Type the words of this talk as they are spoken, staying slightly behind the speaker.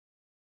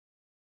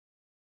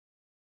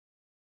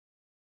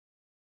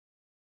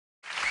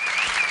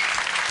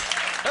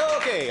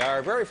Okay,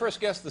 our very first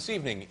guest this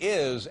evening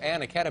is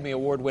an Academy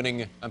Award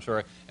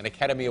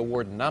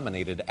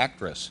nominated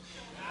actress.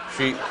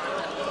 She...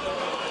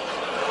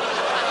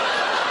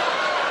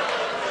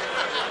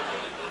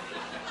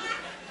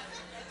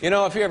 You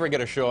know, if you ever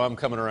get a show, I'm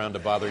coming around to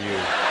bother you.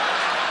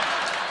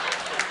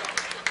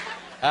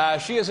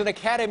 She is an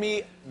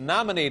Academy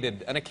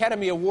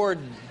Award...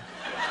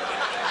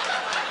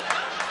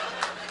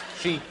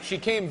 She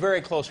came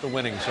very close to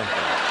winning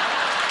something.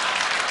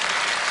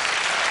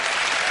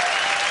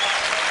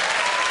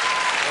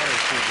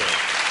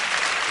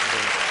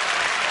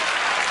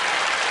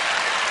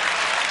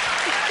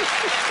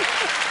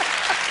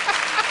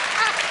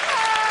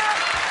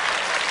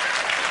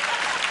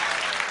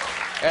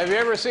 Have you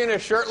ever seen a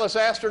shirtless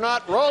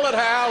astronaut? Roll it,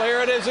 Hal.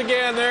 Here it is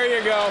again. There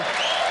you go. You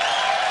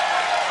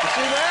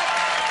see that?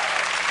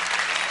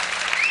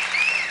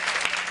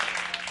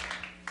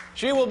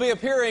 She will be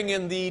appearing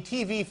in the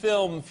TV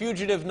film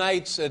Fugitive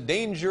Night's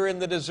Danger in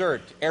the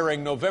Desert,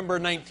 airing November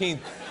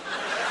 19th.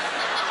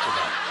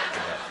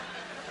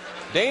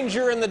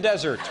 Danger in the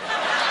Desert.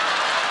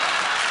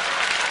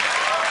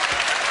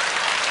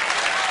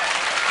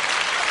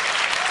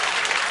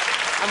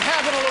 I'm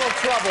having a little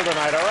trouble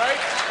tonight, all right?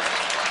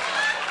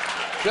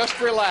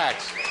 Just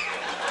relax.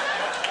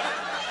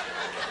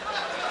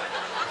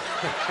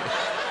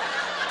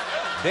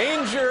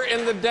 Danger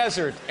in the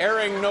Desert,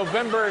 airing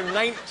November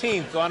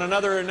 19th on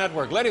another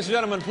network. Ladies and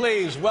gentlemen,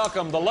 please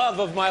welcome the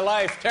love of my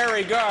life,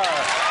 Teri Garr.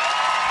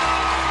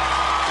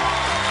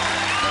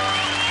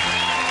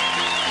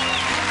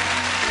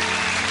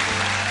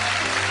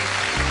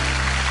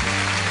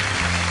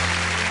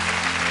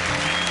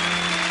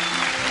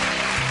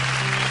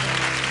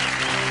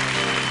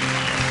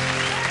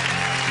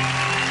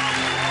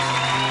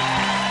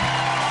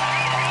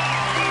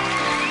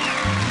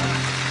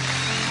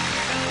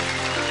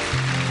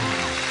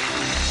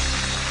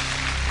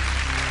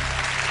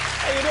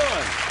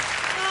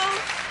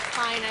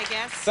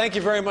 Thank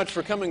you very much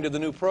for coming to the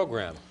new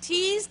program.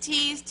 Tease,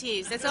 tease,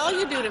 tease. That's all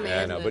you do to me.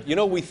 Yeah, I know, but you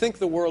know, we think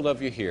the world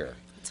of you here.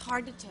 It's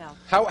hard to tell.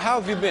 How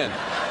have you been?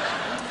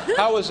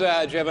 How was,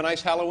 did you have a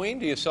nice Halloween?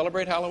 Do you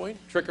celebrate Halloween?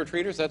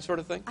 Trick-or-treaters, that sort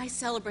of thing? I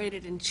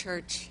celebrated in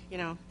church, you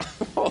know.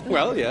 Oh,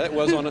 well, yeah, it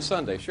was on a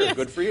Sunday. Sure, yes.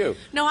 Good for you.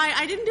 No,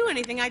 I didn't do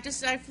anything. I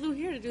flew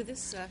here to do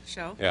this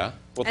show. Yeah?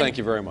 Well, thank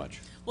you very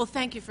much. Well,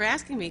 thank you for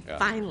asking me,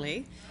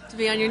 finally, to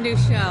be on your new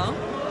show.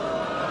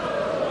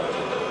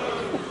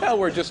 Well,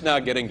 we're just now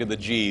getting to the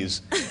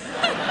G's. I'm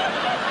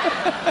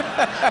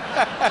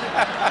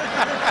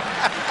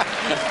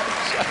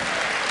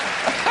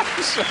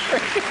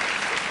sorry.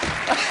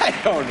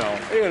 I don't know.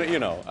 You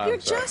know,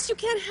 you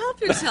can't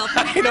help yourself.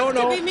 You I don't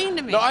know. To be mean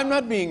to me. No, I'm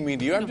not being mean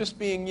to you. I'm just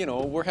being, you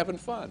know, we're having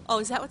fun. Oh,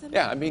 is that what that means?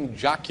 Yeah, I'm being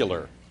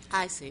jocular.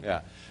 I see.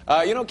 Yeah.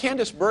 You know,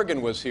 Candace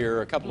Bergen was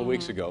here a couple of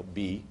weeks ago.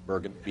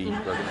 Bergen.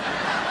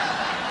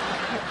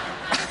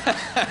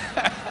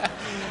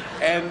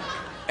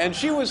 And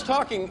she was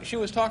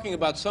talking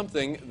about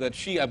something that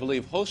she, I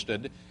believe,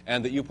 hosted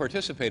and that you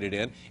participated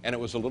in, and it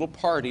was a little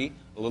party,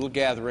 a little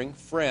gathering,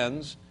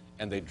 friends,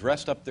 and they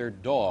dressed up their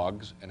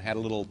dogs and had a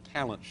little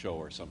talent show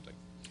or something.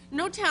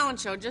 No talent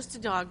show, just a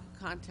dog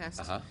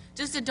contest.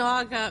 Just a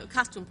dog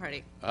costume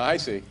party. I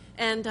see.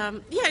 And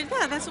yeah,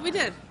 that's what we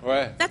did.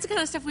 Right. That's the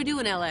kind of stuff we do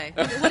in L.A.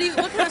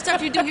 What kind of stuff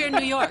do you do here in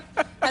New York?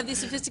 Have these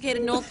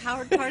sophisticated Noel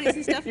Coward parties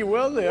and stuff? You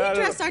will. Yeah, we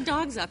dress our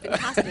dogs up in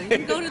costumes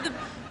and go to the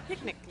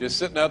picnic. Just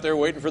sitting out there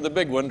waiting for the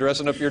big one,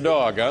 dressing up your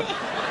dog, huh?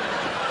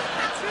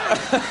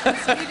 That's right.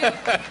 That's what we do.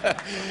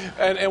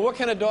 And what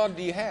kind of dog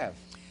do you have?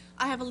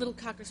 I have a little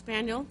Cocker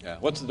Spaniel. Yeah.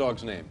 What's the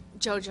dog's name?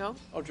 Jojo.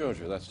 Oh,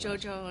 Jojo. That's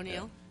Jojo nice.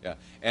 O'Neill. Yeah.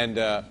 And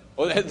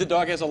the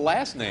dog has a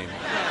last name.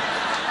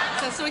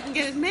 So he can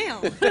get his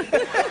mail.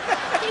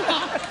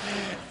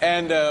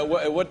 And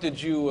what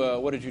did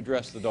you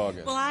dress the dog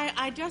as? Well,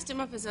 I dressed him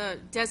up as a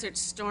desert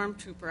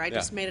stormtrooper. I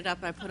just made it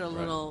up. I put a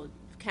little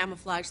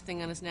camouflage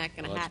thing on his neck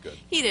and a hat. Good.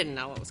 He didn't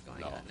know what was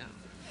going on. No.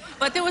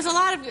 But there was a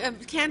lot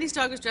of Candy's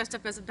dog was dressed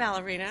up as a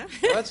ballerina.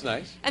 Well, that's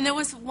nice. And there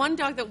was one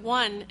dog that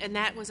won, and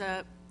that was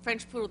a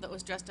French poodle that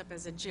was dressed up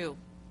as a Jew.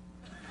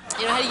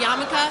 You know, had a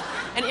yarmulke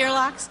and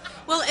earlocks.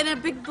 Well, and a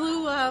big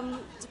blue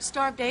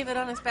Star of David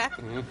on his back.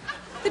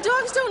 The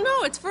dogs don't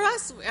know. It's for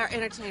us, our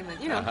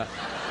entertainment, you know.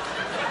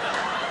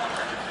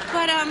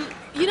 But,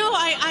 you know,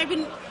 I've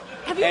been...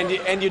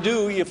 And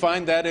you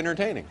find that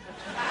entertaining?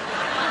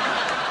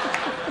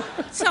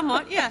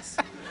 Somewhat, yes.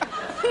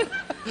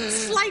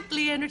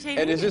 Slightly entertaining.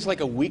 And is this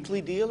like a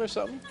weekly deal or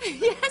something?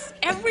 Yes,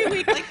 every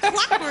week, like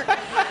clockwork.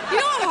 You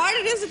know how hard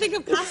it is to think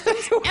of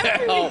costumes?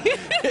 Every week.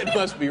 It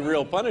must be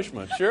real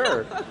punishment,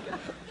 sure.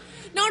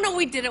 No,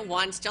 we did it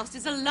once, just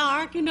as a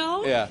lark, you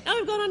know? Yeah. Now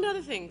we've gone on to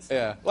other things.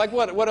 Yeah. Like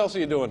what else are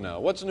you doing now?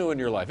 What's new in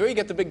your life? Oh, you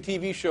get the big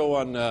TV show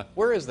on,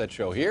 where is that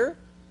show? Here?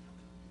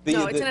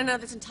 No, it's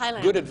in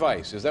Thailand. Good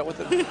Advice. Is that what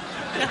the...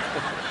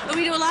 Well,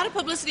 we do a lot of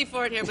publicity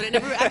for it here, but it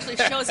never actually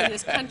shows in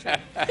this country.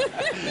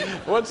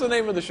 What's the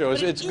name of the show?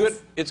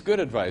 It's Good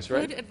Advice,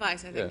 right? Good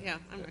Advice, I think, yeah.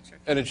 I'm not sure.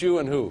 And it's you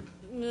and who?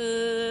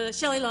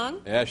 Shelley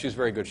Long. Yeah, she's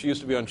very good. She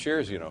used to be on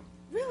Cheers, you know.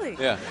 Really?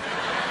 Yeah.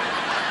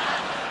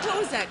 What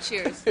was that,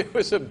 Cheers? It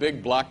was a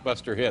big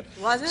blockbuster hit.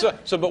 Was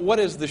it? But what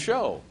is the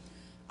show?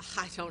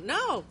 I don't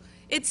know.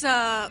 It's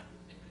a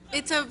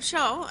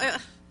show.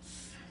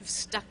 You've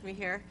stuck me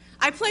here.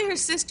 I play her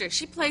sister.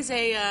 She plays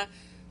a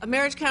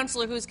marriage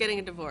counselor who's getting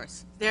a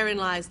divorce. Therein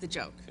lies the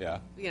joke. Yeah.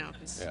 You know.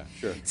 Yeah,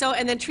 sure. So,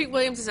 and then Treat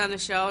Williams is on the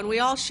show, and we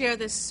all share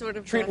this sort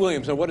of... Treat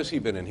Williams, now what has he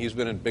been in? He's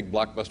been in big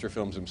blockbuster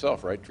films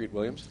himself, right, Treat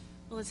Williams?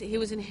 Well, let's see. He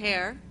was in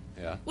Hair.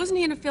 Yeah. Wasn't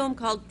he in a film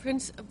called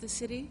Prince of the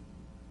City?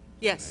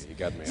 Yes. Yeah, you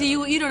got me. So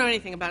you don't know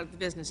anything about the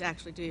business,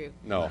 actually, do you?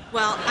 No.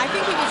 Well, I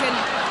think he was in...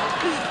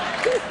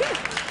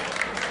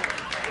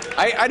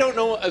 I don't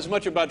know as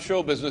much about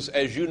show business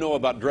as you know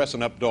about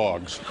dressing up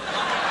dogs.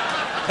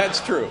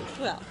 That's true.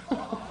 Well,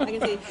 I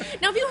can see.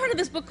 Now, have you heard of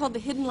this book called The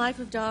Hidden Life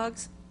of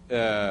Dogs?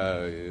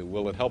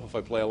 Will it help if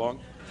I play along?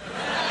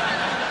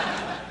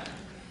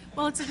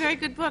 Well, it's a very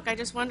good book. I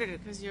just wondered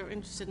it because you're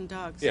interested in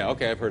dogs. Yeah,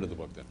 okay, I've heard of the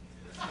book then.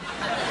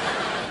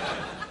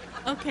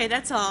 Okay,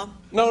 that's all.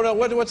 No,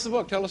 what's the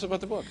book? Tell us about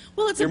the book.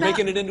 Well, it's You're about...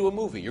 making it into a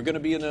movie. You're going to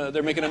be in a...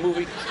 They're making a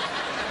movie?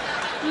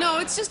 No,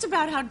 it's just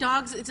about how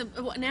dogs...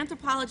 an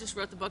anthropologist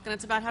wrote the book, and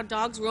it's about how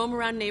dogs roam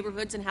around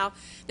neighborhoods and how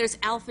there's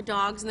alpha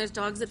dogs and there's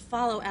dogs that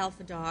follow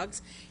alpha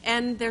dogs,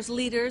 and there's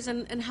leaders,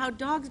 and how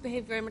dogs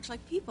behave very much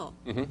like people,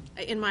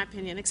 in my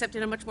opinion, except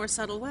in a much more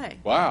subtle way.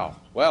 Wow.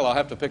 Well, I'll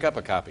have to pick up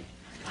a copy.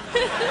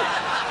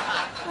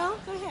 Well,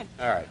 go ahead.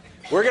 All right.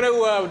 We're going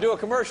to do a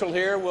commercial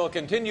here. We'll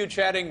continue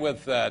chatting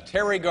with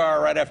Teri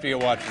Garr right after you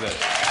watch this.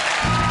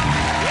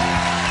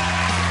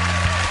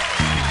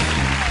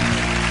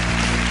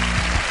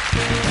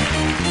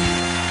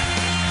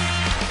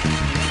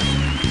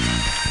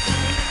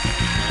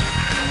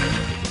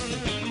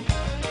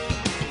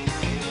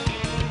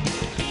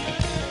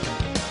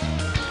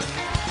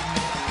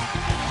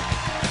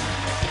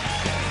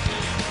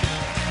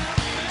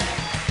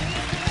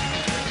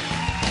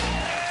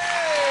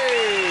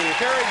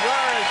 Teri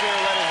Garr is here,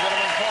 ladies and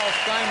gentlemen. Paul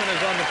Simon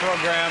is on the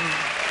program.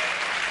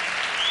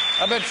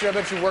 I bet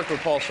you worked with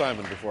Paul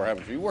Simon before,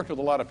 haven't you? You worked with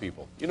a lot of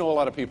people. You know a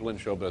lot of people in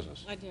show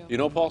business. I do. You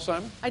know Paul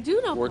Simon? I do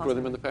know Worked Paul with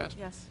him Simon. in the past?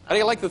 Yes. How do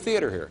you like the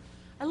theater here?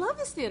 I love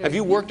this theater. Have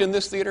you worked in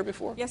this theater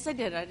before? Yes, I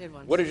did. I did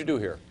once. What did you do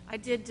here? I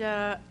did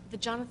the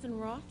Jonathan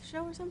Roth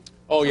show or something?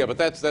 Oh, yeah, but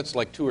that's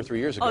like 2 or 3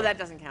 years ago. Oh, that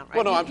doesn't count, right?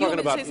 Well, no, I'm You talking want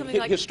me to about say something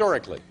like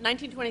historically.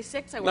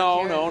 1926, I worked No,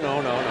 here. no.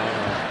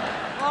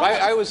 Well,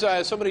 I was,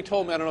 somebody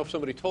told me, I don't know if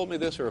somebody told me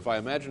this or if I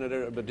imagined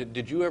it, but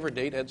did you ever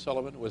date Ed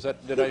Sullivan?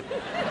 Did I?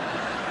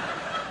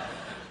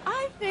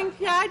 I think,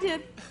 yeah, I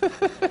did.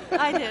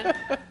 I did.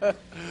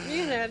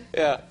 You did.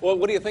 Yeah. Well,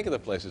 what do you think of the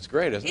place? It's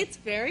great, isn't it? It's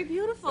very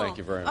beautiful. Thank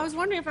you very much. I was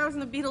wondering if I was in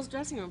the Beatles'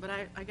 dressing room, but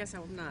I guess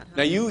I'm not. Huh?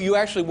 Now, you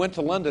actually went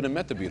to London and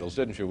met the Beatles,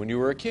 didn't you, when you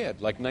were a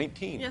kid, like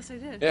 19? Yes, I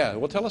did. Yeah.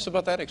 Well, tell us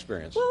about that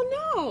experience. Well,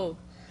 no.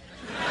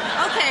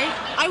 Okay,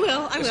 I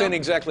will. This ain't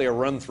exactly a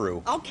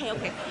run-through.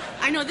 Okay.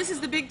 I know this is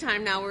the big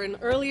time now. We're in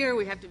earlier.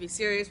 We have to be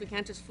serious. We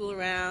can't just fool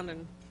around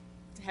and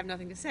have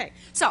nothing to say.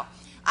 So,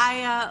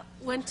 I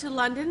went to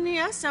London,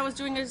 yes. I was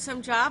doing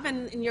some job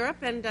in Europe,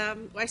 and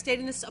I stayed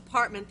in this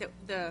apartment that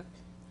the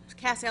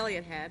Cass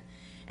Elliot had.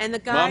 And the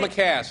guy... Mama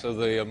Cass of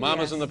the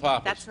Mamas Yes, and the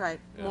Papas. That's right.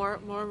 Yeah.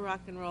 More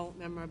rock and roll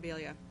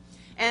memorabilia.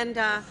 And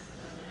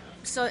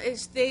so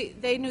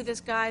they knew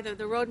this guy,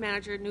 the road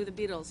manager knew the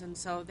Beatles, and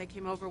so they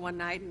came over one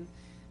night,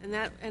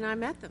 and I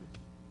met them.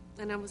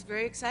 And I was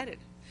very excited.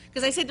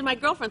 Because I said to my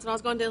girlfriends when I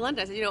was going to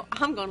London, I said,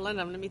 I'm going to London,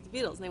 I'm going to meet the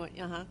Beatles. And they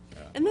went, uh-huh. Yeah.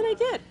 And then I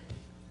did.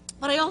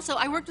 But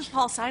I worked with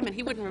Paul Simon.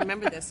 He wouldn't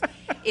remember this.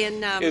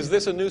 Is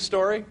this a new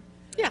story?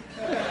 Yeah.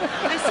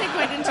 I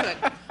segued into it.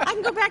 I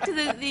can go back to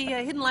the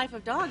Hidden Life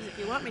of Dogs if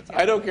you want me to.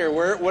 I don't care.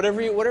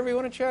 Whatever you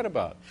want to chat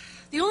about.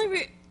 The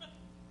only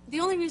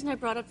reason I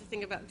brought up the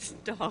thing about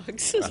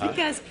dogs is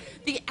because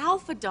the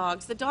alpha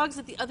dogs, the dogs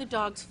that the other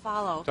dogs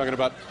follow. Talking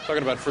about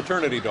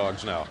fraternity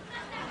dogs now.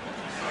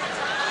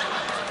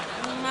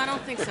 I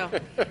don't think so.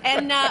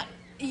 And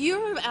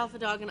you're an alpha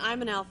dog and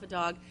I'm an alpha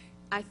dog,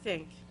 I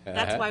think.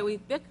 That's why we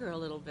bicker a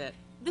little bit.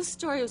 This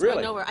story was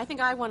going nowhere. I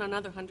think I won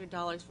another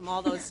 $100 from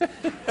all those.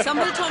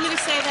 Somebody told me to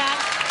say that,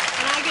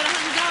 and I get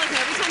 $100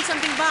 every time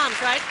something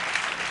bombs, right?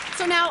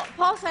 So now,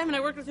 Paul Simon, I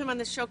worked with him on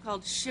this show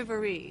called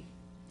Shivaree.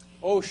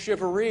 Oh,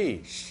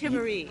 Shivaree.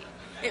 Shivaree.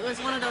 It was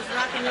one of those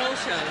rock and roll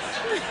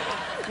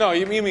shows. No,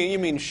 you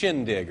mean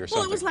Shindig or something.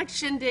 Well, it was like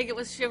Shindig. It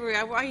was Shivaree.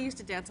 I used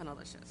to dance on all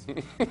those shows.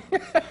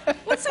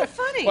 What's so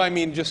funny? Well, I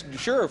mean, just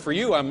sure for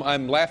you.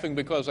 I'm laughing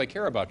because I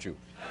care about you.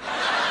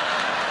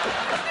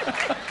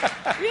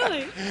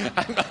 Really?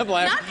 I'm laughing.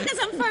 Not because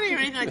I'm funny or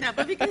anything like that,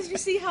 but because you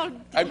see how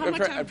much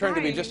I'm trying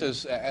to be just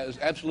as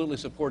absolutely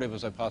supportive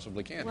as I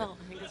possibly can. Well,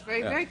 I think it's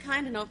very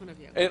kind and open of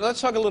you. Hey,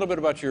 let's talk a little bit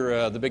about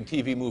your the big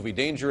TV movie,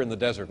 Danger in the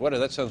Desert.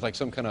 That sounds like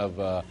some kind of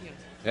Yes.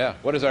 yeah.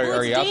 What is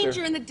are you out there?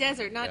 Danger in the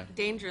Desert, not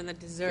Danger in the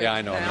Dessert. Yeah,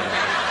 I know.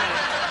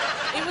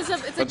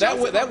 It's but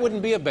that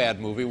wouldn't be a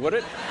bad movie, would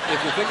it?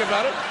 If you think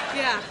about it.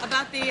 Yeah,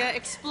 about the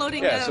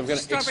exploding some kind of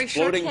strawberry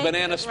exploding shortcake.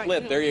 banana Right,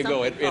 split. There you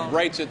go. It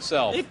writes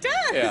itself. It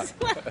does. Yeah.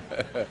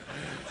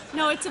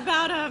 No, it's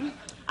about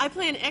I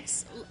play an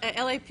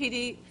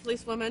ex-LAPD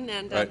policewoman,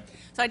 and Right.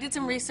 so I did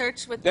some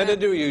research with. Then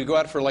do you go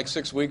out for like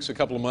 6 weeks, a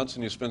couple of months,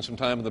 and you spend some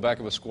time in the back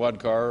of a squad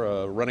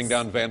car, running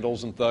down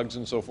vandals and thugs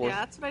and so forth? Yeah,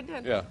 that's what I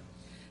did. Yeah.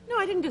 No,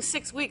 I didn't do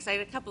 6 weeks. I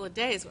had a couple of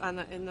days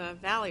in the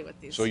valley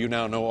with these. So you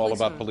now know all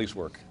about policewomen. police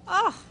work.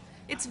 Oh,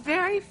 it's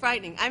very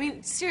frightening. I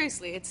mean,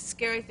 seriously, it's a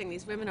scary thing.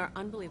 These women are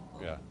unbelievable.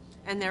 Yeah.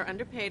 And they're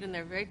underpaid and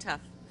they're very tough.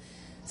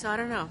 So I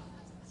don't know.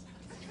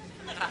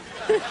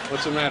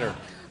 What's the matter?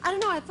 I don't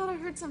know. I thought I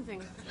heard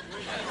something.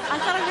 I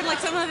thought I heard like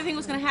some other thing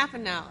was going to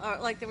happen now, or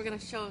like they were going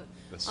to show.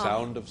 The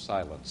sound of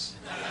silence.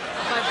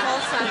 My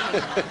false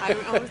silence. I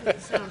always think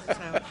the sound of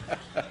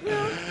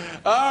silence.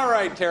 All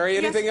right, Terry,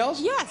 anything Yes,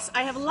 else? Yes,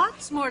 I have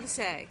lots more to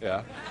say.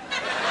 Yeah.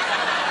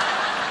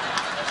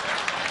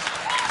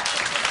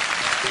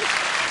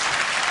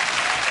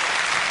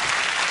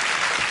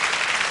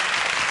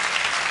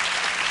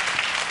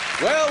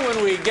 Well,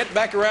 when we get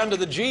back around to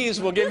the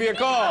G's, we'll give you a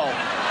call.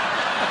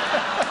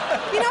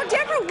 You know,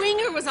 Deborah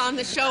Winger was on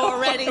the show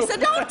already, so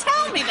don't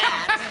tell me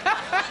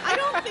that. I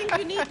don't think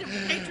you need to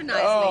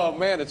patronize Oh, me.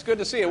 man, it's good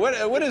to see you.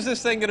 What is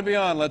this thing going to be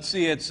on? Let's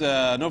see, it's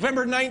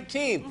November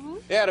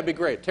 19th. Yeah, it'll be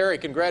great. Terry,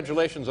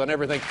 congratulations on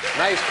everything.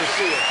 Nice to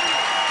see you.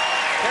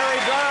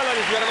 Teri Garr,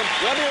 ladies and gentlemen.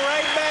 We'll be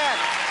right back.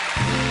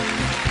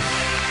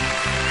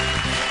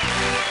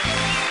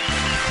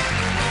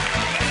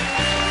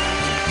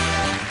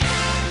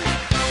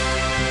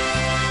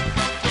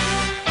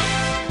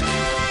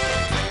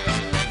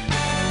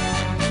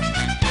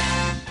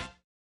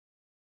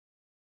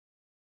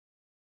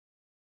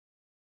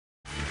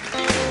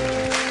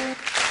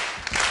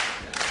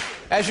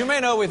 As you may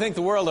know, we think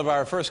the world of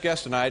our first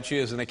guest tonight. She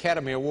is an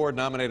Academy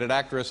Award-nominated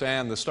actress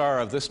and the star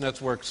of this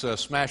network's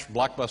smash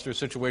blockbuster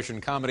situation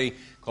comedy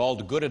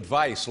called Good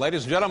Advice.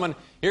 Ladies and gentlemen,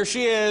 here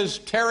she is,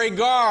 Teri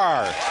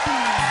Garr.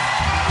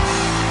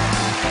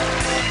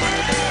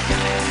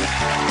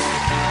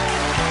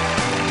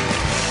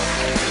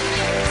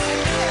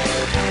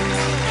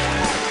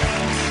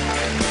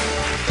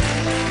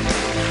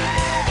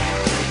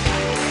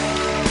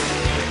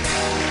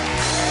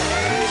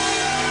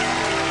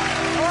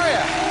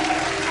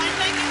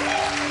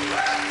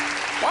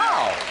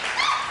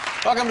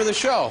 Welcome to the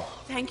show.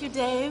 Thank you,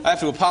 Dave. I have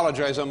to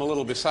apologize. I'm a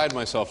little beside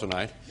myself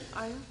tonight.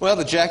 Are you? Well,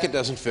 the jacket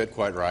doesn't fit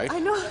quite right. I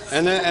know.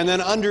 And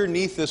then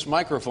underneath this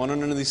microphone,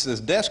 underneath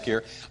this desk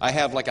here, I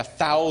have like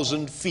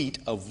 1,000 feet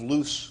of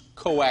loose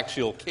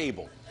coaxial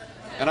cable.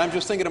 And I'm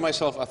just thinking to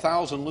myself,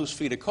 1,000 loose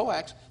feet of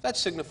coax, that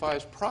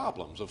signifies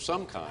problems of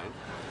some kind.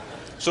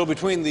 So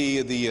between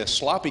the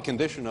sloppy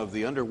condition of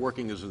the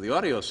underworkings of the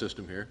audio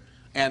system here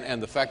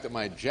and the fact that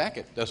my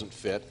jacket doesn't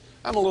fit,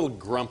 I'm a little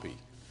grumpy.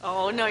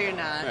 Oh, no, you're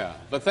not. Yeah,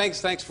 but thanks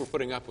for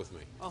putting up with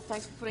me. Oh,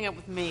 thanks for putting up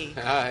with me.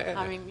 Yeah.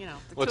 I mean, you know,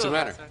 What's two the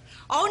of matter? us are-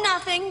 Oh,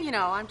 nothing. You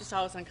know, I'm just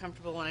always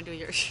uncomfortable when I do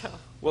your show.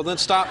 Well, then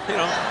stop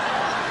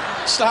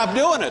stop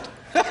doing it.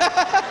 Well, all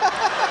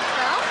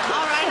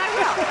right,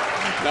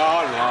 I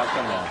No,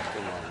 come on.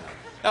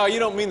 No, you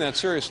don't mean that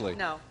seriously. will.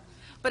 No.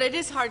 But it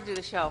is hard to do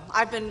the show. I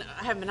haven't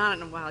been on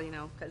it in a while, you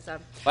know, because...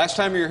 Last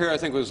time you were here, I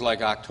think it was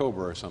like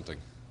October or something.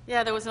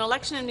 Yeah, there was an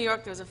election in New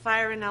York. There was a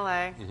fire in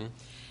L.A.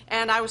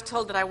 And I was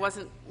told that I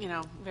wasn't,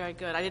 very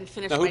good. I didn't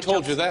finish Now, my who told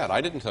jokes. you that?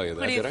 I didn't tell you that,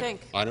 Who do you did I?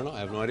 think? I don't know. I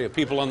have no idea.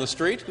 People on the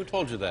street? Who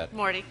told you that?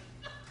 Morty.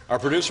 Our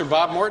producer,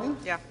 Bob Morton?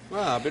 Yeah.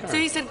 Well, I'll be darned. So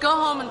he said, go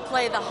home and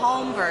play the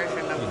home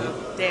version of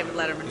the David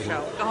Letterman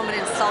show. Go home and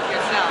insult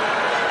yourself.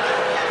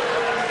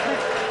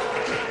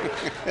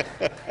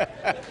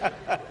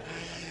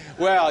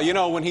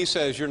 Well, when he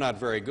says you're not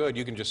very good,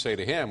 you can just say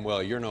to him,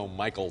 well, you're no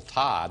Michael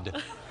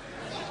Todd.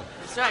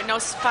 That's right. No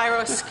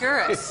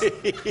Spiroscurus.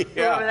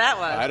 Yeah. Whoever that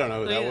was. I don't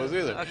know who that was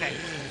either. Okay.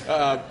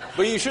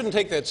 But you shouldn't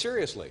take that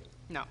seriously.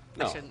 No,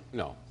 No, I shouldn't.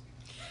 no.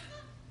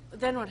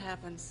 Then what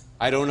happens?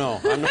 I don't know.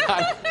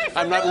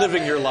 I'm not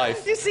living your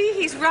life. You see,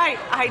 he's right.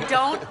 I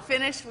don't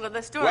finish with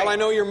the story. Well, I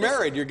know you're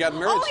married. You got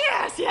married.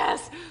 Oh,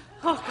 yes.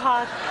 Oh,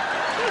 God.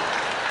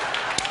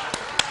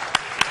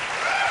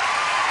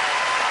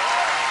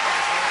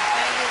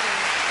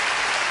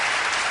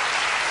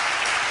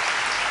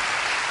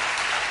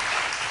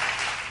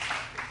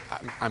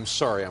 I'm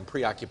sorry. I'm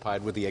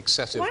preoccupied with the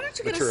excessive Why don't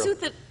you get a material.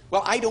 suit that...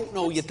 Well, I don't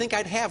know. You'd think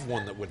I'd have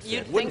one that would fit,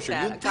 You'd wouldn't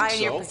think you? that. You'd A guy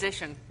think in your so.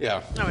 position.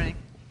 Yeah. Oh, really?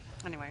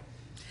 Anyway.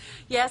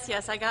 Yes,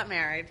 I got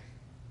married.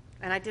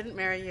 And I didn't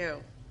marry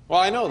you. Well,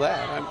 I know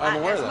that. I'm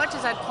aware of As that. much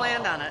as I'd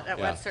planned on it at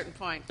Yeah. a certain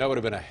point. That would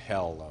have been a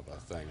hell of a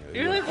thing.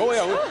 You really Oh,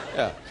 yeah. think so?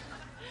 Yeah.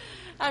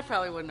 I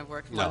probably wouldn't have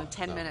worked more No, than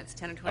 10 no. minutes,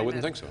 10 or 20 I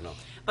wouldn't minutes. think so, no.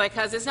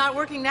 Because it's not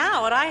working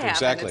now, what I have. and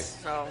Exactly. it's-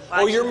 So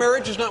Oh, your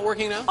marriage is not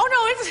working now? Oh,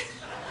 no, it's...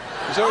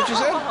 Is that what you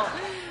said?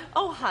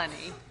 Oh,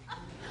 honey.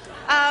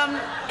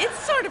 It's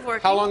sort of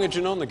working. How long had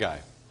you known the guy?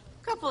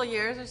 A couple of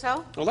years or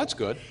so. Well, that's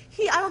good.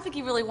 I don't think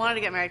he really wanted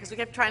to get married because we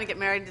kept trying to get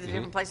married to the Mm-hmm.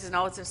 different places, and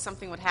always if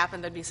something would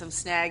happen, there'd be some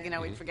snag.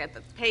 We'd forget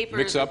the papers.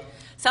 Mix-up?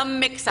 Some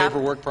mix-up.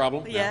 Paperwork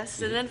problem? Yeah.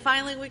 Yes, and then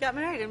finally we got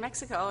married in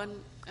Mexico,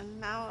 and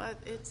now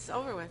it's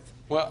over with.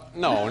 Well,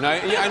 no. Now,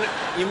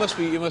 you must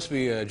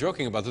be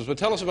joking about this, but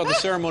tell us about the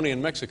ceremony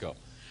in Mexico.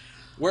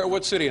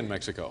 What city in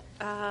Mexico?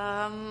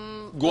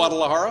 Um,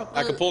 Guadalajara?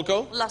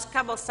 Acapulco? Los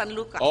Cabos San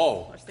Lucas.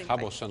 Oh, or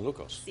Cabos San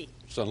Lucas. Sí.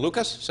 San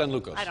Lucas? San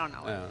Lucas. I don't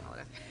know.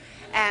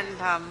 And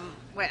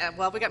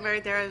well, we got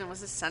married there, and it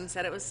was the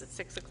sunset. It was at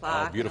 6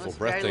 o'clock. Oh, beautiful, it was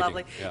breathtaking. Very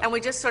lovely. Yeah. And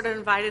we just sort of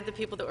invited the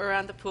people that were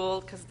around the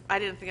pool because I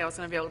didn't think I was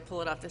going to be able to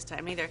pull it off this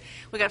time either.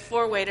 We got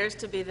 4 waiters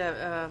to be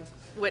the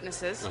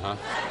witnesses,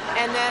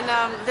 and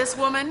then this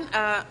woman.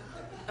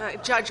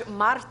 Judge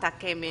Marta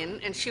came in,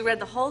 and she read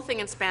the whole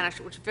thing in Spanish,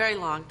 which was very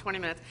long, 20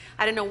 minutes.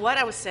 I didn't know what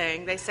I was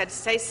saying. They said,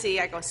 say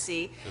sí, I go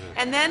sí.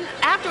 And then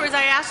afterwards,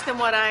 I asked them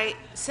what I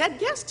said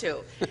yes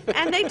to.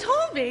 And they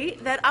told me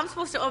that I'm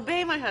supposed to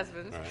obey my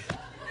husband. Right.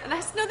 And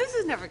I said, no, this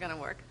is never going to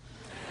work.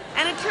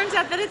 And it turns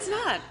out that it's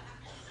not.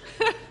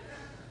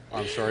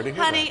 I'm sorry to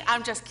hear Honey, that.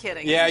 I'm just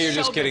kidding. Yeah, It's you're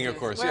just show kidding, business. of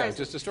course. Where Yeah, is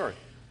it's just a story.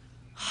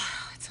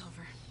 It's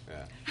over.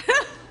 Yeah.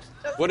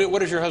 What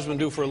does your husband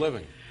do for a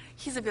living?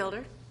 He's a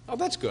builder. Oh,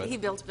 that's good. He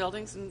builds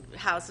buildings and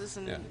houses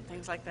and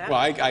things like that. Well,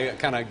 I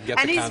kind of get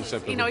and the he's,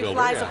 concept of you know, a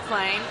builder. he flies yeah. a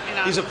plane. You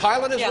know. He's a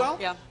pilot as Yeah, well?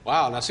 yeah.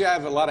 Wow. Now, see, I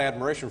have a lot of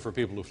admiration for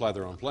people who fly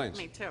their own planes.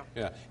 Me too.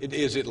 Yeah.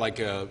 Is it like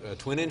a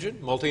twin engine,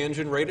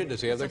 multi-engine rated?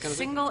 Does he have that It's kind a of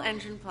thing? single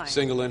engine plane.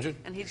 Single engine?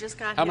 And he just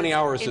got How many his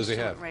hours does he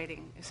instrument have?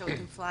 rating, so he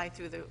can fly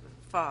through the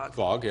fog.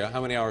 Fog, yeah. How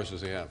many hours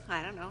does he have?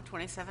 I don't know,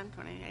 27,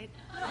 28.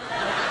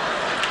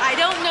 I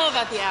don't know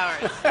about the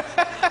hours.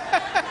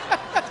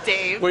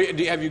 Dave. Wait,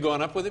 have you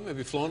gone up with him? Have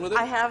you flown with him?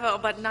 I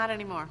have, but not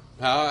anymore.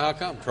 How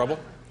come? Trouble?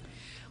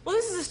 Well,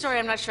 this is a story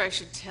I'm not sure I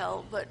should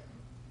tell, but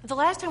the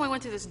last time we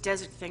went through this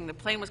desert thing, the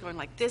plane was going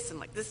like this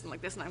and like this and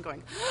like this, and I'm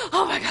going,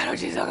 oh my God, oh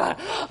jeez, oh God,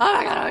 oh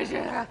my God, oh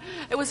jeez.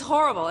 It was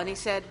horrible. And he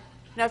said,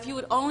 now if you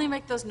would only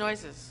make those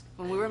noises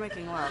when we were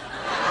making love.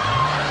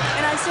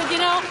 And I said, you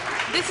know,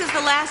 this is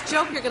the last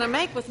joke you're going to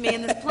make with me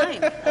in this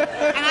plane. And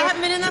I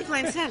haven't been in that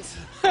plane since.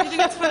 You think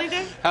that's funny,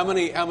 Dave? How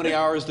many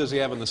hours does he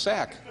have in the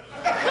sack?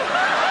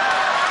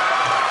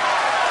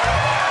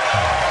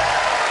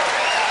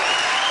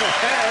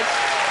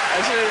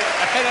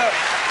 I know.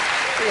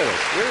 Look at this.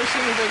 You ever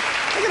seen anything?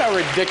 Look at how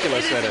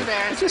ridiculous It is that is.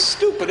 embarrassing. It's just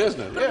stupid,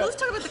 isn't it? But let's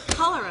talk about the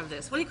color of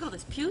this. What do you call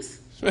this? Puce?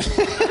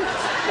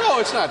 No,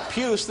 it's not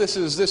puce. This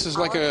is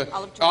like a...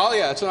 Olive Oh,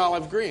 yeah, it's an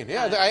olive green.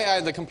 Yeah,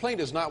 the complaint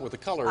is not with the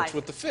color, it's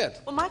with the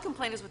fit. Well, my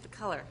complaint is with the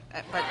color.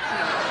 But, you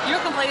know, your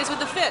complaint is with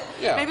the fit.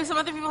 Yeah. Maybe some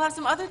other people have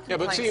some other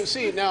complaints. Yeah, but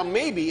see, now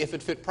maybe if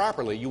it fit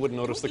properly, you wouldn't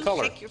notice the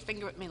color. Shake your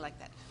finger at me like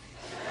that.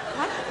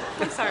 What?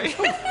 I'm sorry.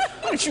 Why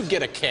don't you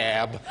get a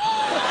cab? Now,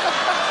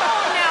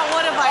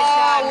 what have I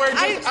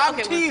done? I'm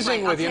okay,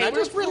 teasing with you. Okay, Now,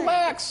 just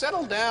relax,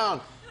 settle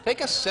down.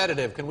 Take a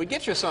sedative. Can we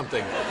get you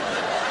something?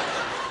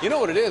 You know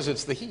what it is?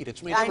 It's the heat.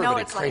 It's made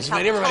everybody crazy. It's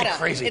made everybody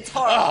crazy. It's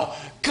horrible. Oh,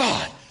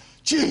 God.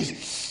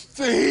 Jeez.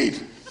 The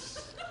heat.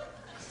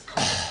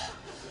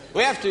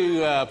 We have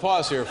to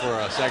pause here for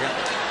a second.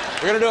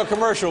 We're going to do a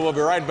commercial. We'll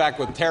be right back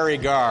with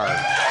Teri Garr.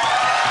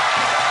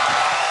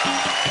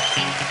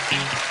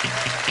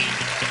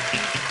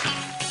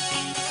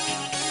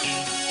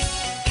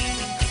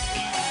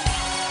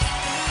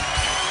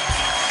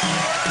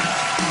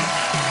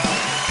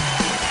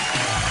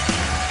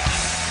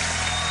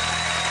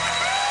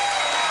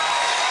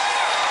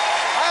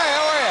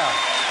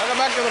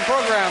 Back to the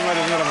program,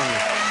 ladies and gentlemen.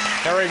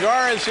 Teri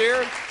Garr is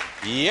here.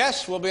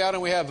 Yes, we'll be out,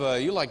 and we have,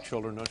 you like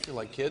children, don't you?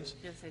 Like kids?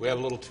 Yes, I do. We have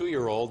a little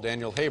 2-year-old,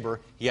 Daniel Haber.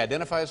 He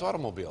identifies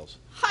automobiles.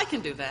 I can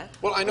do that.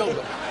 Well, I know,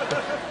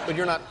 but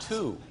you're not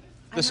 2.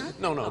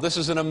 This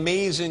is an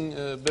amazing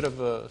bit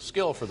of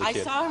skill for the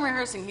kid. I saw him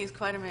rehearsing. He's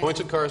quite amazing. Points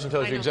at cars and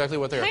tells you exactly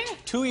what they are.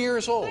 2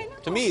 years old.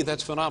 To me,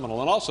 that's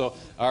phenomenal. And also,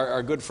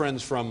 our good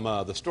friends from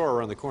the store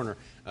around the corner,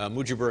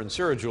 Mujibur and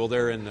Sirajul,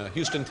 they're in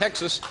Houston,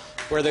 Texas,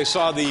 where they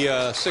saw the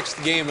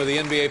 6th game of the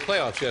NBA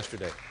playoffs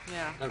yesterday.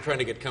 Yeah. I'm trying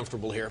to get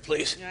comfortable here,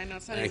 please. Yeah, I know.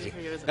 It's not easy for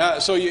you, is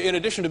it? So in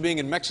addition to being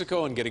in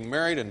Mexico and getting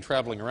married and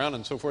traveling around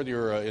and so forth,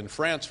 you're in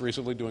France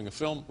recently doing a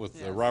film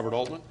with Robert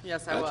Altman.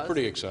 Yes, I was. That's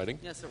pretty exciting.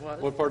 Yes, it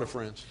was. What part of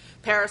France?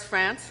 Paris,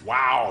 France.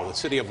 Wow, the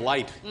city of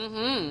light.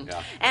 Mm-hmm.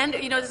 Yeah. And,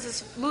 you know, there's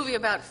this movie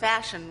about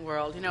fashion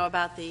world, you know,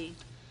 about the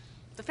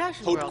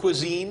fashion world. Haute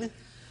cuisine?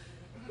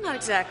 Not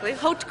exactly.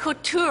 Haute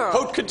couture.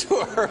 Haute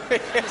couture.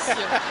 It's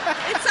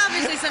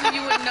obviously something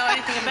you wouldn't know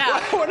anything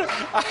about.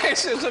 I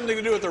said something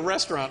to do with the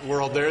restaurant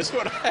world there. Is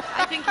what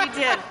I think you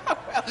did.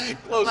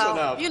 Close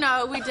enough. You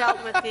know, we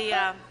dealt with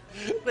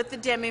the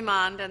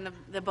demi-monde and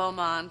the beau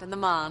monde and the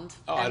monde.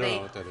 Oh, and I don't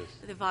know what that is.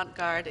 The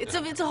avant-garde. It's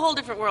a whole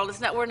different world.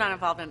 We're not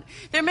involved in it.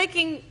 They're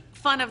making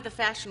fun of the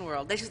fashion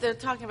world. They're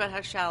talking about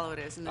how shallow it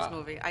is in this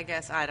movie. I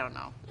guess. I don't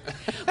know.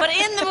 But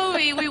in the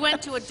movie, we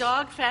went to a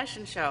dog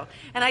fashion show.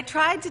 And I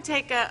tried to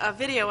take a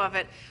video of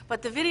it,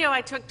 but the video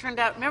I took turned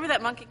out, remember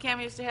that monkey cam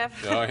I used to have?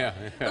 Oh, yeah.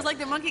 It was like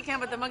the monkey cam,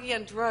 but the monkey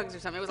on drugs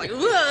or something. It was like,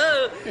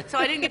 whoa! So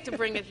I didn't get to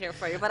bring it here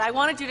for you. But I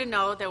wanted you to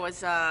know there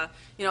was, a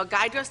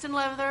guy dressed in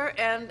leather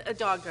and a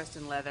dog dressed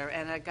in leather,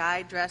 and a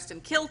guy dressed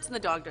in kilts and a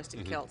dog dressed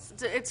in kilts.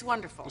 It's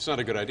wonderful. It's not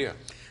a good idea.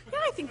 Yeah,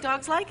 I think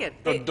dogs like it.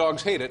 But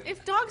dogs hate it.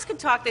 If dogs could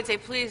talk, they'd say, say,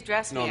 please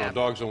dress me No, up.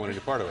 dogs don't want any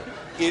part of it.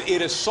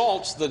 It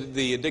assaults the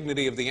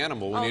dignity of the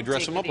animal when you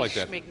dress them up like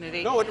that.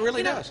 Schmignity. No, it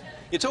really does.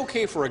 It's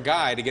okay for a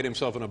guy to get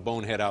himself in a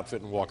bonehead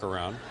outfit and walk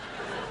around.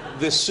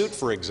 This suit,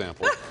 for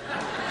example.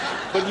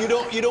 But you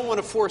don't want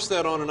to force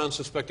that on an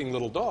unsuspecting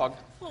little dog.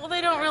 Well,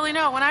 they don't really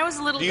know. When I was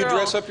a little girl... Do you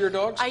dress up your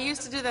dogs? I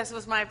used to do this. It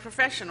was my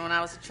profession when I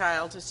was a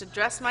child, was to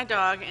dress my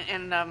dog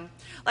and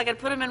like I'd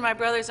put him in my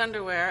brother's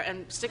underwear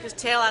and stick his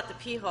tail out the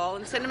pee hole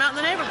and send him out in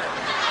the neighborhood.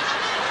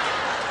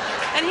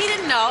 And he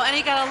didn't know, and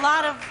he got a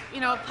lot of,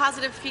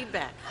 positive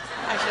feedback,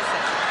 I should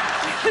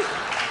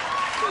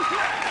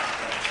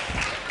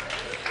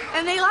say.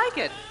 And they like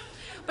it.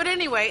 But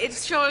anyway,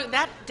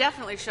 that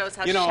definitely shows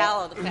how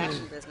shallow the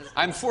fashion business is.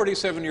 I'm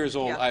 47 years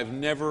old. Yeah. I've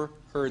never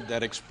heard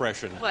that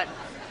expression. What?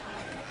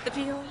 The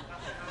pee hole?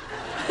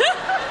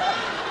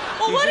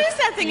 Well, what is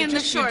that thing in the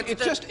shorts?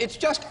 It's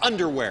just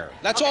underwear.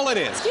 That's all it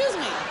is. Excuse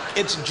me.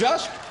 It's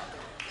just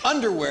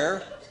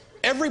underwear.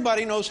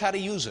 Everybody knows how to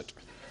use it.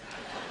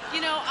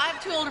 I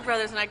have two older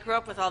brothers, and I grew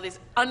up with all these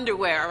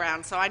underwear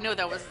around, so I know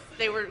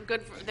they were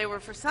good. They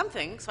were for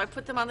something, so I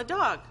put them on the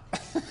dog.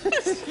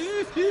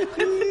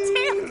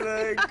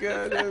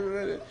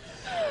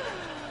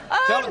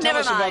 Tell never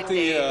us mind,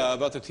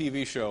 about the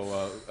TV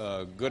show,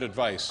 Good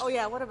Advice. Oh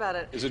yeah, what about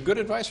it? Is it good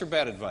advice or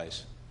bad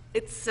advice?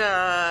 It's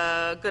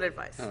good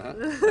advice.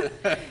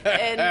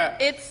 And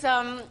it's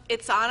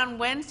on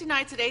Wednesday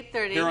nights at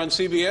 8:30. Here on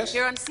CBS?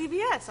 Here on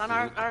CBS, on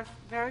our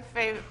very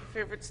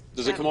favorite.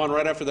 Does it come on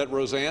right after that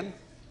Roseanne?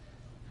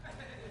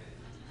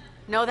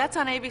 No, that's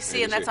on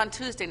ABC, and that's on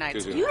Tuesday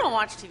nights. You don't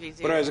watch TV, do you?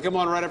 But does it come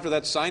on right after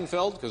that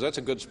Seinfeld? Because that's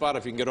a good spot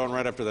if you can get on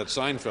right after that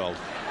Seinfeld.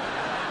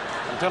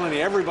 I'm telling you,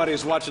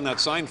 everybody's watching that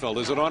Seinfeld.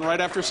 Is it on right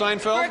after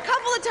Seinfeld? For a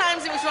couple of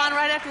times it was on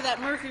right after that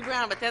Murphy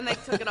Brown, but then they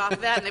took it off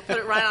that and they put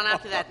it right on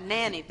after that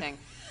nanny thing.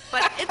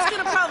 But it's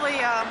going to probably,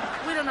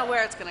 we don't know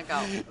where it's going to go.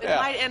 It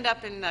might end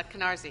up in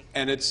Canarsie.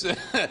 And it's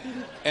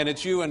and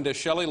it's you and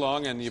Shelley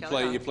Long, and you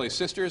play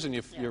sisters, and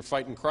you're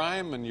fighting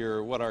crime, and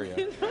what are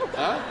you?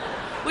 Huh?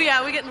 We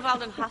get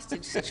involved in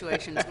hostage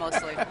situations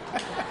mostly.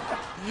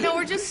 No,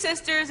 we're just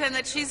sisters, and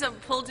that she's a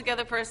pulled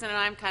together person, and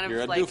I'm kind of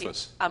You're a flaky.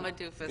 doofus. I'm a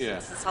doofus. Yeah.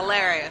 This is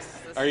hilarious.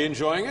 Are you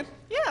enjoying it?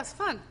 Yeah, it's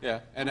fun.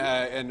 Yeah, and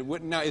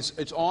now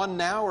it's on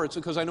now, or it's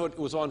because I know it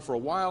was on for a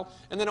while,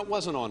 and then it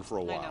wasn't on for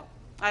a while. I know.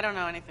 I don't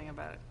know anything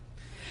about it.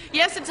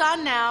 Yes, it's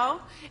on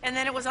now, and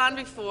then it was on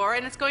before,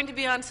 and it's going to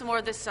be on some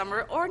more this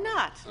summer, or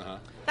not.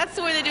 That's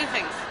the way they do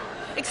things.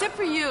 Except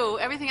for you,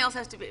 everything else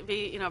has to be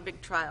a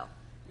big trial.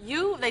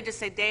 You, they just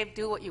say, Dave,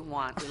 do what you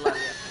want. We love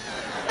you.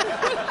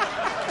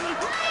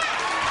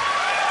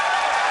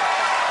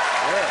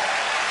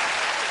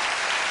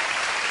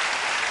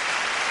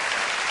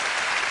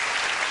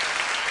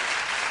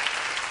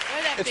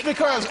 It's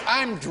because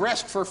I'm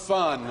dressed for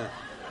fun.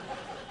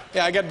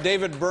 Yeah, I got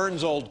David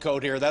Byrne's old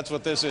coat here. That's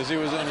what this is. He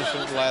was on the show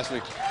last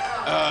week.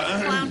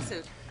 Clown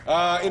suit.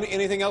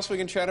 Anything else we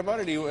can chat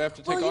about, or do you have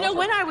to take off? Well,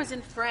 when I was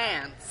in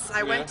France,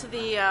 I went to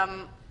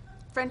the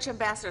French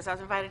ambassadors. I was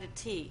invited to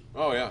tea.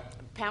 Oh, yeah.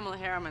 Pamela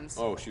Harriman's.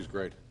 Oh, she's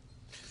great.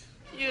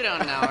 You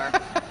don't know her.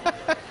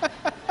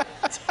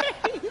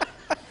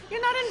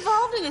 You're not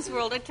involved in this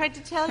world. I tried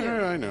to tell you.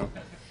 Yeah, I know.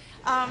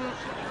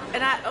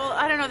 And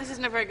I don't know, this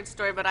isn't a very good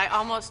story, but I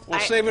almost... Well,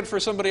 save it for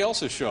somebody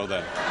else's show,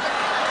 then.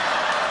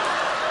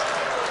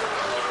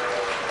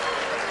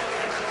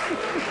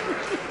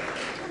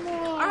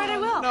 All right, I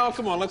will. No,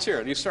 come on, let's hear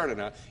it. You started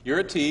now. You're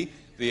at tea,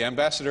 the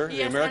ambassador,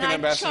 the American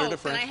ambassador to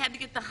France. And I had to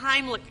get the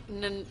Heimlich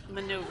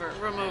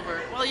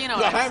remover. Well, you know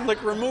the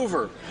Heimlich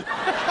remover.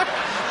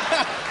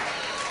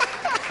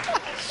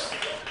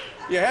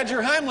 You had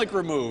your Heimlich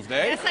removed,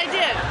 eh? Yes, I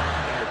did.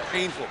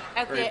 Very painful.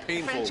 At very the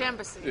painful. French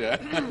embassy.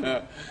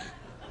 Yeah.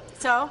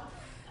 So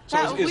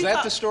is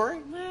that the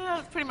story? Well,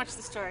 that's pretty much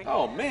the story.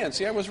 Oh, man,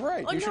 see, I was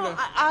right. Oh, you should have...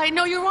 I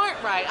know you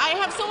weren't right. I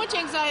have so much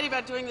anxiety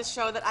about doing this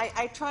show that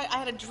I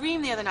had a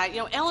dream the other night.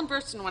 Ellen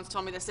Burstyn once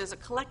told me this. There's a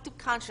collective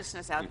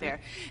consciousness out there.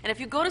 And if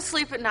you go to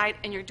sleep at night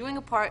and you're doing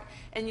a part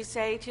and you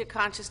say to your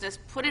consciousness,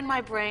 put in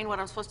my brain what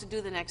I'm supposed to do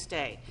the next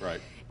day.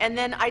 Right. And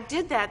then I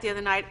did that the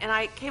other night, and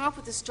I came up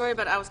with this story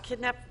about I was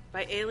kidnapped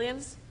by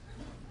aliens.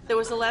 There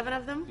was 11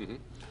 of them.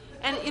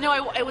 And,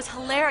 it was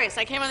hilarious.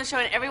 I came on the show,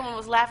 and everyone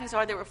was laughing so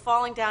hard. They were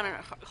falling down and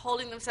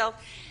holding themselves.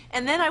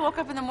 And then I woke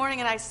up in the morning,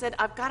 and I said,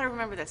 I've got to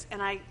remember this.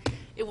 And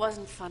it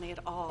wasn't funny at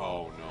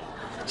all. Oh,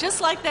 no. Just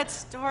like that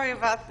story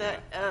about the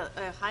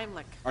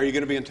Heimlich. Are you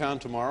going to be in town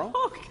tomorrow?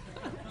 Oh,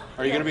 God.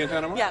 Are you going to be in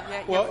town tomorrow?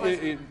 Yeah. Well,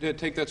 you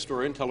take that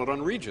story and tell it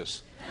on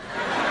Regis.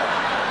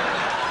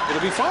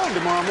 It'll be fun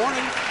tomorrow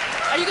morning.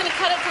 Are you going to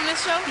cut it from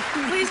this show?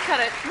 Please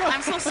cut it. No.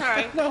 I'm so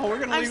sorry. No, we're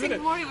going to leave it. I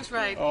think Morty was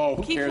right. Oh,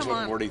 who Keep cares him what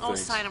on. Morty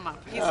thinks? Sign him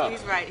up. He's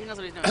right. He knows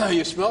what he's doing.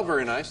 You smell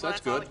very nice. Well,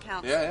 that's all good. that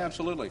counts. Yeah,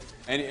 absolutely.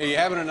 And are you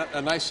having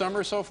a nice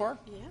summer so far?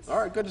 Yes. All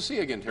right, good to see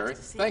you again, Terry.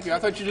 See Thank you. you. I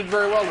thought you did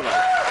very well tonight.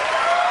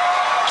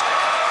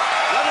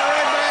 We'll be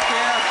right back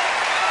here.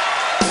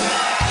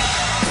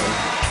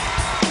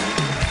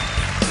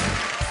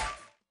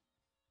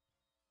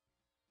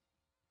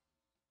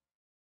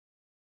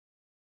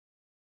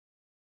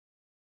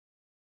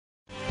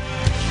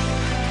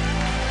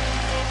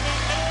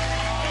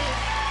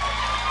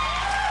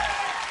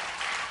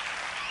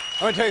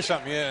 Let me tell you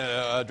something.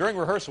 During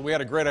rehearsal, we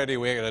had a great idea.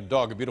 We had a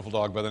dog, a beautiful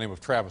dog by the name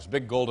of Travis,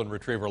 big golden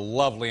retriever,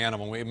 lovely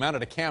animal. We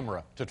mounted a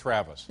camera to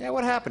Travis. Yeah,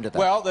 what happened to that?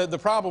 Well, the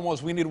problem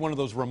was we needed one of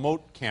those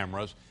remote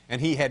cameras,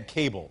 and he had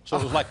cable. So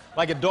it was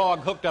like a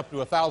dog hooked up to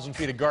 1,000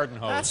 feet of garden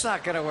hose. That's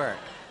not going to work.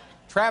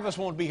 Travis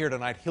won't be here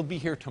tonight. He'll be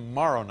here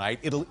tomorrow night.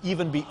 It'll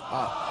even be...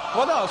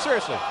 Well, no,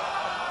 seriously.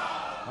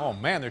 Oh,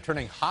 man, they're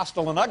turning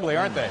hostile and ugly,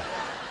 aren't they?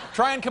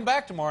 Try and come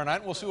back tomorrow night,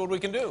 and we'll see what we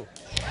can do.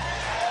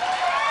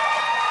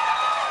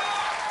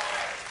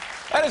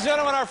 Ladies and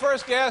gentlemen, our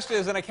first guest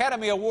is an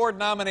Academy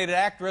Award-nominated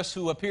actress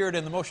who appeared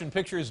in the motion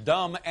pictures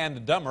Dumb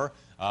and Dumber,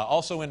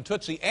 also in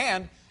Tootsie,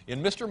 and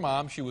in Mr.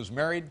 Mom. She was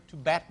married to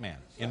Batman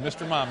in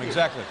Mr. Mom,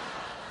 exactly.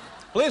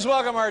 Please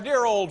welcome our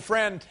dear old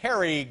friend,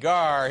 Teri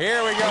Garr.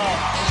 Here we go.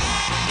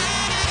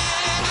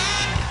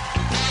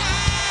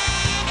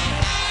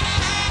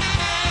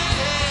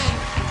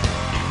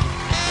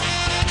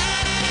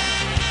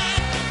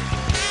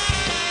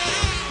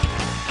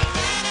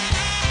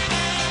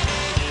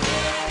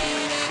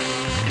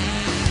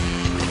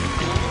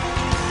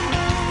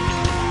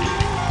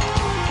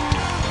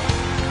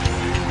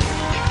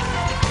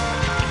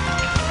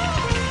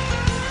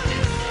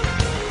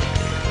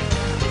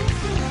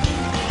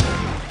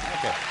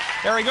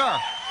 Teri Garr.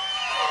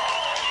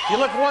 You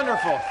look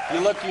wonderful.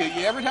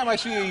 Every time I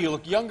see you, you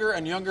look younger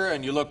and younger,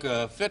 and you look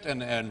fit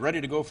and ready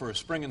to go for a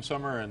spring and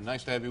summer, and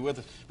nice to have you with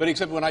us. But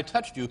except when I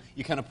touched you,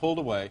 you kind of pulled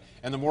away,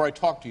 and the more I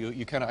talked to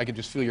you, I could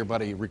just feel your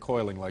body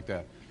recoiling like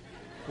that.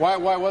 Why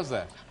was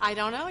that? I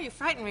don't know. You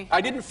frightened me.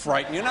 I didn't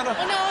frighten you. Well,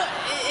 no,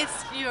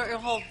 it's your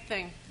whole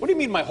thing. What do you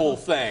mean, my whole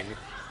thing?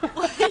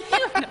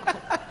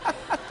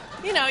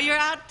 You know, you're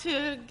out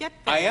to get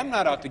them. I am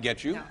not out to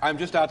get you. No. I'm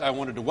just out. I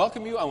wanted to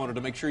welcome you. I wanted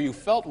to make sure you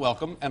felt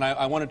welcome, and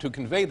I wanted to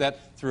convey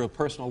that through a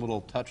personal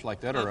little touch like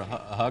that, or a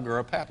hug or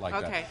a pat like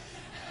that. Okay.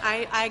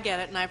 I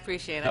get it, and I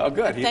appreciate it. Oh,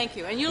 good. Thank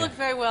you. And you look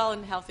very well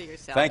and healthy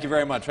yourself. Thank you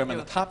very much. I'm in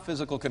the top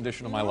physical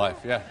condition of my life.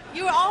 Yeah.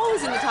 You were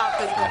always in the top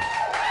physical.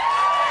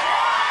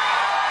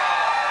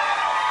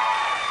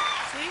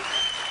 See?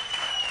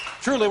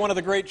 Truly one of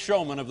the great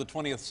showmen of the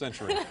 20th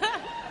century.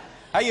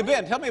 How you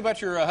been? Tell me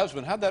about your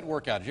husband. How'd that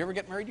work out? Did you ever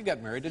get married? You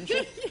got married, didn't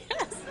you?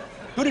 Yes.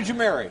 Who did you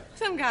marry?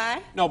 Some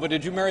guy. No, but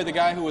did you marry the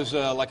guy who was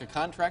like a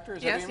contractor?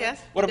 Is Yes, that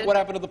yes. What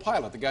happened to the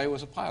pilot, the guy who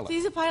was a pilot?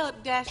 He's a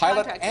pilot-dash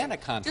Pilot contractor. and a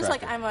contractor. Just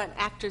like I'm an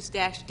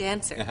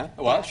actress-dash-dancer. Uh-huh.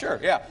 Well, Yeah. sure,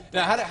 yeah.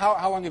 Now,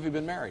 how long have you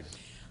been married?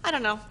 I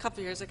don't know, a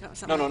couple years ago.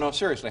 Something. No,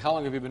 seriously. How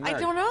long have you been married? I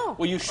don't know.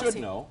 Well, you Let's should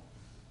see. know.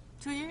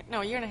 2 years? No,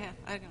 a year and a half.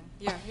 I don't know.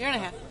 Year and a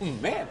half.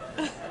 Man,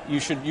 you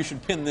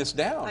should pin this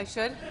down. I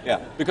should?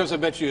 Yeah, because I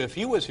bet you if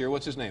he was here,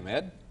 what's his name,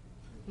 Ed?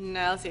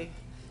 No, let's see.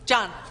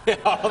 John.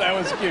 Oh, that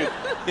was cute.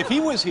 If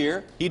he was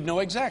here, he'd know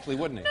exactly,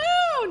 wouldn't he?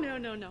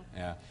 No.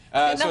 Yeah.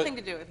 Had nothing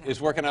to do with him.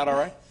 It's working out all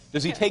right?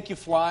 Does he take you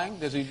flying?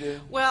 Does he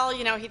do? Well,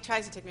 you know, he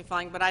tries to take me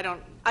flying, but I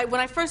don't. When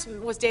I first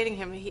was dating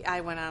him,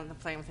 I went on the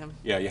plane with him.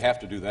 Yeah, you have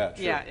to do that.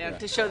 Sure. Yeah,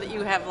 to show that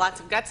you have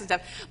lots of guts and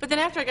stuff. But then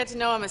after I got to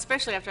know him,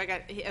 especially after I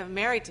got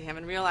married to him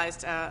and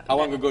realized... How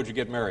long ago did you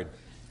get married?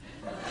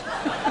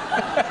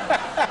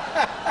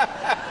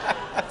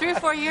 3 or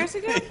 4 years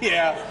ago?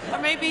 Yeah.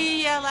 Or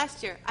maybe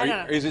last year. I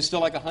don't know. Is it still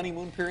like a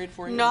honeymoon period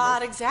for you?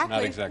 Not exactly.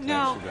 Not exactly.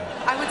 No. That's too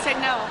bad. I would say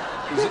no.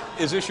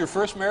 Is this your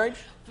first marriage?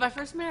 My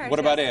first marriage. What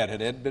yes. about Ed?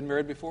 Had Ed been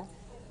married before?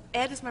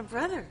 Ed is my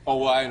brother. Oh,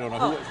 well, I don't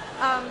know.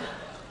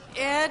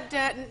 Ed,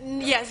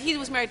 yes, he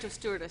was married to a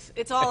stewardess.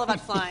 It's all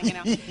about flying, you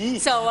know.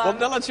 So, well,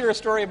 now let's hear a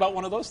story about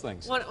one of those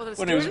things. When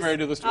he was married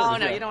to the stewardess. Oh,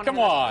 no, yeah. you don't want Come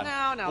to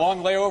on. No.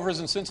 Long layovers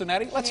in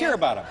Cincinnati? Let's hear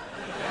about him.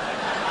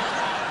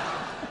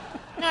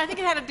 No, I think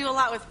it had to do a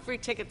lot with free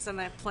tickets on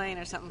that plane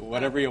or something.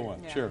 Whatever you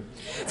want, Yeah. sure.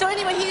 So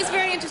anyway, he was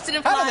very interested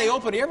in flying. How do they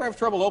open? You ever have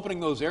trouble opening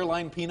those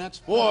airline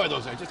peanuts? Boy,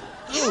 those are just...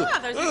 Yeah,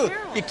 those are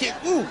terrible. You can't...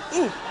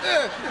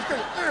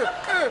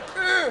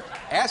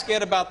 Ask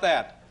Ed about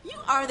that. You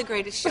are the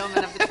greatest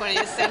showman of the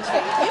 20th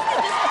century. You did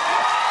this.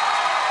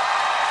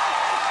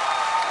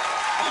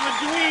 I'm a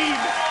dweeb.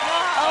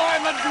 Oh,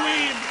 I'm a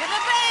dweeb. You're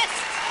the best.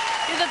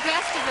 You're the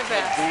best of the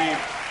best.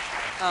 Dweeb.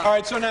 All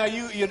right, so now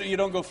you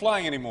don't go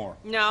flying anymore.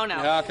 No.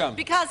 How come?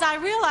 Because I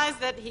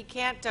realized that he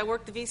can't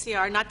work the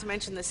VCR, not to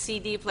mention the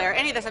CD player,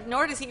 any of that stuff,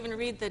 nor does he even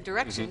read the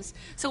directions.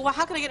 So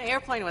how can I get an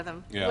airplane with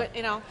him? Yeah.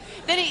 You know.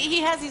 Then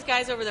he has these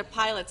guys over there,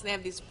 pilots, and they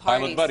have these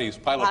parties. Pilot buddies,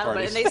 pilot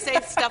parties. And they say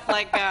stuff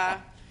like,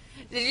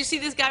 did you see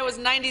this guy was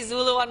 90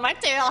 Zulu on my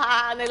tail?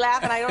 And they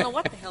laugh, and I don't know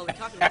what the hell they're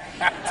talking about.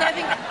 So I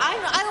think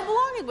I don't belong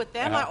with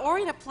them or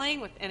in a plane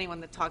with anyone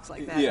that talks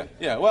like that.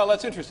 Yeah. Well,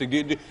 that's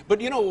interesting.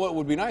 But you know what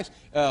would be nice?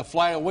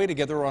 Fly away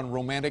together on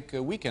romantic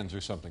weekends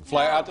or something.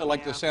 Fly out to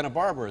to Santa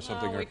Barbara or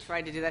something. Oh, we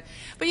tried to do that.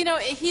 But you know,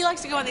 he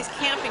likes to go on these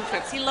camping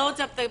trips. He loads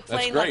up the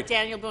plane like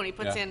Daniel Boone. He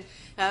puts in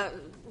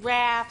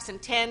rafts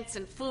and tents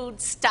and food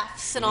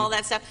stuffs and all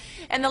that stuff.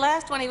 And the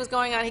last one he was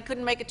going on, he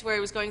couldn't make it to where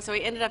he was going, so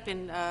he ended up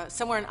in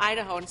somewhere in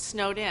Idaho and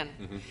snowed in.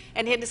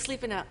 And he had to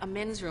sleep in a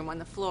men's room on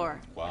the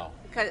floor. Wow.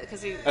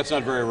 Because That's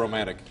not very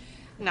romantic.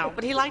 No,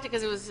 but he liked it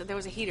because there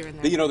was a heater in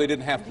there. You know, they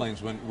didn't have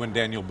planes when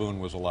Daniel Boone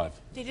was alive.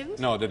 They didn't?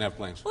 No, it didn't have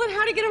planes. Well, then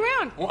how'd he get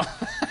around?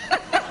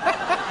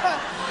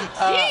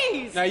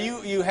 Jeez. Now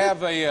you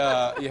have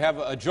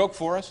a joke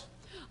for us.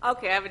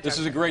 Okay, I have a joke. This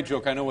is a great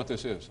joke. I know what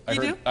this is. I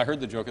heard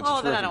the joke. It's a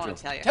terrific then I don't joke. want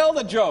to tell you. Tell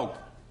the joke.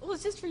 Well,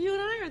 it's just for you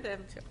and I or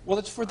them too? Well,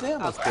 it's for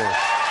them, of course.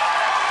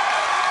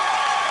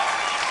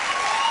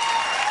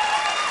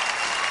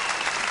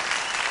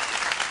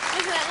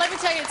 Let me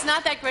tell you, it's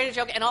not that great a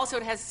joke, and also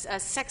it has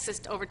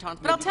sexist overtones.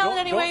 But I'll tell it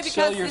anyway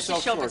because this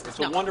is show business. It's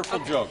a wonderful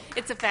joke.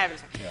 It's a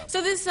fabulous joke. Yeah.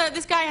 So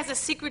this guy has a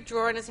secret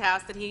drawer in his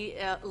house that he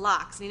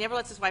locks, and he never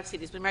lets his wife see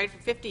it. He's been married for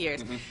 50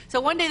 years. Mm-hmm. So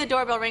one day the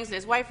doorbell rings, and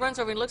his wife runs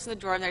over and looks in the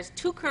drawer, and there's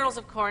 2 kernels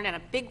of corn and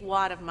a big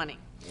wad of money.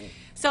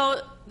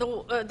 So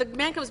the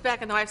man comes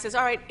back, and the wife says,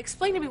 all right,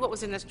 explain to me what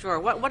was in this drawer.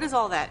 What is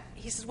all that?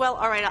 He says, well,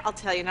 all right, I'll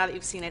tell you now that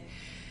you've seen it.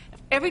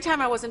 Every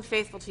time I wasn't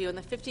faithful to you in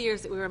the 50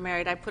 years that we were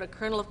married, I put a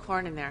kernel of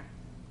corn in there.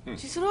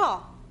 She said,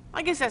 well,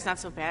 I guess that's not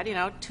so bad,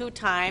 2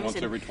 times Once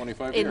every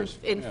 25 years.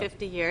 in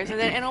 50 years. And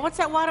then, and what's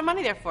that wad of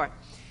money there for?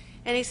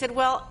 And he said,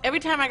 well, every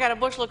time I got a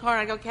bushel of corn,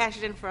 I'd go cash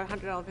it in for a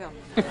 $100 bill.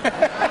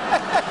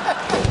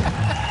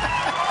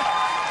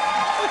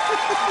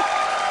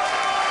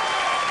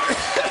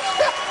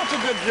 That's a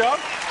good joke.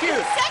 Cute.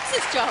 It's a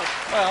sexist joke.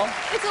 Well,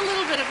 It's a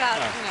little bit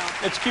about,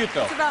 it's cute,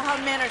 though. it's about how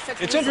men are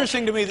such It's losers.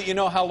 interesting to me that you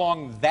know how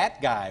long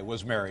that guy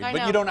was married, I but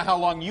know. you don't know how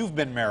long you've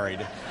been married.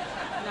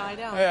 No, I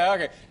don't. Yeah,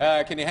 okay.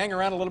 Can you hang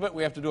around a little bit?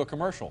 We have to do a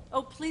commercial.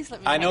 Oh, please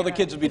let me I know hang the around.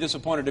 kids would be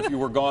disappointed if you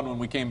were gone when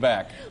we came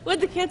back.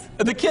 Would the kids?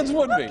 The kids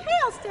would be. Okay,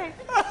 I'll stay.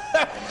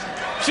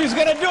 She's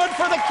going to do it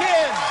for the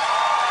kids.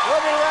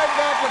 We'll be right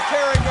back with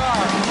Teri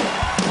Garr.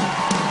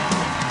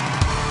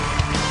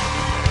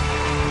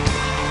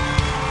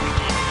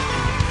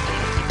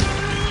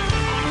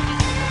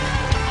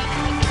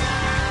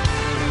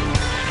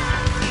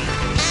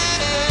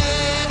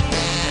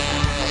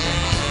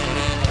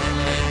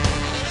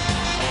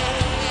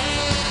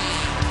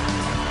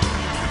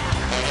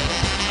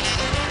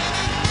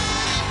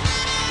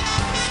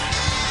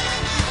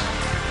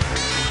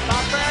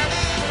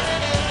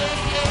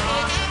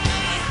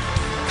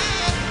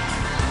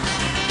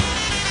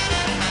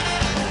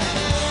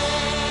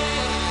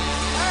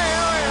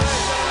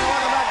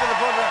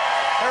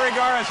 Teri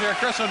Garr is here,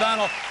 Chris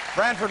O'Donnell,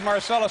 Branford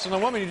Marcellus, and the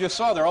woman you just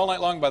saw there all night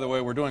long, by the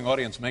way, we're doing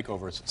audience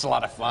makeovers. It's a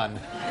lot of fun.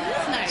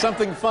 That's nice.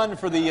 Something fun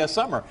for the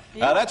summer.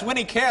 That's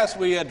Winnie Cass.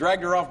 We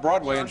dragged her off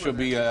Broadway, and she'll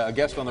be a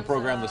guest on the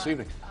program this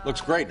evening.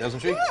 Looks great, doesn't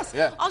she? Yes.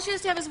 Yeah. All she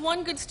has to have is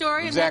one good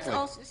story. Exactly.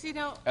 And that's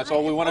all, That's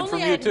all we wanted from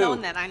only you, I had too.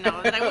 known that, I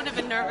know. That I wouldn't have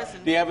been nervous.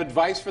 And... Do you have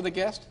advice for the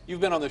guest? You've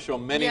been on the show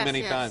many, Yes,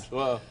 many yes. times.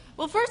 Whoa.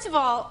 Well, first of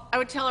all, I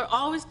would tell her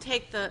always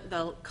take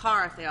the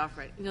car if they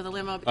offer it, the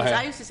limo, because yeah.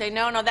 I used to say,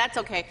 no, that's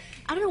okay.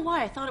 I don't know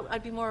why. I thought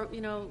I'd be more,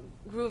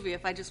 groovy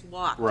if I just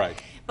walked.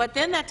 Right. But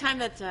then that time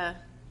that, I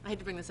hate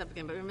to bring this up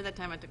again, but remember that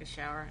time I took a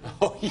shower?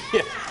 Oh, yeah.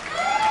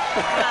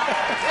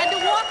 I had to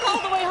walk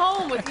all the way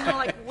home with,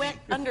 like wet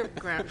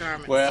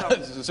undergarments. Well, so.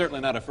 this is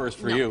certainly not a first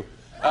for No. you.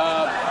 It's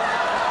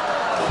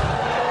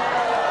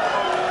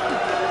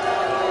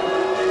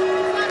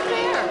not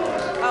fair.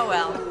 Oh,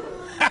 well.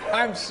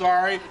 I'm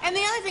sorry. And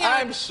the other thing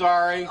I'm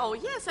sorry. Oh,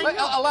 yes, I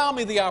know. Allow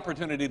me the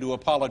opportunity to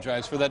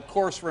apologize for that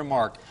coarse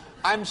remark.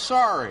 I'm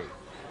sorry.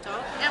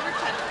 Don't ever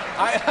touch me.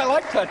 I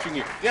like touching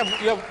you.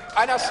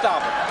 I now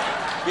stop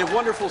it. You have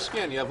wonderful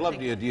skin. You have love.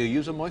 Do you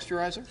use a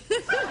moisturizer?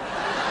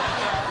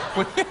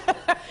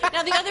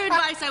 Now, the other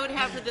advice I would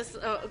have for this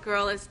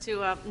girl is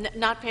to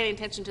not pay any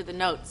attention to the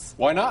notes.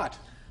 Why not?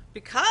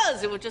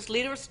 Because it would just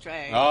lead her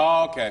astray.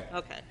 Oh, okay.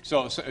 Okay.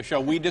 So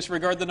shall we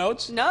disregard the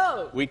notes?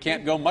 No. We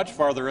can't go much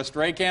farther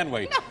astray, can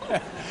we?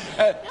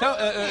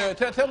 No.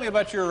 Tell me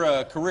about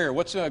your career.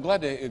 What's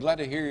glad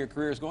to hear your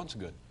career is going so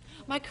good.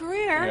 My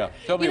career? Yeah.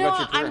 Tell me about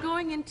your career. I'm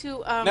going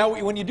into... Now,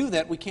 when you do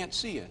that, we can't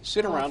see you.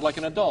 Sit around like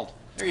an adult.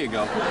 There you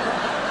go.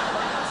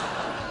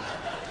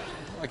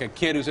 Like a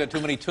kid who's had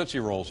too many Tootsie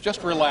Rolls.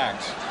 Just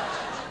relax.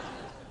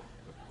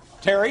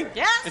 Terry?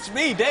 Yes? It's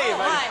me, Dave.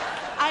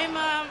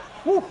 Hi.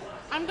 Whew.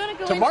 I'm going to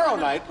go Tomorrow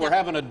into night, we're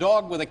having a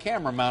dog with a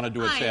camera mounted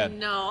to its head. I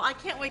know. I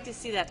can't wait to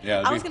see that.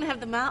 Yeah, I was going to have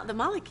the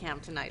Molly cam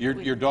tonight.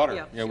 Your daughter.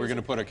 Yeah, Yeah, we're going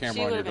to put a camera on She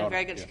your would have daughter. been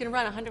very good. Yeah. She can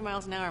run 100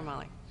 miles an hour,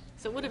 Molly.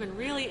 So it would have been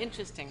really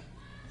interesting.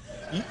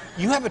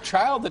 You have a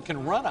child that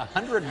can run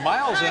 100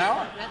 miles an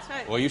hour? That's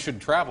right. Well, you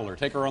should travel or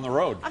take her on the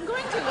road. I'm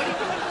going to. What do you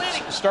think I'm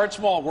planning? Start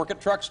small, work at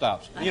truck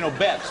stops.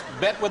 Bets.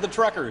 Bet with the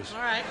truckers. All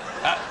right.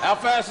 How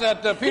fast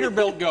that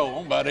Peterbilt go?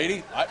 Oh, about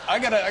 80. I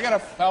got a.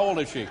 How old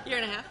is she? Year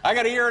and a half. I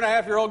got a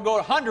year-and-a-half-year-old go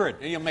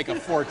 100, and you'll make a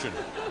fortune.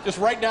 Just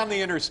right down the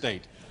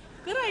interstate.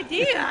 Good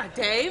idea,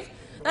 Dave.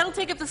 That'll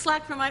take up the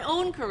slack from my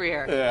own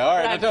career. Yeah, all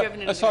that right. I've driven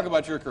into Let's the- talk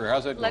about your career.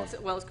 How's that going?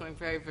 Well, it's going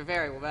very,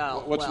 very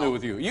well. What's well. new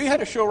with you? You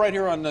had a show right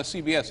here on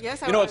CBS.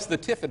 Yes, I You know, was. it's the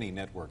Tiffany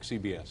Network,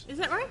 CBS. Is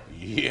that right?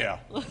 Yeah.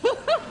 What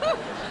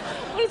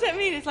does that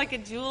mean? It's like a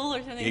jewel or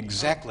something?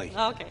 Exactly.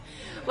 Oh, okay.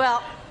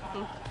 Well,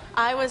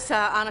 I was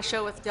on a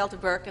show with Delta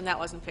Burke, and that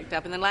wasn't picked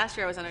up. And then last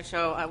year I was on a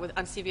show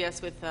on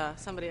CBS with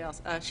somebody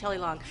else, Shelley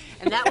Long,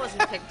 and that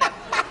wasn't picked up.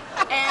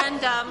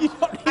 And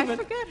I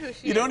forget who she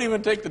is. You don't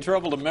even take the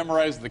trouble to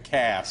memorize the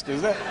cast.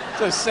 Is that?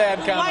 It's a sad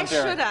Why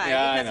commentary. should I?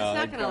 Yeah, Because I know. it's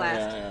not going to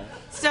last. Yeah.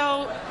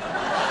 So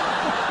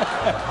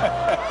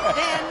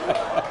then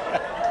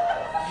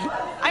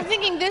I'm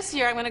thinking this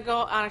year I'm going to go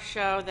on a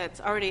show that's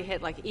already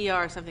hit like ER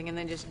or something and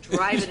then just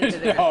drive it into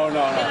there. No. You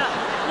know,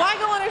 why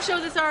go on a show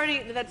that's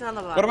on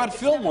the line? What about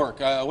film work?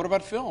 What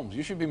about films?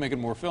 You should be making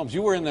more films.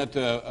 You were in that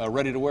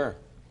Ready to Wear.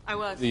 I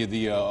was.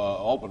 The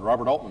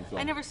Robert Altman film.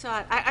 I never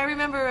saw it. I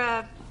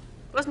remember,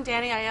 wasn't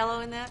Danny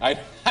Aiello in that?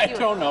 I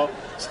don't know.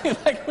 Seemed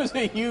like it was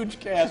a huge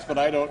cast, but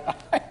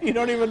you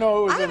don't even know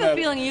who was in that. I have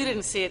a feeling you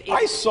didn't see it either.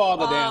 I saw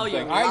the damn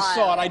thing. I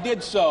saw it. I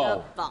did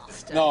so.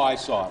 Boston. No, I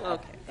saw it.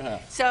 Okay.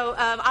 So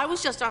I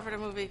was just offered a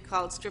movie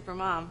called Stripper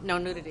Mom, No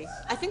Nudity.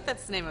 I think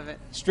that's the name of it.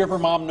 Stripper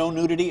Mom, No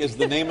Nudity is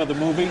the name of the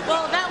movie?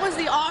 Well, that was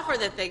the offer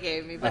that they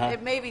gave me, but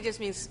it maybe just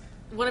means,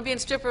 want to be in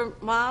Stripper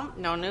Mom?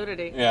 No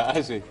nudity. Yeah,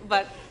 I see.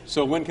 But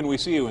so when can we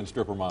see you in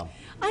Stripper Mom?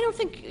 I don't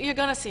think you're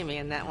going to see me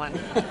in that one.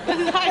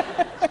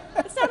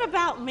 It's not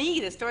about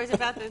me. The story's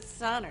about the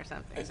son or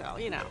something, so,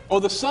 you know. Oh,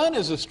 the son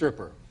is a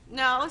stripper.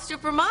 No,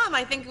 Stripper Mom,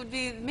 I think, would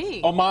be me.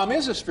 Oh, Mom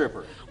is a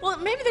stripper. Well,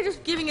 maybe they're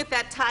just giving it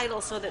that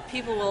title so that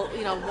people will,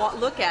 you know,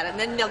 look at it, and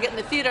then they'll get in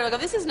the theater and they'll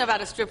go, this isn't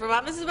about a stripper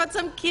mom, this is about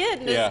some kid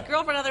and his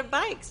girlfriend on their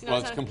bikes. You know,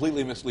 well, it's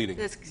completely misleading.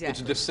 That's exactly.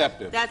 It's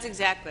deceptive. That's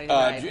exactly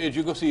right. Did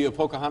you go see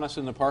Pocahontas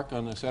in the park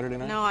on Saturday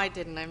night? No, I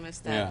didn't. I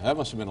missed that. Yeah, that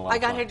must have been a lot of I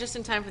got fun. here just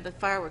in time for the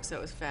fireworks, so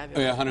it was fabulous.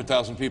 Oh, yeah,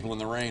 100,000 people in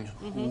the rain.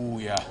 Ooh,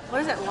 yeah. What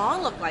does that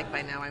lawn look like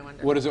by now, I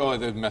wonder? What is it? Oh,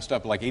 they've messed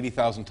up like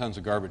 80,000 tons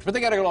of garbage. But they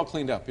got it all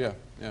cleaned up, yeah.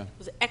 It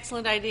was an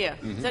excellent idea.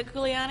 Is that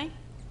Giuliani?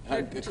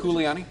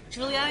 Giuliani?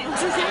 Giuliani?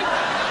 What's his name?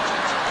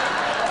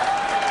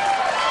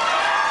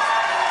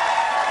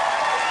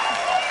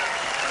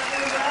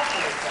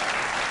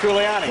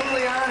 Giuliani.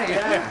 Giuliani,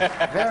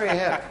 yeah. Very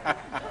hip.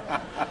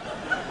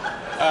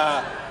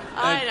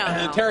 I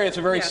don't know. Terry, it's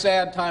a very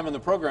sad time in the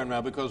program now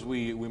because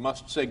we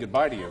must say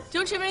goodbye to you.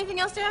 Don't you have anything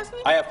else to ask me?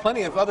 I have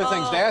plenty of other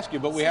things to ask you,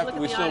 but we have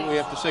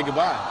to say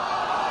goodbye.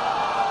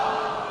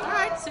 All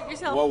right, suit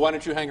yourself. Well, why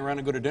don't you hang around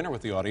and go to dinner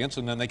with the audience,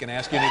 and then they can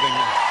ask you anything.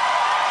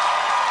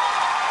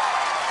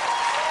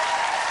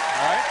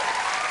 All right?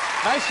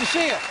 Nice to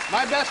see you.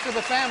 My best to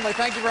the family.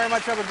 Thank you very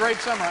much. Have a great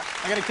summer.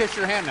 I'm going to kiss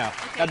your hand now.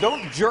 Okay. Now,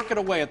 don't jerk it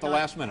away at the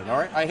last minute, all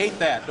right? I hate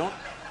that. Don't.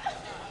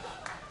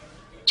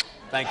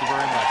 Thank you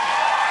very much.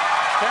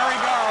 Teri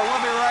Garr,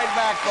 we'll be right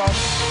back, folks.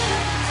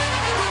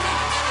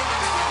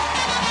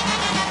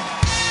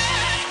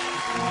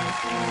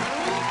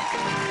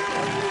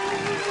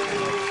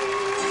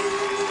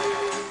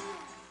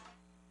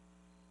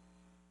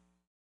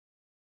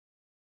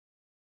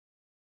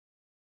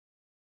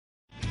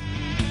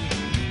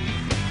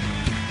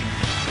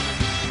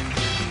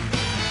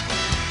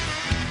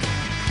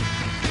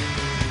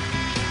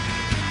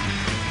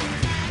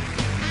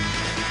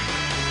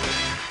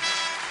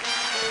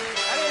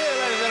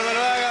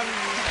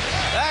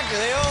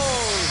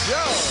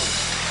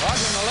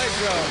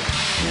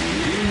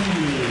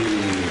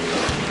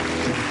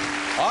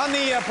 On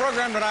the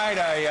program tonight,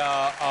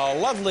 a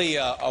lovely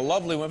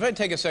woman. If I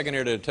take a second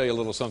here to tell you a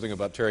little something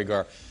about Teri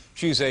Garr.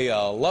 She's a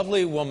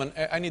lovely woman.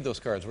 I need those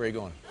cards. Where are you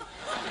going?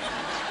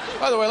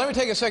 By the way, let me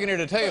take a second here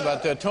to tell you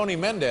about Tony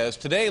Mendez.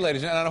 Today,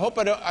 ladies and gentlemen, I hope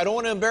I don't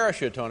want to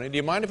embarrass you, Tony. Do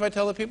you mind if I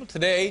tell the people?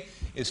 Today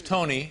is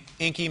Tony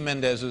Inky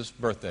Mendez's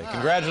birthday.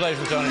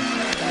 Congratulations, Tony.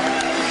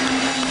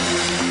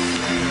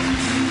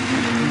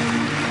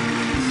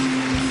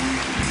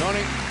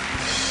 Tony,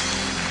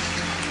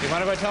 do you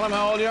mind if I tell him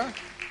how old you are?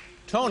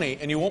 Tony,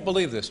 and you won't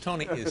believe this,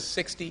 Tony is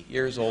 60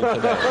 years old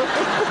today.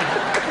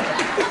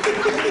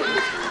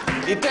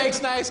 He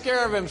takes nice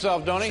care of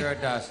himself, don't he? Sure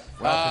it does.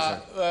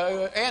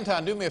 Well,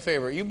 Anton, do me a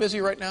favor. Are you busy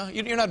right now?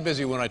 You're not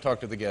busy when I talk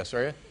to the guests,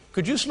 are you?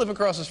 Could you slip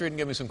across the street and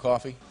get me some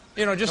coffee?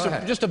 You know, just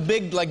a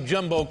big, like,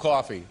 jumbo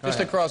coffee.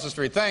 Just across the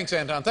street. Thanks,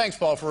 Anton. Thanks,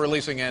 Paul, for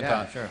releasing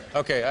Anton. Yeah, sure.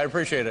 Okay, I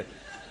appreciate it.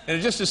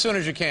 And just as soon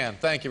as you can.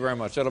 Thank you very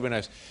much. That'll be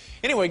nice.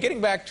 Anyway,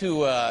 getting back to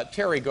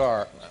Teri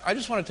Garr, I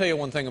just want to tell you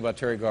one thing about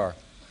Teri Garr.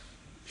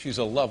 She's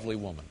a lovely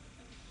woman.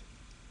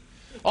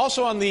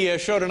 Also on the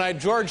show tonight,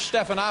 George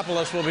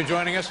Stephanopoulos will be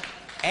joining us,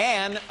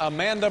 and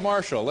Amanda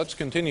Marshall. Let's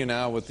continue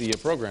now with the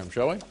program,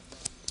 shall we?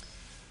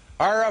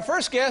 Our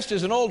first guest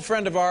is an old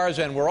friend of ours,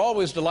 and we're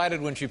always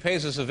delighted when she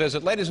pays us a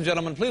visit. Ladies and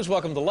gentlemen, please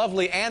welcome the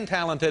lovely and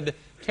talented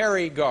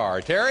Teri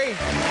Garr. Teri?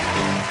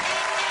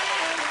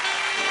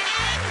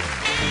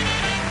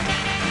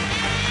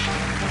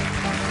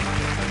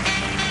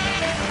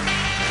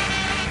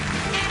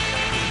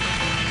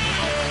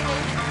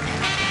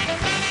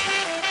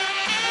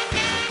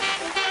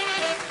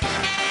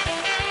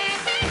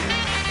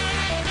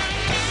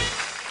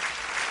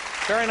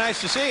 Very nice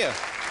to see you.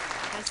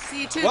 Nice to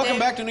see you too, Welcome Dave.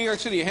 back to New York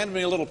City. You handed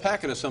me a little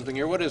packet of something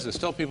here. What is this?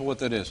 Tell people what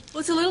that is.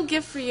 Well, it's a little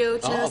gift for you.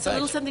 It's a little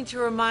thanks. something to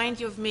remind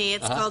you of me.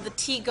 It's called the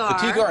Teri Garr.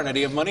 The Teri Garr. Now, do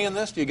you have money in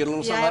this? Do you get a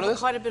little Yeah, something I out of have this?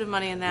 quite a bit of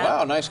money in that.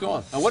 Wow, nice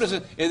going. Now, what is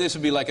it? This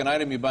would be like an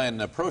item you buy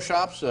in pro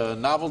shops,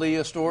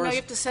 novelty stores? No, you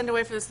have to send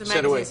away for this, the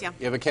Send away. magazines, yeah.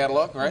 You have a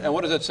catalog, all right? And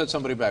what does that set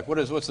somebody back?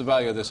 What's the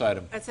value of this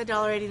item? That's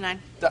 $1.89.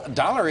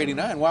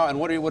 $1.89. Wow. And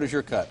what is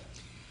your cut?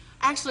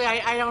 Actually,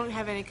 I don't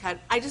have any cut.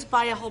 I just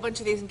buy a whole bunch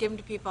of these and give them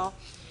to people.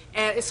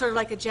 And it's sort of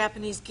like a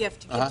Japanese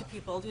gift to give to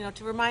people, you know,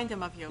 to remind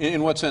them of you.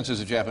 In what sense is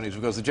it Japanese?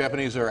 Because the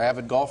Japanese are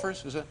avid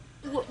golfers, is it?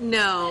 Well,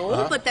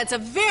 no, but that's a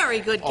very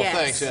good guess. Oh,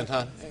 thanks,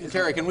 Anton.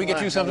 Terry, can we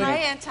get you something? Hi,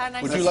 Anton.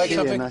 Nice Would to you see like you.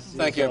 something? Nice to see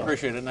Thank you. you. I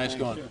appreciate it. Nice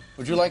going.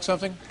 Would you like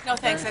something? No,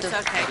 thanks. That's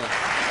okay.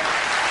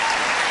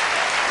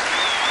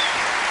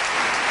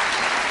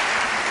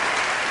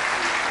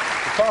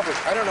 The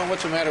coffee. I don't know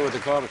what's the matter with the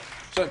coffee.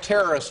 So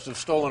terrorists have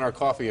stolen our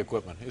coffee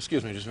equipment.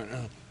 Excuse me, just a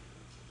minute.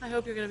 I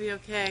hope you're going to be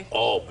okay.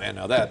 Oh, man,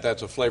 now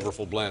that's a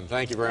flavorful blend.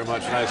 Thank you very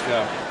much. Nice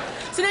job.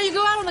 So now you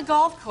go out on the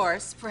golf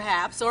course,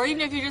 perhaps, or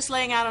even if you're just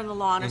laying out on the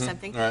lawn or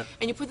something, right.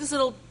 and you put this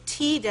little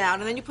tea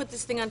down, and then you put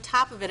this thing on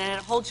top of it, and it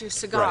holds your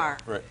cigar.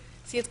 Right.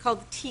 See, it's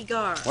called the Teri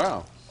Garr.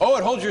 Wow. Oh,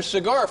 it holds your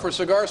cigar for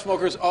cigar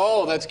smokers.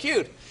 Oh, that's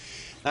cute.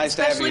 Nice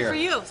to have you Especially here. for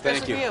you. Especially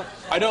Thank you. for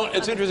you. I don't.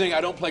 It's interesting. I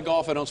don't play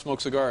golf. I don't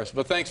smoke cigars.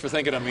 But thanks for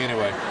thinking of me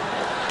anyway.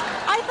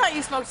 I thought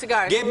you smoked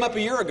cigars. Gave them up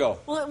a year ago.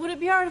 Well, would it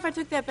be all right if I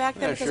took that back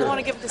then? Yeah, Because sure. I want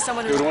to give it to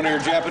someone Give it who's... to one of your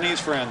Japanese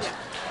friends.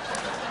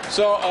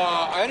 So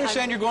I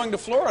understand you're going to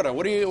Florida.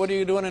 What are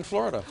you doing in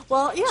Florida?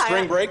 Well, yeah.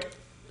 Spring break?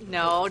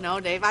 No,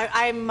 Dave.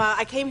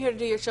 I came here to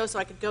do your show so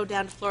I could go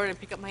down to Florida and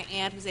pick up my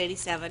aunt who's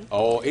 87.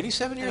 Oh,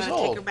 87 years I'm going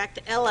to take old. her back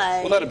to L.A.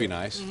 Well, that'd be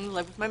nice.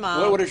 Live with my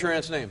mom. What is your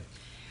aunt's name?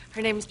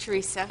 Her name is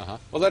Teresa.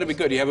 Well, that'd be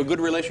good. You have a good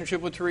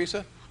relationship with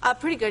Teresa?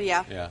 Pretty good,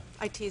 yeah. Yeah.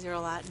 I tease her a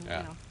lot. And,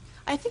 Yeah. you know,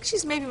 I think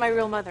she's maybe my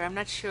real mother. I'm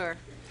not sure.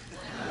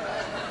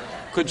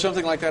 Could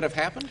something like that have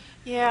happened?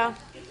 Yeah.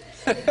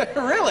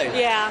 Really?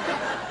 Yeah.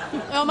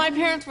 Well, my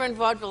parents were in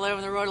vaudeville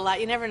on the road a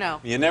lot. You never know.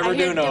 You never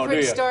do know, I hear do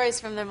different you? stories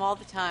from them all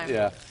the time.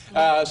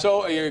 Yeah.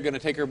 So you're going to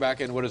take her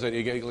back in, what is it?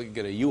 You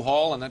get a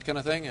U-Haul and that kind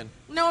of thing? And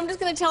No, I'm just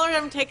going to tell her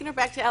I'm taking her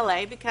back to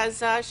L.A.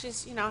 because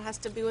she's, you know, she's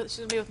going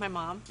to be with my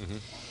mom.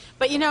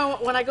 But, you know,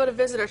 when I go to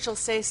visit her, she'll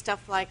say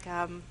stuff like, you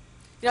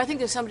know, I think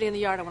there's somebody in the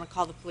yard. I want to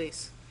call the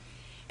police.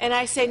 And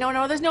I say,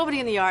 no, there's nobody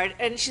in the yard.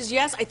 And she says,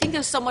 yes, I think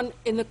there's someone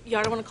in the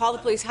yard. I want to call the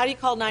police. How do you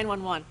call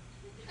 911?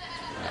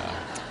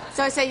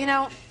 So I say, you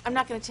know, I'm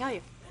not going to tell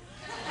you.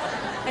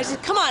 I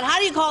said, come on, how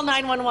do you call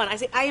 911? I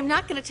say, I am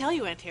not going to tell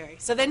you, Aunt Terry.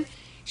 So then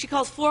she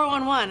calls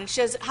 411, and she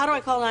says, how do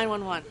I call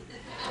 911?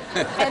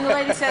 And the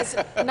lady says,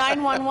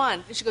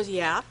 911. And she goes,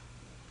 yeah.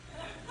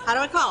 How do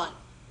I call it?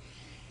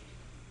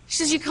 She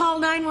says, you call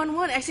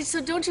 911. I said,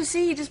 so don't you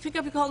see? You just pick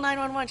up, you call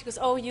 911. She goes,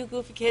 oh, you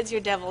goofy kids,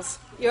 you're devils.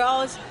 You're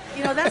always,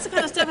 you know, that's the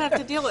kind of stuff I have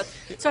to deal with.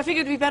 So I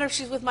figured it'd be better if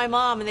she's with my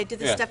mom and they did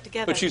this stuff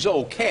together. But she's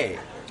okay.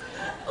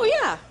 Oh,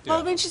 yeah. Well,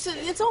 Yeah. I mean, she said,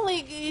 it's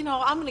only, you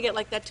know, I'm going to get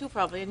like that too,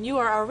 probably. And you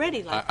are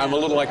already like that. I'm a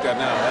little like that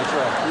now. That's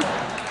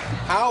right.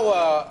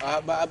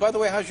 How, by the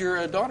way, how's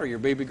your daughter, your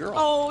baby girl?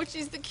 Oh,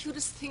 she's the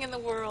cutest thing in the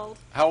world.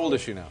 How old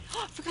is she now?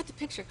 I forgot the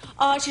picture.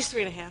 She's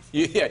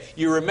 3.5.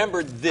 You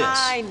remembered this.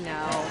 I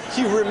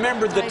know. You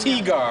remembered the I know.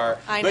 Teri Garr,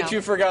 I but know.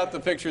 you forgot the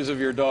pictures of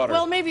your daughter.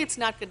 Well, maybe it's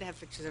not good to have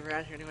pictures of her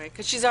out here anyway,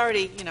 because she's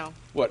already, you know.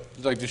 What?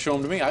 Like to show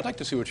them to me? I'd like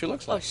to see what she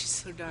looks Oh, like. she's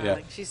so darling. Yeah.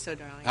 She's so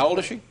darling. How old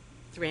is she?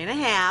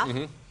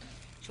 3.5.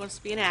 She wants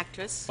to be an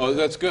actress. Oh,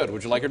 that's good.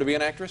 Would you like her to be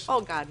an actress?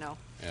 Oh, God, no.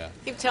 Yeah.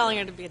 Keep telling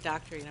her to be a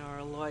doctor, you know, or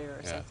a lawyer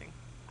or Yeah. something.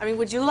 I mean,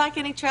 would you like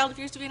any child of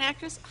yours to be an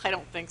actress? I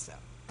don't think so.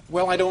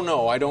 Well, I don't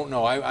know.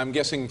 I'm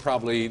guessing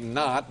probably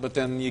not, but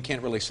then you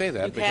can't really say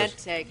that. You because... can't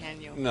say,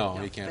 can you? No,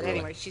 you can't But really.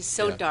 anyway, she's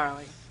so Yeah.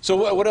 darling.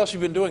 So what else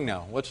have you been doing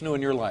now? What's new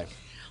in your life?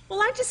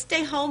 Well, I just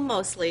stay home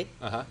mostly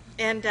Uh-huh.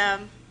 and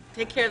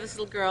take care of this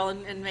little girl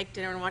and make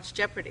dinner and watch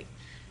Jeopardy.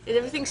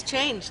 Everything's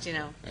changed, you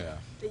know. Yeah.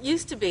 It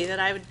used to be that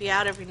I would be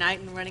out every night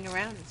and running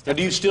around and Now, stuff.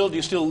 do you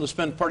still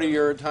spend part of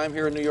your time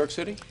here in New York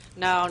City?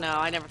 No,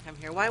 I never come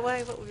here. Why?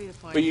 What would be the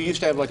point? But you used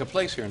to have like a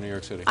place here in New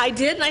York City. I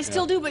did, and I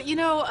still do, but you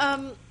know,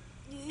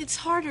 it's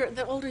harder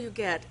the older you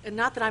get. And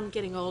not that I'm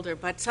getting older,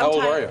 but How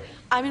sometimes... old are you?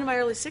 I'm in my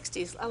early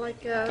 60s. I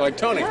like... Like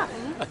Tony. Yeah.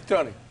 Like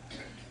Tony.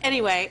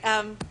 Anyway,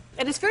 and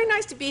it's very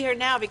nice to be here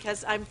now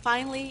because I'm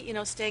finally, you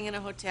know, staying in a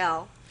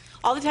hotel.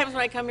 All the times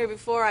when I come here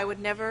before, I would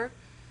never,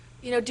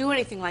 you know, do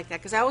anything like that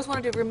because I always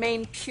wanted to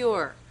remain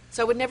pure.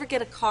 So I would never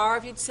get a car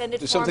if you'd send it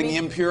There's for something me.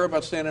 impure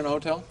about staying in a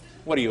hotel?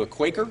 What are you, a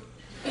Quaker?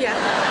 Yeah.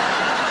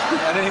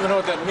 I don't even know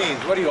what that means.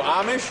 What are you,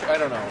 Amish? I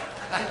don't know.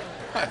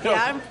 I don't-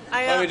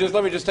 Yeah,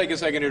 let me just take a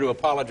second here to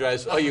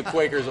apologize. Oh, you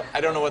Quakers,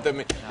 I don't know what that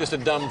means. Just a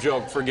dumb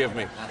joke. Forgive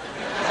me.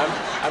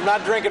 I'm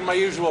not drinking my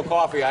usual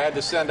coffee. I had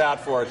to send out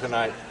for it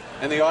tonight,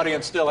 and the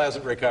audience still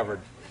hasn't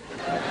recovered.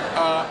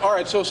 All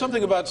right. So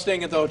something about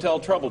staying at the hotel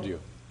troubled you.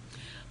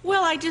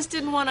 Well, I just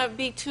didn't want to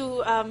be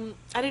too. I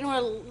didn't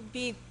want to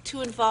be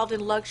too involved in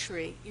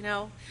luxury. You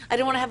know, I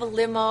didn't want to have a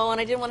limo,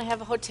 and I didn't want to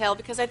have a hotel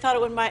because I thought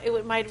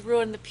it might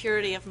ruin the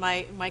purity of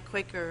my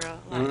Quaker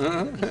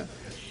life.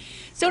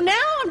 So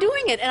now I'm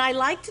doing it, and I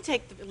like to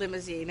take the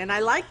limousine, and I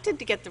like to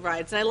get the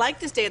rides, and I like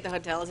to stay at the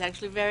hotel. It's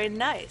actually very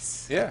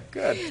nice. Yeah,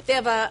 good. They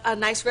have a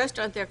nice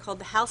restaurant there called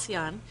the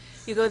Halcyon.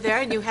 You go there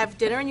and you have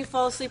dinner and you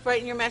fall asleep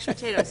right in your mashed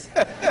potatoes.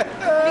 I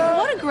think,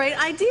 what a great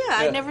idea!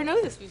 I never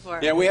knew this before.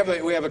 Yeah, we have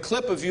a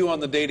clip of you on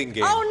the dating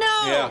game. Oh,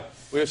 no! Yeah,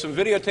 we have some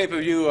videotape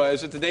of you.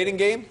 Is it the dating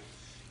game?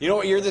 You know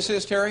what year this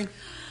is, Terry?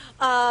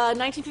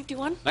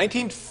 1951.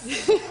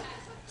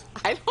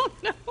 I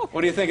don't know.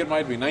 What do you think it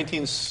might be?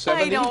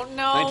 1970? I don't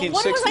know. 1960?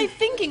 What was I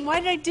thinking? Why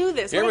did I do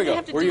this? Here What we did it go.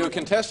 have to Were do you a with-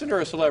 contestant or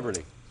a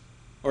celebrity?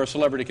 Or a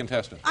celebrity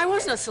contestant? I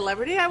wasn't a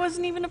celebrity. I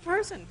wasn't even a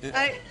person.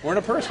 Weren't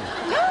a person?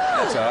 No.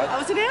 That's odd. I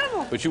was an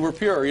animal. But you were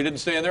pure. You didn't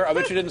stay in there? I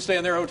bet you didn't stay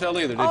in their hotel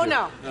either, did Oh, you?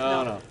 no.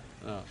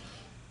 No.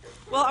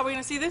 Well, are we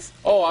going to see this?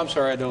 Oh, I'm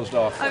sorry. I dozed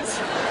off. Take it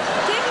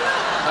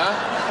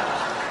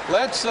up.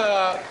 Let's,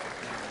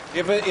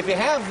 if you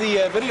have the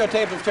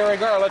videotape of Teri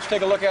Garr, let's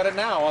take a look at it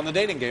now on the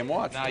dating game.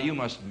 Watch. Now, you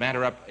must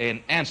matter up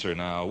an answer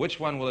now. Which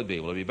one will it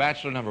be? Will it be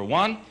bachelor number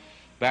 1,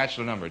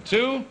 bachelor number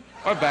 2,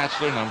 or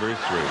bachelor number 3?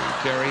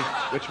 Teri,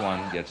 which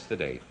one gets the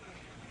date?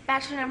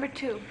 Bachelor number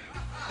 2.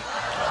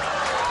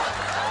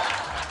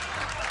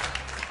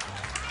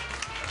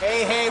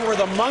 Hey, hey, we're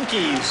the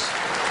monkeys.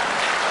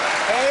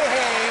 Hey,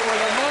 hey, we're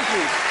the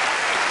monkeys.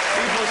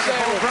 People say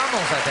Paul we're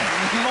Grumbles, I think.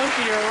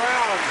 monkey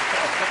around.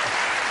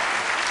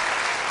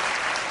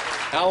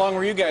 How long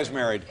were you guys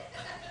married?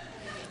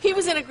 He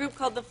was in a group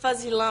called the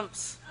Fuzzy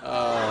Lumps.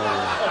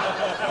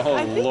 Oh,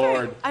 I think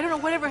Lord. I don't know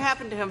whatever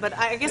happened to him, but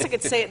I guess I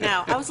could say it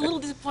now. I was a little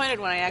disappointed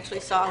when I actually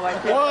saw who I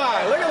picked.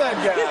 Why? Look at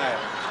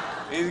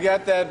that guy. He's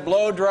got that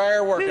blow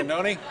dryer working,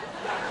 don't he?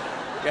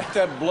 Got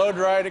that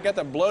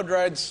blow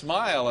dried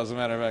smile, as a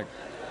matter of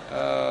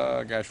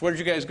fact. Gosh, where did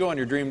you guys go on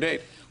your dream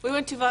date? We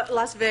went to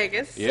Las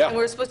Vegas, Yeah. and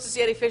we were supposed to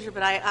see Eddie Fisher,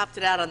 but I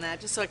opted out on that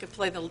just so I could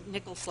play the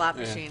nickel slot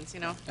machines, you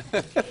know.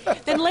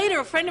 Then later,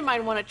 a friend of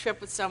mine won a trip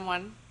with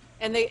someone,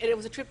 and it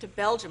was a trip to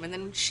Belgium, and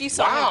then she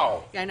saw Wow.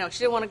 him. Yeah, I know, she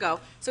didn't want to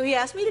go. So he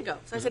asked me to go.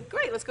 So I said,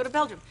 great, let's go to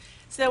Belgium.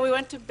 So then we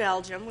went to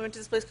Belgium. We went to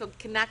this place called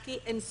Kanaki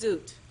and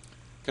Zoot.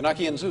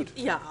 Kanaki and Zoot.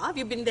 Yeah, have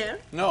you been there?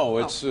 No,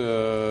 it's...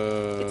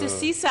 It's a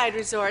seaside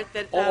resort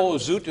that...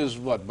 Zoot is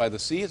what, by the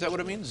sea? Is that what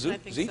it means? Zoot? I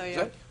think Zee? so, Is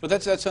yeah. But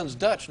that sounds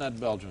Dutch, not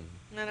Belgian.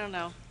 I don't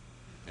know.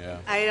 Yeah.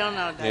 I don't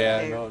know.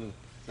 Yeah, Dave.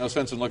 no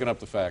sense in looking up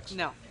the facts.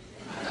 No.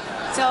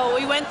 So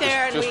we went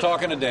there and Just we...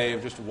 talking to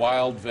Dave, just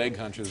wild, vague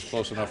hunches,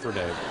 close enough for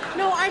Dave.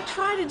 No, I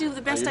try to do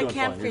the best you're I doing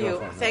can fine. for You're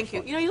doing you. fine. Thank you.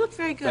 That's You know, you look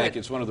very good. Thank you.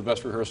 It's one of the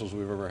best rehearsals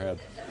we've ever had.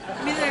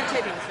 Neither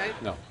tapings,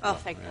 right? No. Oh, No,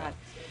 thank yeah. God.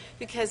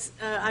 Because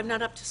I'm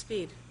not up to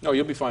speed. No,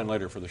 you'll be fine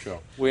later for the show.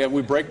 We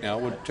break now.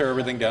 We'll tear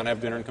everything down, have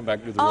dinner, and come back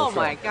and do the real Oh, show.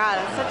 my God.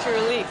 It's such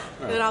a relief.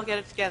 Then I'll get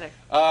it together.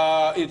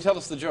 You tell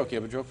us the joke. You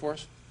have a joke for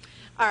us?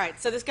 All right.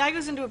 So this guy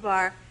goes into a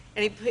bar,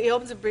 and he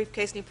opens a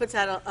briefcase, and he puts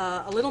out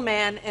a little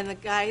man and the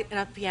guy and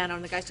a piano,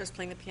 and the guy starts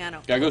playing the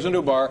piano. Guy goes into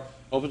a bar,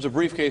 opens a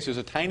briefcase. There's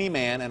a tiny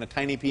man and a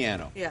tiny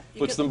piano. Yeah.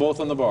 Puts them both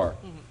on the bar.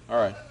 All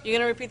right. You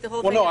going to repeat the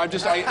whole Well, thing?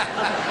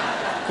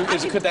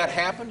 no, could that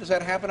happen? Does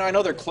that happen? I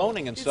know they're cloning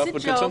and It's stuff, a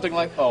but joke. could something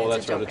like... Oh, It's a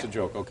that's right. joke. It's a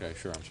joke. Okay,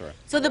 sure. I'm sorry.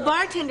 So the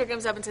bartender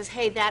comes up and says,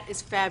 hey, that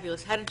is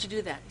fabulous. How did you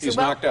do that? He He's said,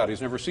 well, knocked out.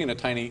 He's never seen a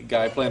tiny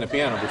guy playing the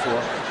piano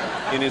before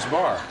in his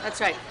bar.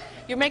 that's right.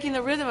 You're making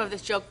the rhythm of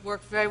this joke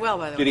work very well,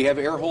 by the way. Did he have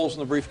air holes in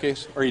the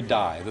briefcase? Or he'd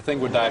die? The thing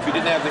would die. If he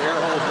didn't have the air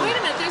holes... Wait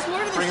a minute. There's more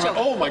to Bring this him joke.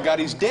 out. Oh, my God,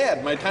 he's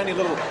dead. My tiny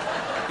little...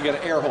 You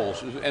got air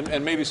holes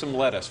and maybe some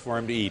lettuce for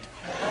him to eat.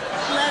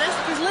 Lettuce?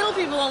 Because little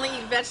people only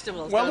eat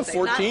vegetables. Well, don't the they?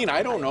 14,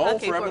 I don't know,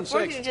 Okay, for heaven's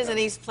 14 sakes. inches, and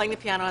he's playing the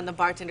piano, and the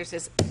bartender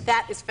says,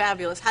 that is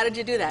fabulous. How did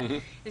you do that?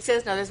 He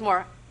says, no, there's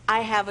more. I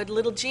have a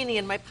little genie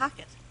in my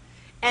pocket.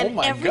 And Oh,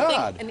 my everything,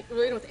 God. And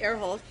with air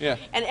holes. Yeah.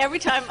 And every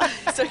time,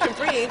 so you can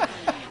breathe,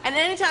 and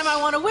anytime I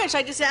want to wish,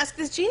 I just ask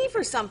this genie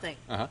for something.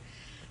 Uh-huh.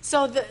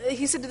 So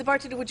he said to the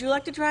bartender, would you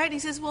like to try it? He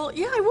says, well,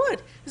 yeah, I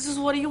would. He says,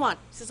 what do you want?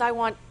 He says, I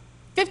want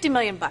 $50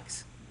 million.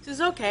 He says,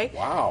 okay.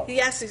 Wow.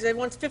 He asks, he says, he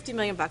wants $50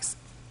 million.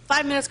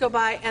 5 minutes go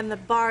by, and the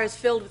bar is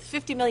filled with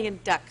 50 million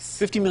ducks.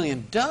 50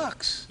 million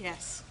ducks?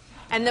 Yes.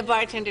 And the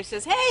bartender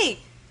says, hey,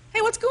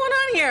 what's going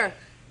on here?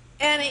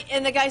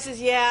 And the guy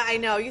says, yeah, I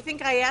know. You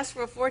think I asked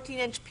for a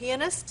 14-inch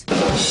pianist?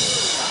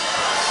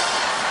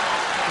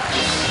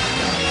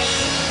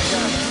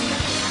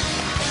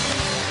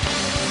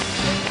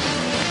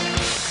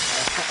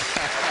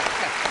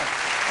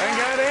 Thank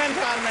God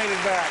Anton made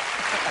it back.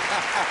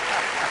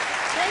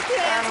 Thank you,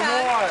 Anton.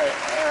 Boy.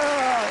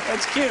 Oh,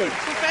 that's cute.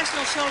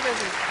 Professional show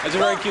business. That's a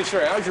very cute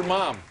story. How's your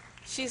mom?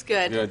 She's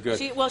good. Good.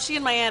 She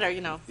and my aunt are,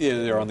 you know. Yeah,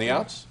 they're on the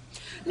outs?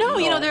 No,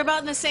 you No. know, they're about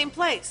in the same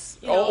place.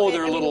 You Oh, know,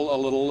 they're I a mean,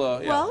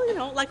 little, yeah. Well, you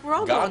know, like we're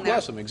all God going there.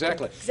 bless them,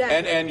 exactly.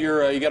 Exactly. And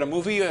you got a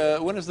movie.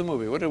 When is the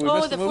movie? What did we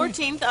miss Oh, the movie?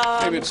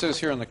 14th. Maybe it says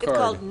here on the It's card.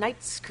 called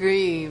Night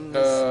Screams.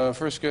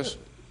 First guess.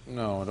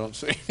 No, don't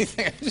say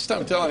anything.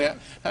 I'm telling you,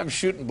 I'm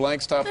shooting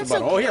blanks top to That's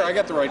bottom. Oh, okay. here, I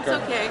got the right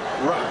card. It's okay.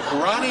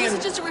 Ronnie This and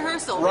is just a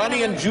rehearsal.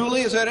 Ronnie and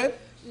Julie. Is that it?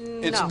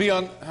 It's No.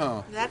 beyond.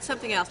 Oh. That's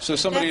something else. So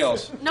somebody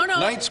That's- else. No.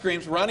 Night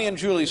Screams, Ronnie and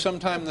Julie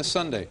sometime this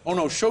Sunday. Oh,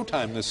 no,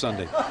 Showtime this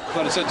Sunday. I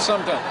thought it said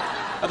sometime.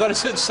 I thought it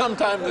said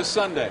sometime this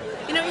Sunday.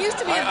 You know, it used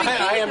to be a big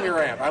I thing. am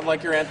your aunt. I'm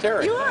like your Aunt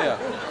Teri. You are. Yeah.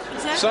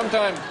 Exactly.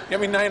 Sometime,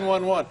 give me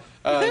 911.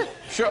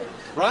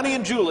 Ronnie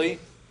and Julie,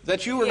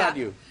 that's you or Yeah. not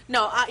you?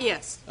 No,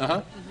 yes.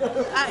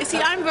 See,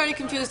 I'm very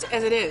confused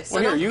as it is.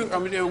 Well,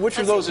 here, which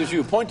of those is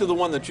you? Point to the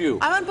one that's you.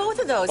 I'm on both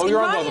of those. Oh, In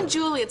you're on Romeo both and of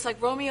Juliet, it's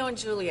like Romeo and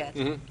Juliet.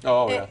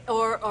 Oh, yeah.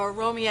 Or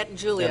Romiette and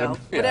Julio,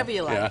 whatever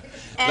you like. Yeah.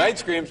 And Night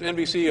Screams,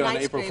 NBC on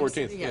Night April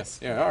Screams, 14th. yes.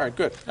 Yeah, all right,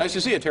 good. Nice to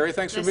see you, Terry.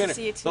 Thanks for Nice being to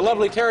see here. you, too. The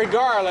lovely Teri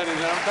Garr, ladies and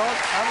gentlemen.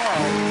 Hello.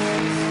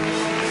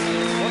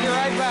 We'll be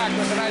right back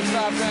with Tonight's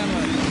Top 10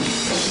 list.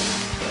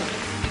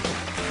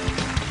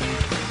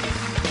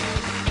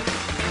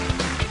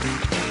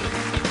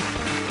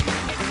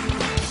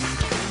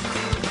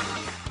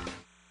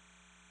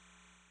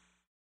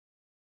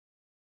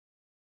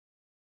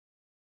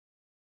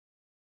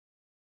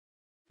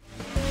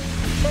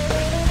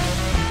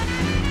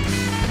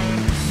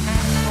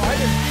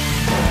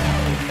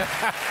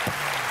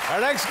 Our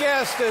next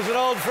guest is an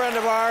old friend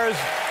of ours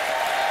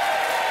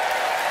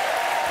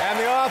and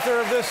the author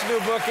of this new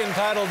book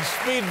entitled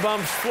Speed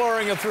Bumps,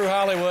 Flooring It Through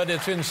Hollywood.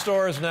 It's in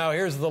stores now.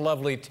 Here's the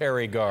lovely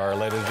Teri Garr,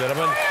 ladies and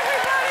gentlemen.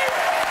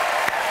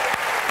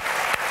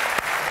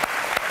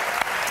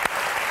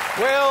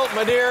 Well,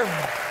 my dear,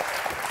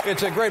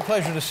 it's a great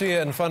pleasure to see you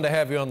and fun to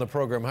have you on the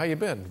program. How you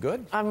been?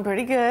 Good? I'm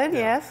pretty good,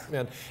 yes.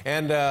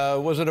 And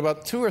was it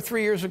about 2 or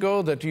 3 years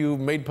ago that you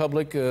made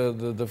public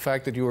the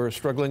fact that you were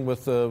struggling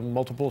with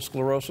multiple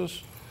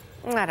sclerosis?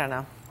 I don't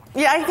know.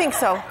 Yeah, I think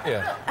so.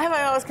 Yeah. Have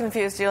I always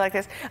confused you like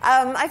this?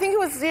 I think it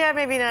was,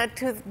 maybe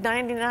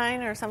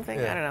 99 or something.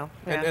 Yeah. I don't know.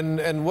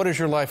 Yeah. And what is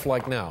your life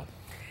like now?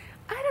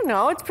 I don't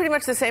know. It's pretty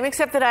much the same,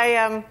 except that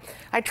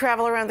I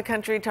travel around the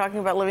country talking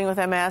about living with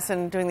MS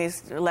and doing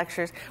these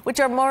lectures, which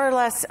are more or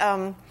less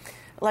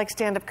like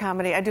stand-up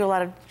comedy. I do a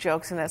lot of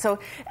jokes in that. So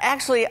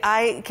actually,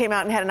 I came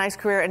out and had a nice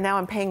career, and now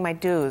I'm paying my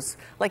dues,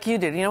 like you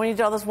did. You know when you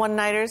did all those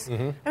one-nighters?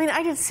 Mm-hmm. I mean,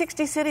 I did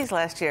 60 cities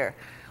last year.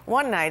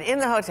 One night in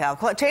the hotel,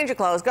 change your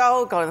clothes,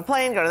 go to the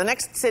plane, go to the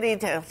next city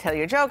to tell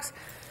your jokes.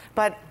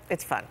 But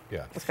it's fun.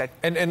 Yeah, it's good.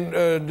 And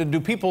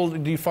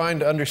do you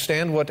find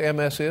understand what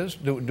MS is?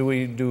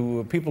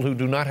 Do people who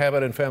do not have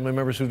it and family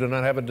members who do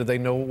not have it, do they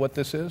know what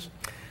this is?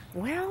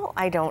 Well,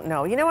 I don't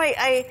know. You know,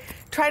 I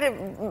try to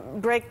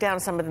break down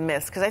some of the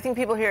myths, because I think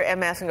people hear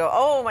MS and go,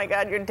 oh my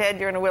God, you're dead,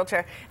 you're in a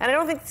wheelchair. And I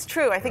don't think it's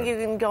true. I think you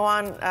can go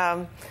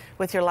on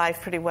with your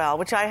life pretty well,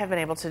 which I have been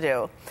able to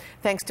do,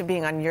 thanks to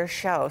being on your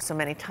show so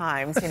many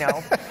times, you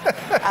know.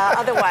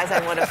 Otherwise, I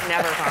would have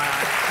never gone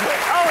on.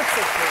 Oh, it's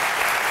so true.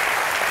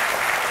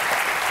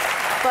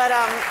 But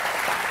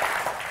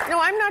no,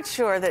 I'm not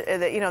sure that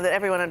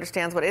everyone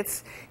understands what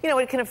it's. You know,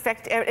 it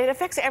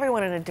affects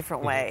everyone in a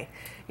different way.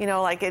 You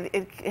know, like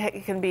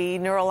it can be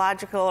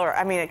neurological, or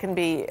it can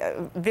be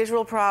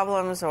visual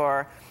problems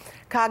or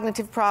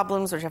cognitive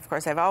problems, which of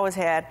course I've always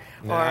had.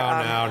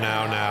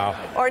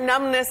 Or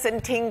numbness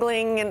and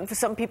tingling, and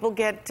some people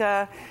get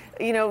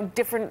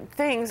different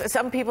things.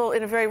 Some people,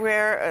 in very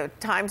rare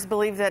times,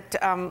 believe that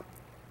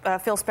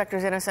Phil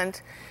Spector's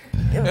innocent.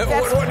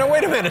 No,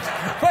 wait a minute.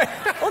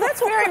 Well, that's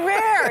very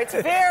rare. It's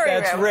very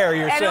rare. That's rare,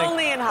 you're saying. And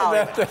only in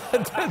Hollywood.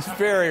 That's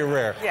very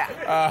rare. Yeah.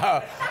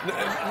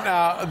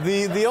 Now,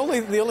 the only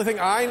thing the only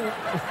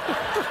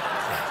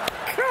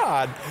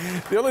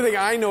thing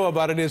I know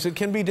about it is it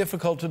can be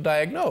difficult to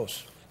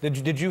diagnose.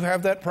 Did you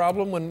have that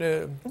problem when?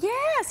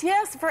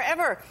 Yes,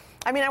 forever.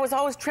 I mean, I was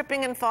always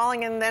tripping and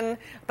falling, and then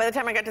by the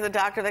time I got to the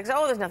doctor, they said,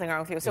 oh, there's nothing wrong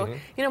with you. So,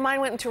 mine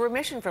went into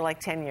remission for like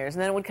 10 years,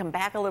 and then it would come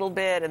back a little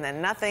bit, and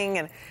then nothing.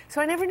 And so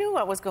I never knew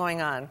what was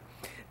going on.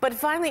 But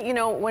finally,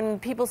 when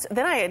people,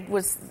 then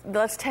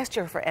let's test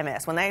you for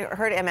MS. When I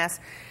heard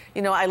MS,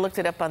 I looked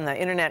it up on the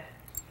internet.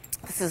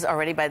 This is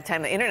already by the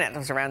time the internet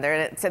was around there,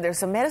 and it said there's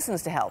some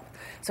medicines to help.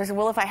 So I said,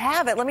 well, if I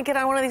have it, let me get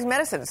on one of these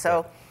medicines.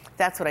 So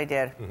that's what I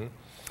did. Mm-hmm.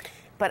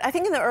 But I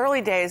think in the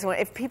early days,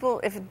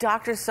 if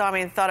doctors saw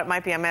me and thought it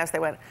might be MS, they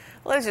went,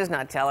 let's just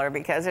not tell her,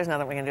 because there's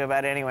nothing we can do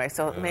about it anyway.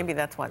 So maybe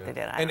that's what they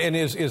did. And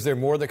is there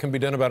more that can be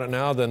done about it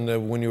now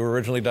than when you were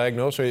originally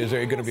diagnosed? Or is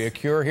there going to be a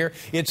cure here?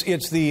 It's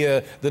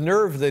the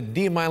nerve, the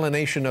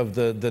demyelination of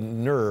the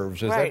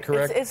nerves. Is that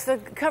correct? It's the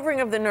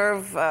covering of the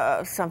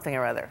nerve, something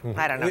or other.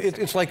 I don't know.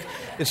 It's like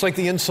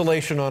the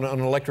insulation on an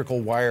electrical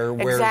wire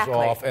wears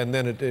off, and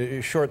then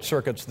it short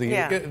circuits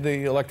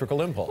the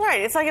electrical impulse.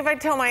 Right. It's like if I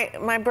tell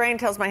my brain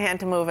tells my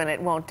hand to move, and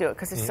it won't do it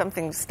because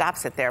something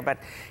stops it there. But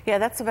yeah,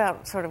 that's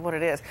about sort of what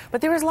it is. But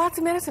there is lots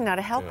of medicine now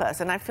to help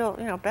us, and I feel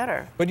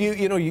better. But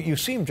you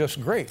seem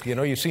just great.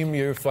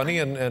 You're funny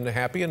and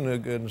happy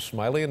and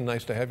smiley, and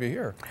nice to have you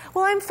here.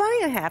 Well, I'm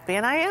funny and happy,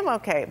 and I am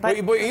okay. But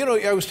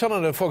I was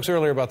telling the folks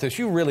earlier about this.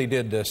 You really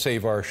did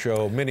save our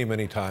show many,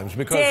 many times,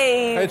 because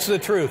Dave. It's the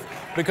truth.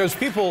 Because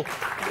people,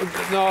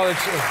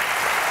 it's.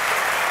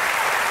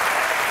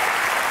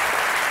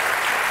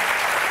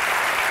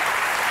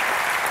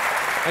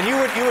 And you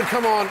would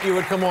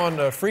come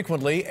on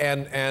frequently,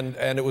 and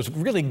it was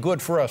really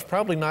good for us.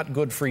 Probably not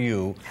good for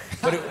you,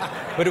 but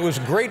it was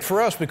great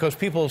for us, because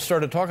people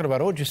started talking about,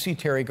 oh, did you see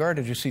Teri Garr?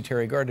 Did you see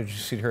Teri Garr? Did you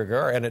see Teri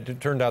Garr? And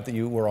it turned out that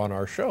you were on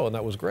our show, and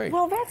that was great.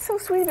 Well, that's so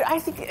sweet. I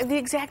think the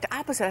exact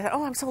opposite. I thought,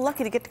 oh, I'm so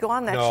lucky to get to go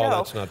on that show. No,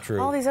 that's not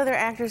true. All these other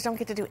actors don't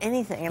get to do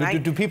anything.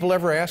 And do people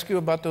ever ask you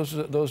about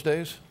those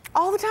days?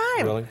 All the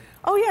time. Really?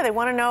 Oh, yeah, they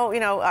want to know,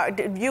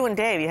 you and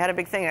Dave, you had a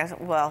big thing. I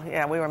said, well,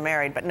 yeah, we were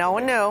married, but no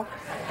one knew.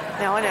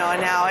 No one knew,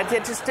 and now it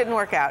just didn't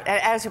work out.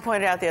 As you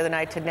pointed out the other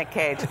night to Nick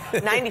Cage,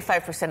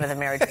 95% of the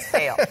marriages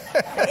fail.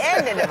 They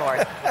end in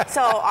divorce.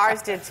 So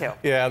ours did too.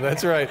 Yeah,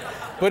 that's right.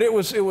 But it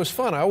was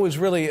fun. I was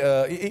really,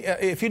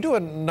 if you do a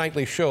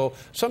nightly show,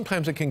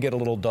 sometimes it can get a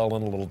little dull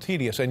and a little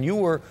tedious. And you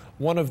were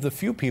one of the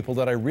few people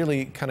that I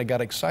really kind of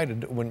got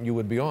excited when you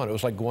would be on. It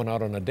was like going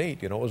out on a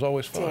date, It was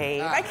always fun.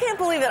 Dave, I can't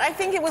believe it. I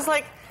think it was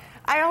like,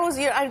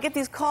 I'd get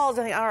these calls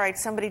and think, all right,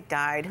 somebody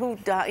died. Who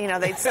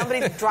died?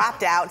 Somebody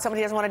dropped out.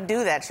 Somebody doesn't want to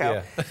do that show.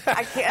 Yeah.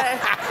 I can't.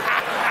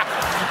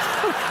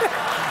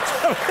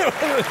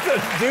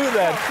 Do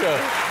that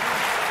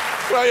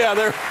show. Well, yeah,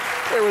 there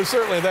was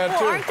certainly that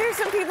too. Aren't there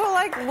some people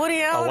like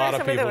Woody Allen? A lot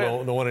of people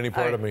that don't want any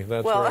part of me.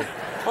 That's right.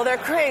 Well, they're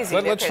crazy.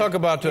 Let's talk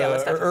about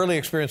early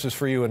experiences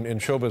for you in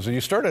show business.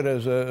 You started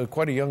as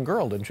quite a young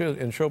girl, didn't you,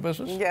 in show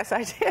business? Yes,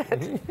 I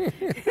did.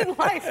 In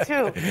life,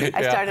 too.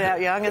 I started out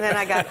young, and then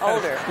I got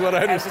older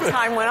as the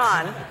time went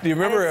on. Do you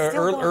remember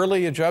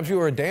early jobs? You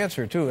were a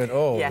dancer, too. And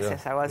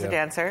Yes, I was a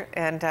dancer.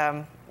 And,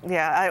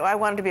 I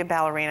wanted to be a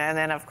ballerina, and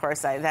then, of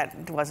course,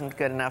 that wasn't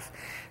good enough.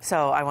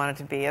 So I wanted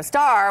to be a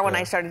star when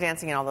I started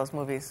dancing in all those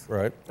movies.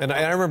 Right. And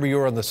I remember you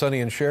were on the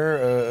Sonny and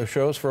Cher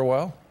shows for a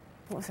while.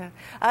 What was that?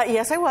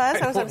 Yes, I was.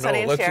 I was on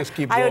Sonny and Cher. Let's just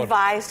keep going. I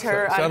advised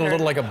her. Sounded a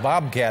little like a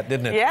bobcat,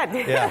 didn't it? Yeah.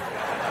 Yeah.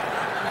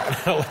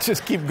 Let's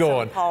just keep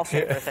going. Paul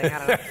Schaefer thing. I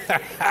don't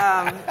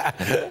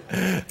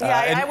know.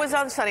 I was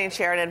on Sonny and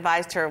Cher and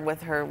advised her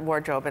with her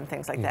wardrobe and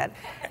things like that.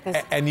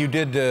 And you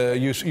did.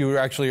 You were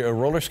actually a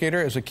roller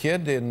skater as a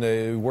kid, and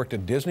you worked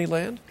at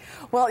Disneyland.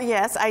 Well,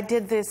 yes, I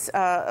did this.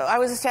 I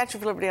was a Statue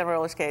of Liberty on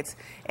roller skates,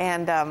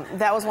 and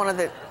that was one of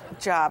the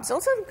jobs. It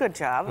was a good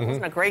job. It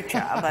wasn't a great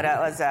job, but it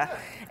was.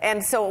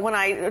 And so when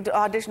I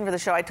auditioned for the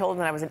show, I told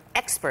them that I was an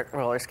expert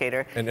roller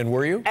skater. And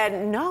were you?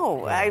 And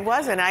no, I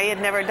wasn't. I had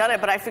never done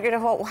it, but I figured,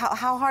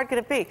 how hard could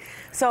it be?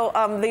 So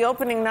the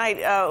opening night,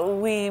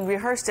 we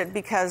rehearsed it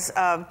because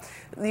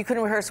you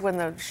couldn't rehearse when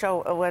when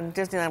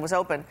Disneyland was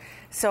open.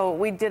 So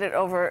we did it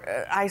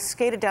over. I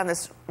skated down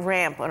this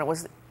ramp,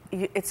 and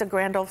it's a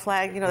Grand Old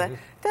Flag, that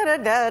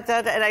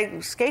da-da-da-da-da, and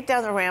I skate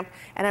down the ramp,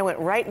 and I went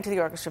right into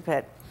the orchestra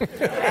pit. And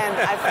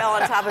I fell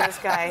on top of this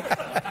guy,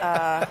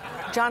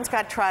 John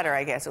Scott Trotter,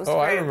 I guess. It was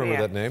I remember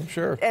that name,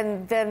 sure.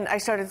 And then I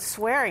started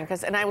swearing,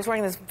 and I was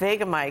wearing this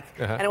Vega mic,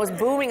 and it was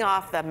booming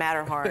off the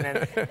Matterhorn. And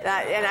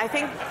I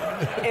think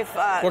if...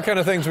 what kind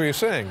of things were you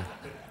saying?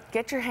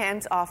 Get your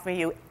hands off me,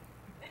 you...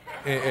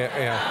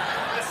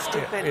 Yeah.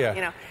 Stupid,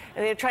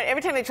 And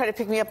every time they tried to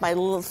pick me up, my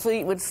little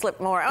feet would slip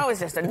more. Oh, it was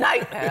just a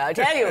nightmare, I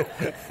tell you.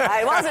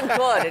 It wasn't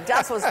good. It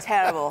just was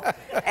terrible.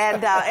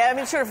 And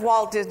I'm sure if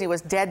Walt Disney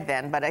was dead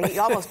then, but he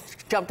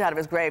almost jumped out of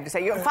his grave to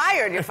say, you're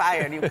fired, you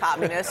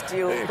communist,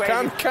 you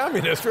crazy.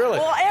 Communist, really?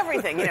 Well,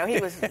 everything. He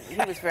was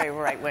very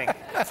right-wing.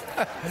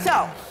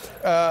 So,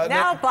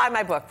 now buy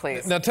my book,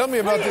 please. Now tell me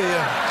about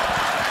the...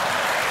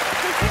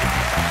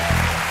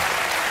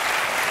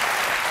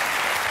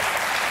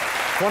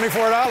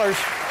 $24.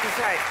 That's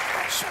right.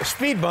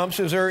 Speed bumps,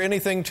 is there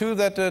anything to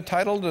that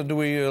title? Do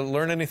we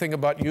learn anything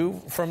about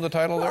you from the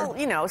title there?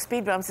 Well,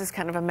 speed bumps is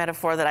kind of a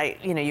metaphor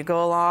that you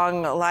go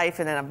along life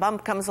and then a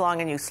bump comes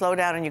along and you slow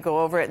down and you go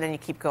over it and then you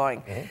keep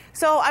going. Mm-hmm.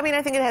 So, I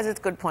think it has its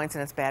good points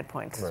and its bad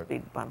points, right.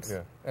 Speed bumps.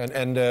 Yeah.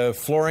 And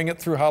flooring it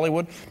through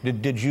Hollywood,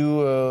 did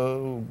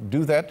you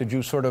do that? Did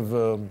you sort of,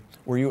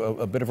 were you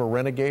a bit of a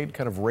renegade,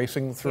 kind of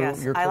racing through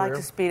your career? I like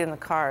to speed in the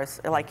cars,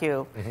 like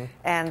you. Mm-hmm.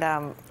 And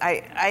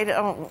I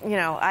don't,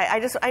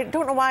 I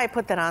don't know why I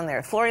put that on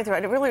there. Flooring through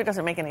it really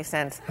doesn't make any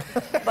sense.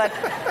 But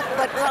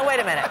no, wait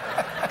a minute.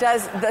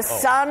 Does the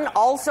sun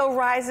also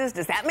rises?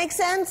 Does that make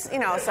sense?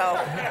 So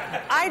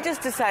I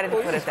just decided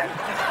to put it there.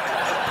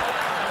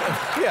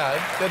 Yeah,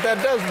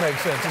 that does make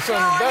sense. The sun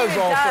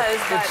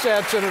it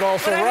sets and it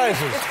also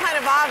rises. It's kind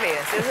of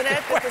obvious, isn't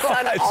it? That the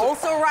sun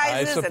also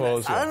rises. I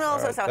suppose. And the sun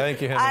also. Right.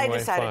 Thank you, Hemingway. I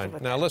decided to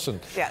put Now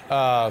listen.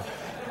 Yeah.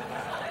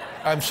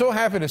 I'm so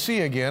happy to see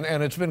you again,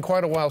 and it's been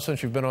quite a while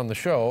since you've been on the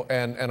show,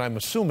 and I'm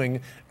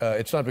assuming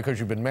it's not because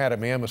you've been mad at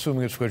me. I'm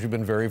assuming it's because you've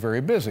been very,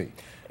 very busy.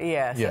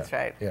 Yes, that's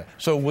right. Yeah.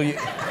 So will you...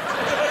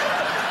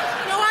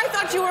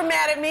 You were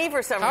mad at me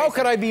for some reason. How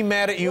could I be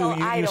mad at you?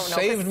 Well, you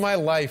saved my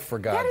life, for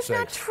God's sake.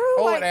 That is not true.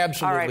 Oh, it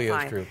absolutely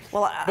is true.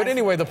 Well, but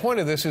anyway, the point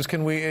of this is,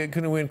 can we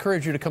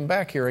encourage you to come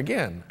back here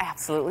again?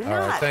 Absolutely not.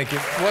 All right, thank you.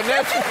 Well,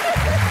 next... I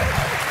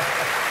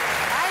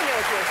know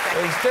what you're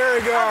expecting. It's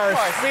Teri Garr,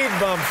 Speed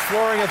Bumps,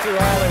 flooring it through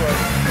Hollywood.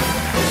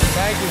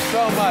 Thank you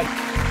so much.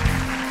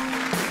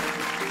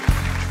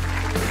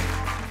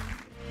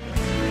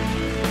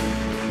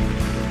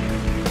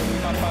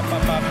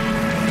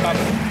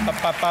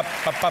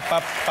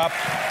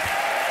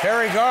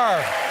 Teri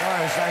Garr.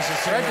 Oh, it's nice to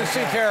see you. Great to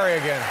see Teri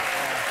again.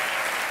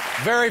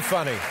 Very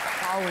funny.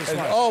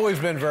 Always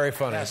been very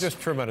funny. Yes.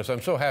 Just tremendous.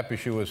 I'm so happy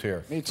she was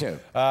here. Me too.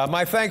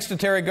 My thanks to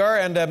Teri Garr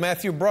and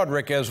Matthew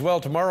Broderick as well.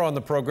 Tomorrow on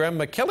the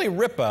program, Kelly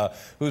Ripa,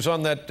 who's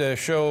on that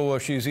show,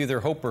 she's either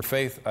Hope or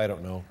Faith, I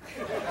don't know.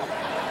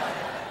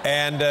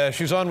 And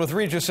she's on with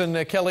Regis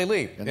and Kelly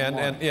Lee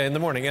in the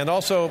morning. And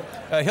also,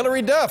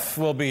 Hillary Duff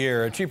will be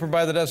here. Cheaper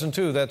by the dozen,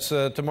 too. That's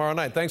tomorrow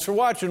night. Thanks for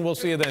watching. We'll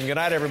see you then. Good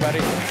night, everybody.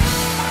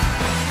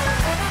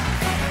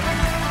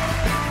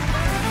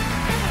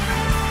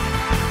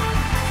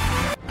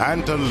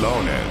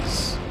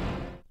 Pantalones.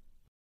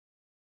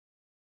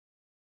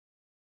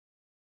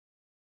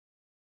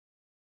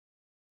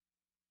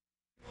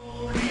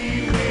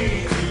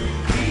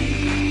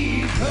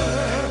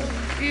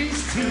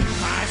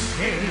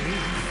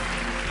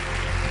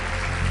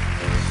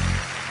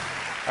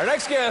 Our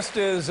next guest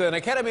is an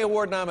Academy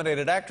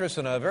Award-nominated actress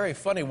and a very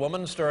funny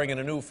woman starring in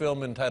a new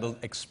film entitled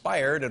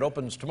Expired. It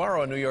opens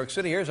tomorrow in New York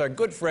City. Here's our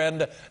good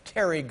friend,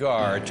 Teri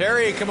Garr.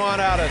 Teri, come on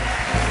out and...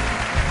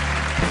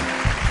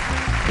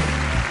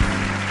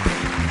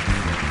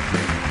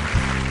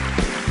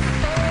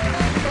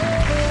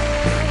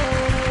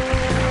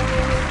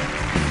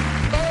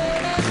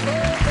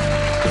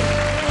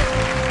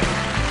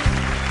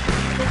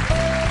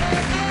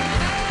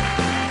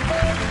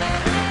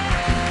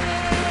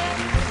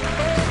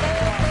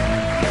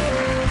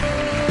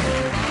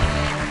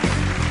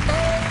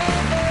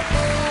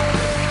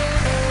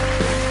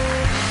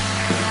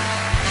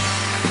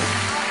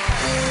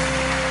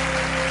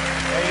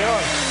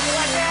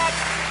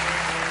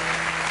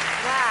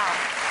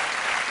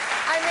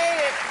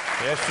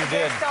 Yes, you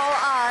did. Against all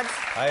odds.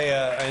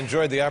 I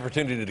enjoyed the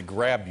opportunity to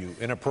grab you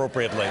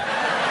inappropriately.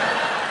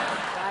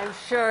 I'm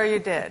sure you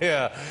did.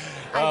 Yeah.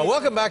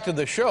 Welcome back to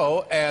the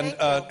show,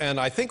 and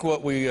I think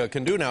what we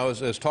can do now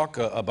is talk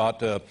about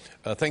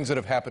things that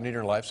have happened in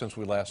your life since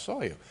we last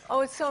saw you.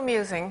 Oh, it's so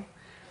amusing.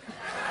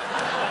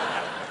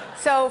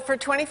 So for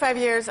 25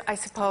 years, I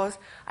suppose,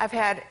 I've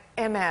had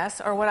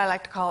MS, or what I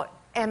like to call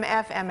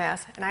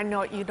MFMS, and I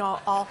know you know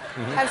all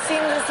have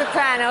seen The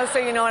Sopranos, so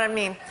you know what I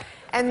mean.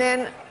 And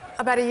then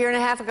about a year and a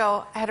half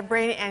ago, I had a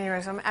brain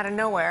aneurysm out of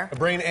nowhere. A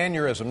brain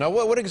aneurysm. Now,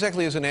 what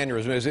exactly is an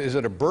aneurysm? Is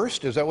it a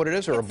burst? Is that what it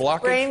is, or a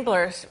blockage? Brain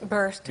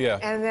burst. Yeah.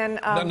 And then...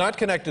 not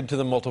connected to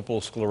the multiple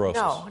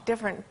sclerosis. No,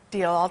 different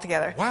deal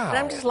altogether. Wow. But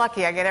I'm just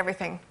lucky. I get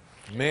everything.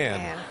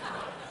 Man.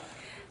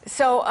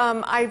 So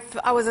I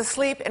was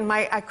asleep, and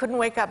I couldn't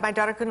wake up. My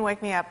daughter couldn't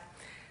wake me up.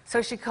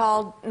 So she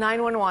called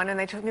 911, and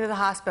they took me to the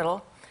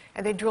hospital.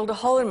 And they drilled a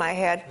hole in my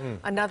head,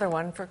 another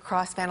one for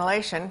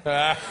cross-ventilation. You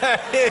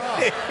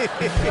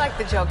like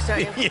the jokes, don't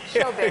you? Yeah,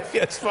 Showbiz.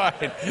 it's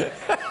fine.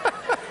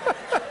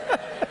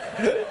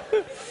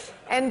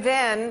 And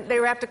then they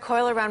wrapped a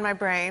coil around my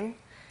brain,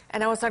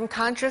 and I was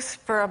unconscious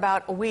for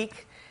about a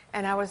week,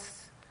 and I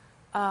was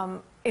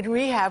in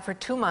rehab for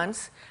 2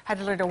 months. Had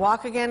to learn to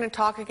walk again and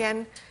talk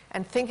again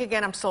and think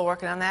again. I'm still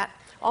working on that.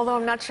 Although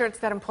I'm not sure it's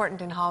that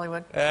important in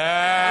Hollywood. With a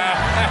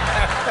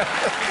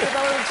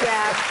little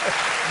jab.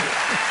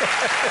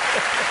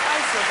 I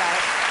still got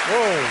it.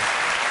 Whoa.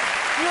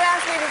 You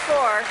asked me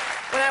before,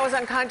 when I was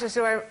unconscious,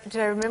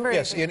 did I remember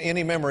Yes, anything?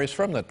 any memories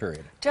from that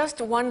period?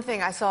 Just one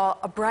thing. I saw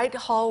a bright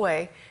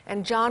hallway,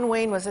 and John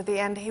Wayne was at the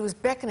end. He was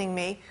beckoning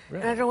me,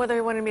 and I don't know whether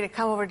he wanted me to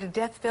come over to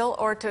Deathville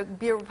or to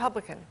be a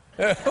Republican.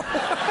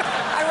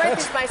 I write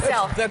this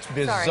myself. That's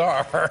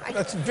bizarre.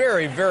 That's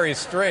very, very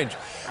strange.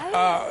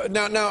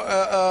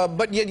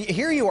 But yet,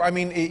 here you are. I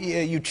mean,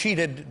 you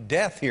cheated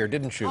death here,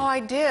 didn't you? Oh, I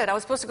did. I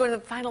was supposed to go to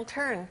the final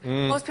turn.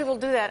 Most people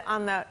do that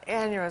on the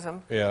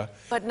aneurysm. Yeah.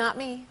 But not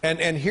me.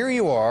 And here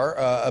you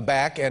are,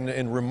 back and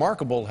in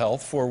remarkable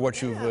health for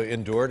what you've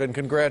endured, and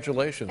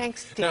congratulations.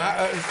 Thanks, Steve.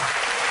 Thank you.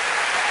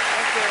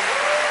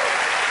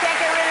 Can't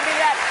get rid of me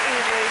that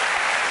easily.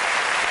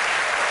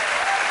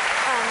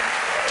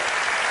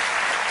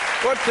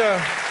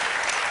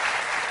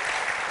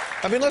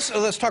 I mean,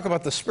 let's talk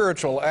about the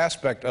spiritual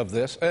aspect of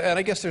this, and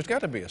I guess there's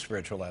got to be a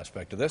spiritual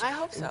aspect of this. I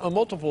hope so.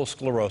 Multiple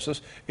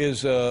sclerosis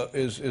is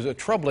a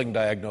troubling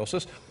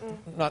diagnosis,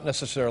 not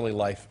necessarily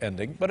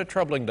life-ending, but a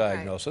troubling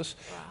diagnosis.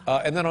 Right.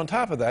 Wow. And then on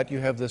top of that, you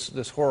have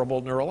this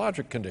horrible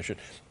neurologic condition.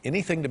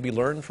 Anything to be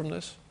learned from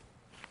this?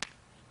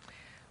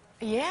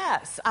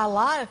 Yes, a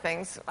lot of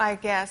things. I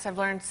guess I've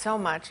learned so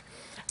much.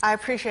 I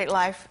appreciate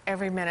life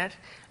every minute,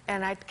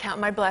 and I count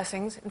my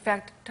blessings. In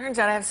fact, it turns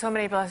out I have so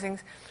many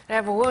blessings. I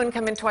have a woman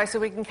come in twice a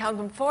week and count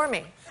them for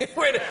me.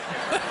 Wait a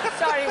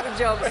Sorry for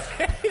jokes.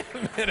 Wait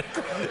a minute.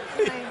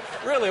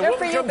 Really? A They're woman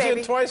for you, comes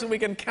baby. in twice a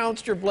week and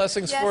counts your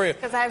blessings Yes, for you.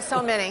 because I have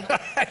so many.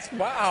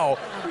 Wow.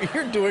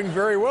 You're doing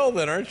very well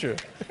then, aren't you?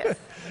 Yes.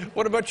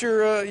 What about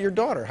your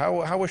daughter?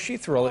 How was she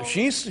through all that?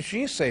 She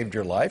saved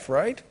your life,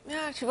 right?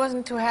 Yeah, she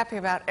wasn't too happy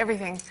about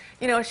everything.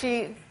 You know,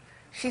 she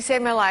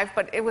saved my life,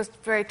 but it was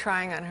very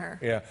trying on her.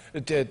 Yeah.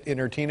 In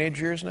her teenage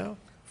years now?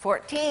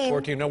 14.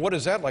 14. Now, what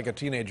is that like, a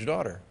teenage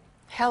daughter?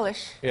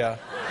 Hellish. Yeah.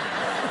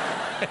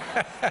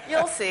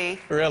 You'll see.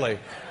 Really?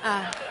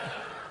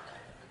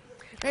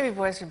 Maybe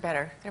boys are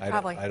better. They're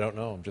probably. I don't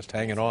know. I'm just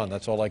hanging on.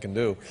 That's all I can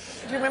do.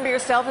 Do you remember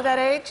yourself at that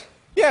age?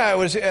 Yeah, it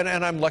was, and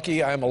I'm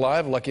lucky I'm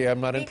alive, lucky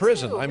I'm not in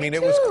prison. Too, I mean, me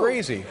it was too.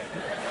 crazy.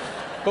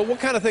 But what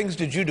kind of things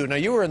did you do? Now,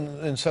 you were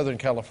in Southern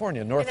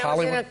California, North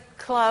Hollywood? I was in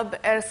a club,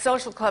 at a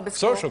social club at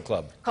school. Social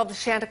club. Called the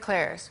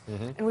Chanticleers.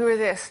 And we were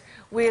this.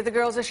 We are the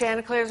girls of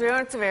Chanticleers. We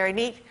weren't so very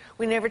neat.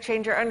 We never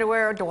changed our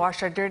underwear or to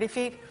wash our dirty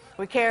feet.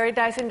 We carried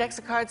dice, index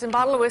of cards, and a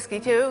bottle of whiskey,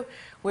 too.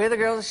 We're the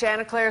girls of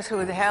Chanticleers.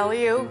 Who the hell are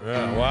you?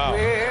 Yeah, wow.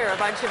 We're a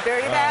bunch of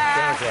dirty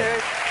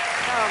bastards.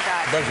 Oh,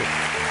 God. Me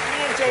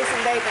and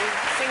Jason Bacon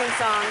singing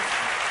songs.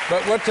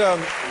 But what,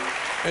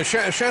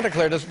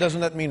 Chanticleer,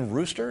 doesn't that mean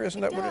rooster?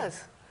 Isn't that what it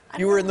is?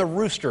 You were in the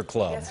Rooster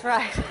Club. That's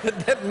right.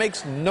 That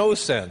makes no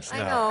sense now.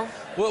 I know.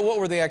 What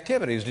were the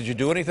activities? Did you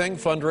do anything?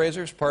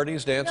 Fundraisers,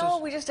 parties, dances? No,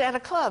 we just had a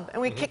club, and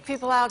we kicked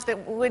people out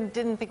that we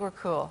didn't think were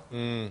cool.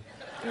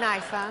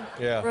 Nice, huh?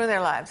 Yeah. Ruin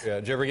their lives. Yeah.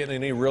 Did you ever get in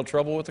any real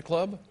trouble with the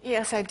club?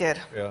 Yes, I did.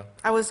 Yeah.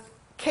 I was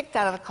kicked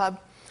out of the club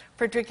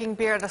for drinking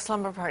beer at a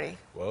slumber party.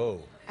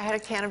 Whoa. I had a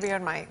can of beer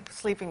in my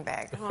sleeping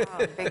bag. Oh,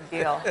 big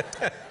deal.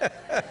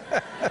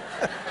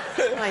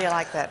 Oh, you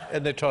like that?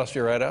 And they tossed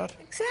you right out?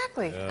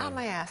 Exactly. On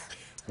my ass.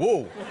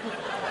 Whoa.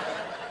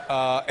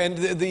 And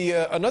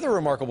another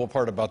remarkable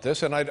part about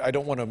this, and I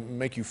don't want to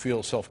make you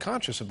feel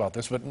self-conscious about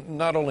this, but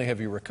not only have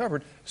you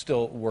recovered,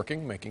 still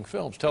working, making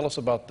films. Tell us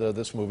about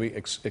this movie.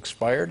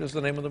 Expired is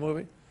the name of the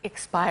movie?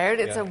 Expired.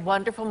 It's a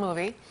wonderful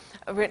movie,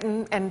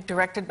 written and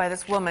directed by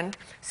this woman,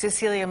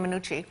 Cecilia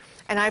Minucci,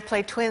 and I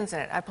play twins in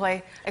it. I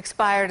play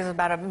Expired is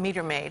about a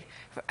meter maid.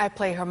 I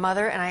play her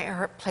mother, and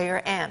I play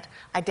her aunt,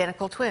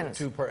 identical twins.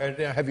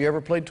 Have you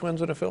ever played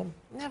twins in a film?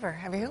 Never.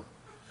 Have you?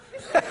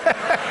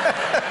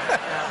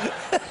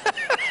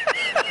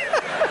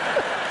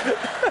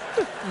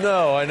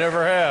 No, I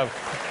never have.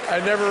 I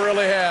never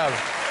really have.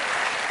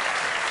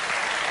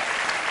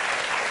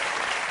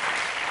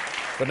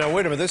 But now,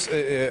 wait a minute. This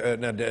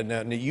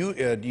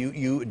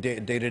you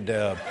dated.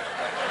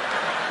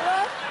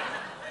 What?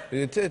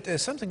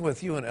 It's something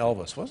with you and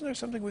Elvis. Wasn't there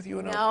something with you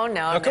and Elvis?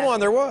 No. Come on,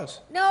 there was.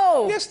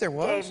 No. Yes, there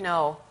was. Dave,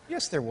 no.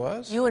 Yes, there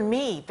was. You and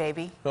me,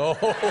 baby. Oh.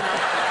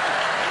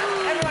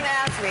 Everyone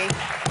asked me,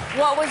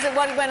 what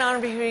went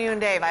on between you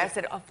and Dave? I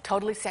said, oh,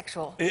 totally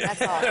sexual.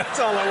 That's all. That's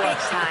all it was.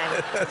 Big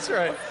time. That's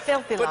right.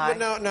 Filthy lie.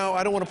 But now,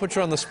 I don't want to put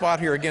you on the spot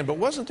here again, but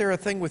wasn't there a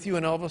thing with you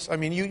and Elvis? I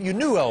mean, you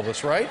knew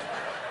Elvis, right?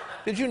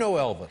 Did you know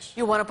Elvis?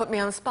 You want to put me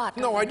on the spot?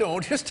 No, I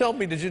don't. Just tell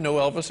me, did you know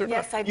Elvis or not?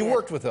 Yes, I did. You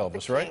worked with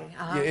Elvis, The right? King,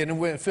 uh-huh.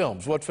 Yeah, in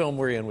films. What film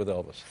were you in with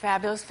Elvis?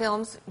 Fabulous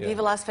films, Yeah.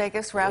 Viva Las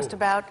Vegas,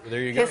 Roustabout,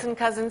 there you go. Kissin'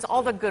 Cousins,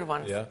 all the good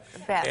ones. Yeah. The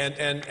best.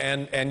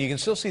 And you can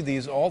still see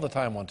these all the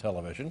time on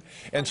television.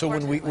 And so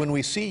when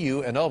we see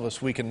you and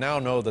Elvis, we can now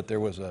know that there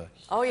was a.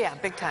 Oh yeah,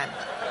 big time.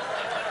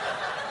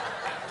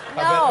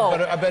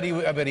 I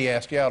bet he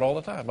asked you out all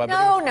the time.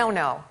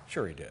 No.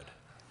 Sure he did.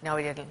 No,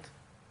 he didn't.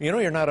 You know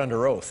you're not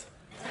under oath.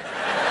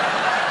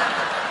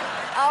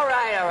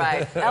 All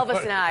right.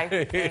 Elvis and I,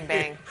 bang,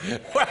 bang.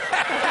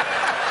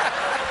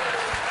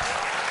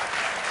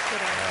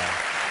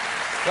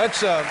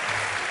 Let's,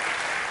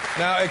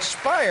 now,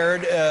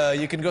 Expired,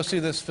 you can go see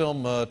this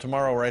film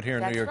tomorrow right here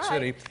in New York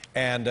City.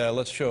 And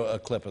let's show a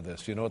clip of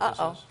this. Do you know what this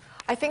is?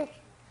 I think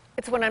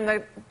it's when I'm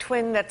the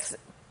twin that's,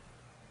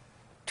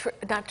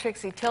 not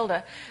Trixie,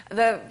 Tilda,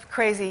 the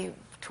crazy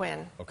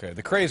twin. Okay,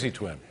 the crazy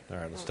twin. All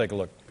right, let's take a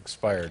look.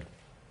 Expired.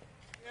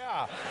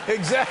 Yeah,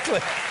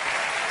 exactly.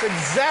 It's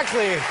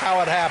exactly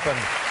how it happened.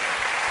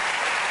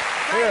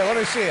 Here, let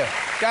me see it.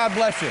 God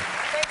bless you.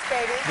 Thanks,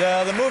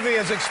 baby. The movie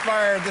is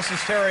Expired. This is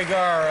Teri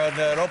Garr, and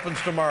it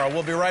opens tomorrow.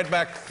 We'll be right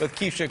back with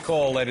Keisha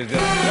Cole, ladies and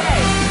gentlemen.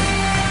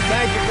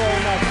 Thank you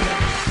very much.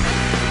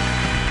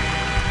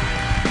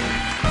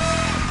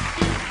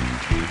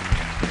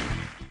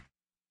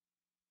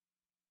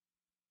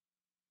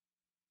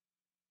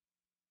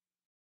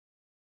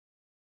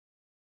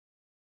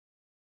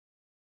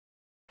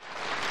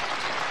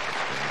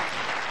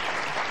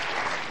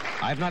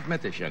 I've not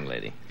met this young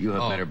lady. You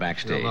have met her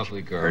backstage. She's a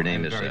lovely girl. Her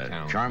name is Very a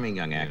talented. charming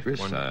young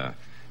actress.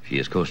 She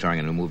is co-starring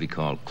in a movie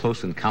called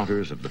Close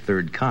Encounters of the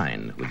Third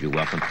Kind. Would you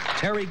welcome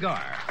Teri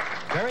Garr?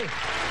 Teri?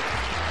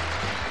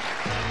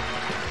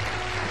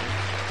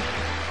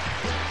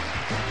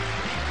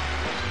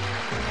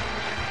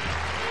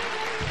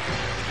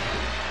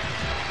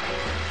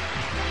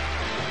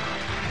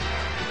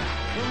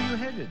 Where are you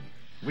headed?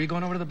 Were you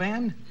going over to the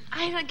band?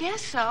 I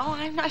guess so.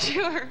 I'm not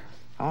sure.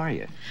 How are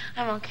you?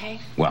 I'm okay.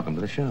 Welcome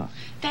to the show.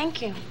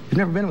 Thank you. You've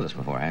never been with us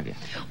before, have you?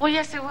 Well,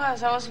 yes, it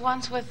was. I was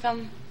once with,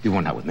 You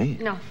weren't out with me?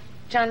 no,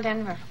 John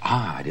Denver.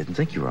 Ah, I didn't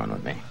think you were on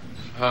with me.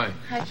 Hi.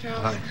 Hi,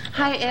 Charles.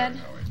 Hi, Ed.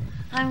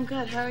 I'm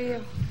good. How are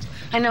you?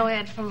 I know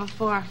Ed from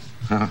before.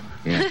 Huh,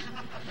 yeah.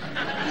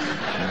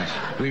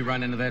 Yes. We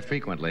run into that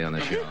frequently on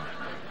the show.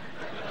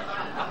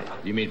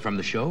 You mean from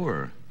the show,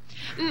 or?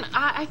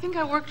 I think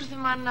I worked with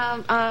him on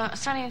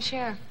Sonny and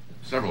Cher.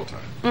 Several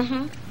times.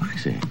 Mm-hmm. I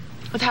see.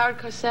 With Howard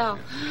Cosell.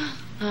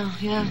 Oh,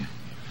 yeah.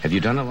 Have you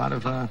done a lot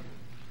of,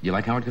 you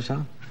like Howard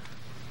Cosell?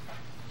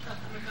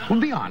 Well,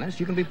 be honest.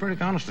 You can be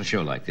pretty honest on a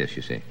show like this,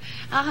 you see.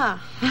 Uh-huh.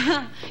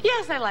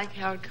 Yes, I like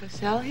Howard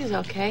Cosell. He's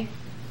okay.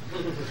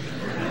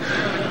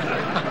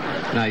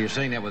 Now, you're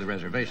saying that with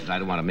reservations. I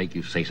don't want to make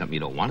you say something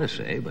you don't want to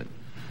say, but...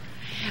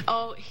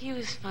 Oh, he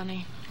was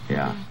funny.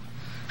 Yeah.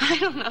 I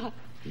don't know.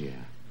 Yeah.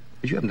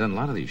 But you haven't done a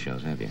lot of these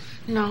shows, have you?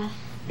 No.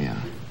 Yeah.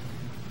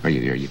 Are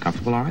you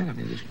comfortable all right? I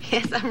mean, just...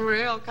 Yes, I'm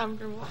real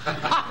comfortable.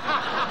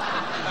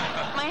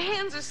 My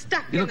hands are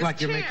stuck in this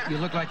chair. You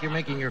look like you're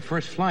making your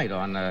first flight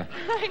on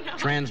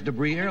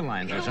Trans-Debris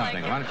Airlines or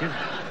something. Why don't you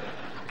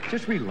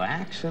just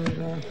relax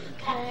and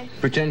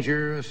pretend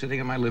you're sitting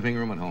in my living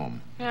room at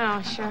home.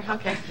 Oh, sure,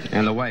 okay.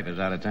 And the wife is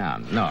out of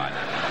town. No, I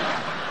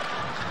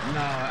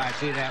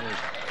see that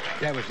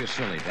was just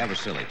silly. That was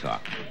silly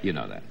talk. You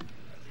know that.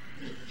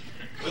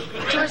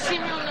 Do I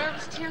seem real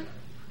nervous to you?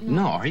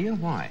 No, are you?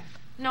 Why?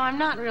 No, I'm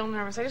not real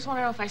nervous. I just want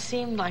to know if I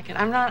seemed like it.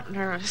 I'm not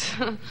nervous.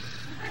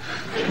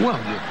 Well,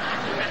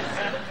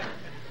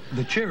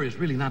 the chair is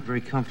really not very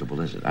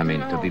comfortable, is it? I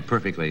mean, to be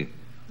perfectly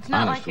It's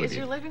not honest like, with is you.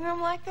 your living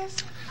room like this?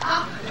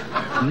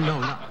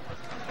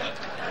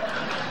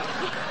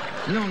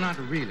 No, not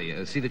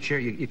really. See, the chair,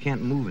 you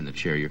can't move in the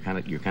chair. You're kind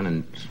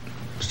of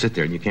sit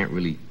there and you can't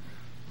really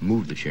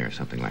move the chair or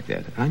something like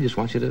that. I just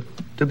want you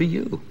to be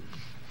you.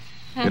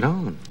 You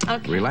know,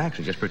 and relax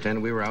and just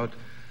pretend we were out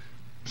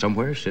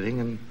somewhere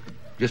sitting and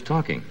just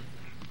talking.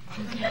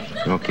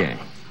 Okay.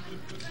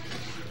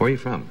 Where are you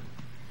from?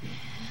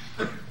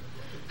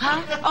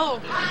 Huh? Oh.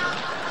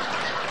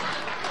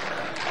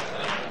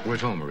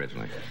 Where's home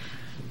originally?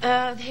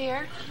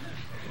 Here.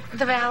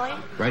 The valley.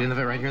 Right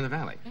here in the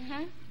valley.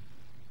 Mm-hmm.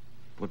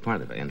 What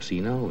part of it?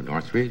 Encino,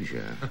 Northridge?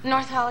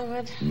 North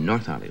Hollywood.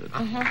 North Hollywood.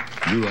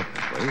 Mm-hmm. Grew up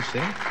that way,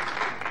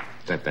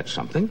 see? That's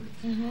something.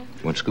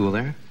 Mm-hmm. Went to school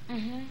there?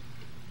 Mm-hmm.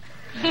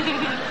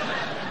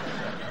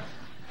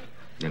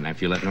 And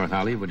after you left North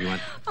Hollywood, you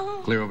went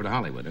clear over to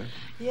Hollywood, huh?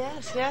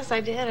 Yes,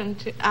 I did.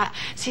 And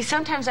see,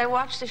 sometimes I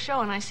watch the show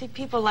and I see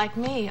people like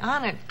me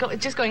on it,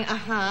 just going,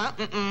 uh-huh,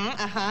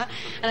 uh-huh.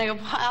 And I go,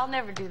 well, I'll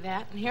never do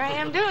that. And here I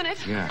am doing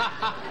it.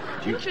 Yeah.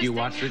 Do you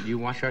watch it? Do you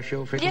watch our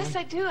show frequently? Yes,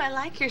 I do. I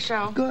like your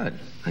show. Good.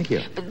 Thank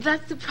you. But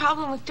that's the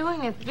problem with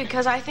doing it,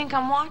 because I think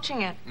I'm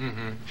watching it.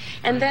 Mm-hmm.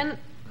 And then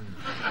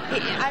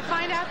I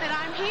find out that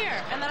I'm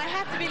here, and that I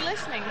have to be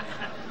listening.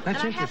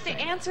 That's and I have to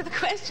interesting. answer the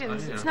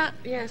questions. It's not,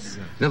 yes.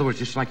 In other words,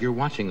 just like you're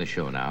watching the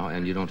show now,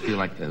 and you don't feel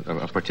like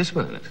a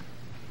participant in it.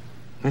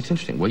 That's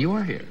interesting. Well, you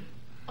are here.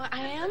 Well, I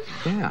am?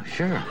 Yeah,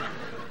 sure.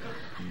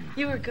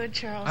 You were good,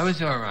 Charles. I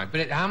was all right.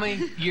 But how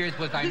many years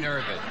was I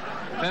nervous?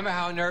 Remember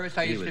how nervous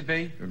I used to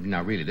be?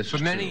 No, really, this For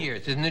is many true.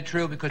 years. Isn't it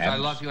true? Because I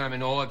love you and I'm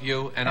in awe of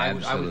you, and I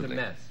was a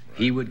mess.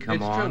 He would come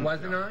It's on. true,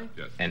 wasn't I?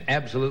 Yes. And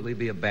absolutely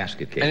be a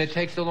basket case. And it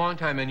takes a long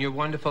time, and you're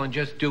wonderful, and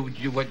just do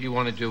what you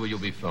want to do, and you'll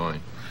be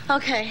fine.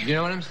 Okay. You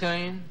know what I'm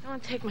saying? I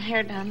want to take my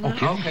hair down now.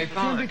 Okay,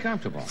 fine. Be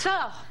comfortable. So,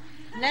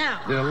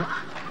 now.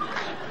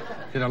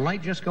 Did a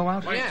light just go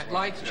out? Well, yeah,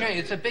 lights change.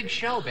 It's a big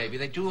show, baby.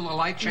 They do a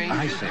light change.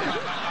 I see.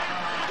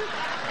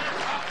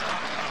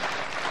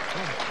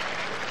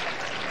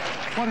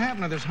 What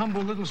happened to this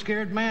humble little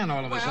scared man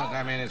all of a sudden?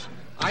 I mean, it's...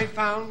 I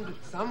found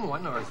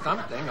someone or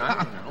something.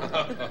 I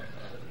don't know.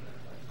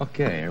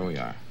 Okay, here we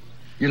are.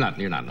 You're not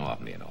in awe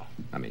of me at all.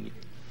 I mean...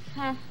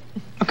 Oh,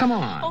 come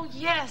on. Oh,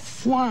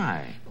 yes.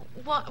 Why?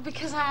 Well,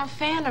 because I'm a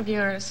fan of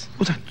yours.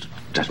 Well, that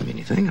doesn't mean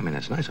anything. I mean,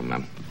 that's nice.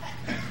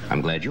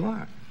 I'm glad you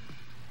are.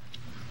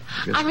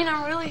 I mean,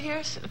 I'm really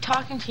here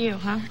talking to you,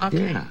 huh?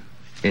 Okay. Yeah.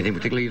 Anything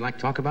particularly you'd like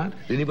to talk about?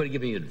 Did anybody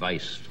give you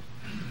advice?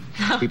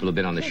 People have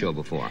been on the show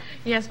before.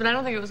 Yes, but I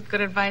don't think it was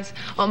good advice.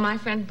 Oh, my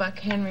friend Buck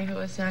Henry, who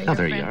was your Oh, there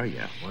friend, you are,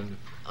 yeah.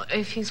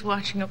 If he's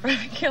watching, he'll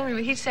probably kill me.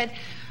 But he said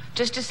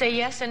just to say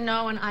yes and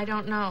no and I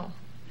don't know.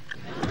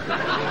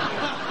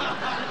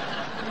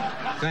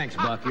 Thanks,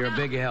 Buck. You're a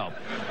big help.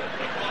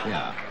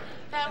 Yeah.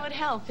 That would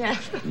help,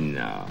 yes.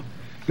 No.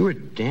 You were a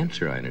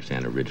dancer, I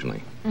understand,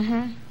 originally.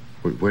 Mm-hmm.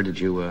 Where did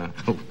you,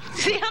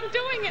 See, I'm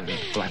doing it.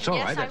 Well, that's all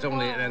Yes, right. That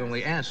I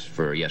only asks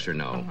for a yes or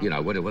no. You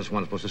know, what's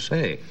one supposed to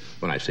say?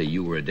 When I say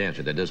you were a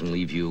dancer, that doesn't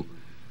leave you,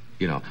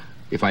 you know,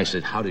 if I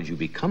said, how did you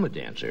become a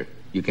dancer?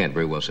 You can't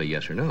very well say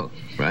yes or no,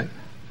 right?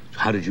 So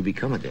how did you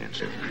become a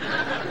dancer?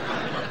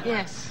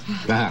 Yes.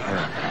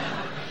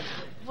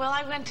 Well,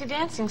 I went to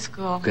dancing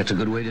school. That's a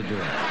good way to do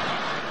it.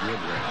 Good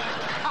way.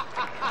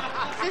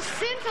 It's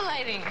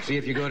scintillating. See,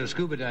 if you go to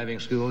scuba diving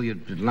school, you're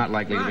not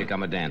likely to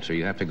become a dancer.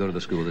 You have to go to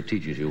the school that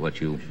teaches you what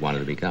you wanted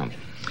to become.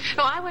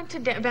 No, I went to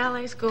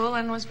ballet school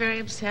and was very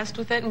obsessed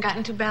with it and got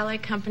into ballet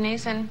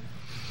companies and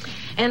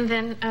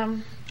then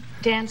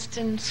danced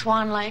in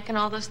Swan Lake and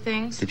all those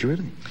things. Did you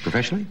really?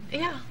 Professionally?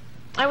 Yeah.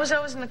 I was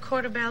always in the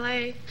court of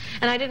ballet,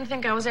 and I didn't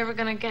think I was ever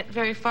going to get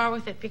very far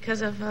with it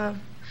because of, I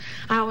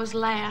always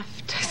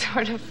laughed,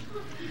 sort of.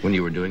 When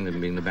you were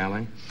being the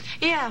ballet?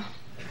 Yeah.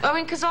 I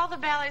mean, because all the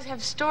ballets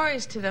have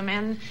stories to them,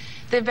 and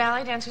the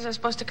ballet dancers are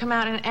supposed to come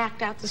out and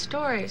act out the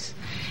stories.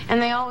 And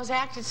they always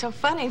acted so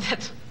funny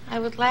that I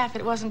would laugh.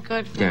 It wasn't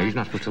good for Yeah, me. you're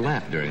not supposed to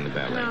laugh during the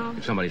ballet. No.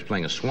 If somebody's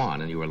playing a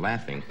swan and you were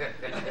laughing,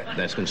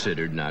 that's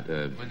considered not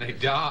When they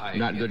die.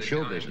 not good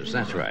show business.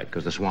 That's right,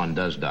 because the swan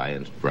does die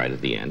and right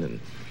at the end, and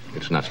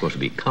it's not supposed to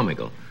be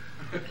comical.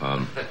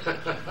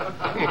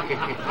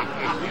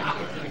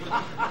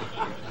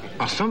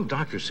 Some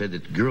doctors said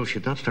that girls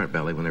should not start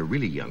ballet when they're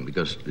really young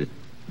because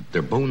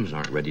their bones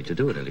aren't ready to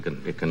do it, and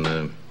it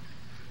can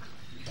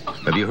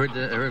Have you heard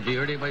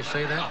anybody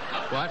say that?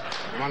 What?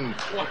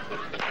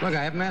 Look,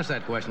 I haven't asked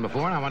that question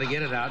before, and I want to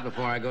get it out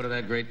before I go to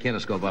that great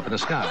kinescope up in the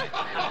sky.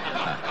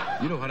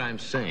 You know what I'm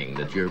saying?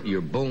 That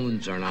your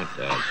bones are not.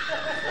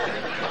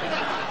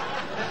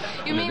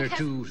 You mean they're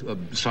too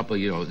supple?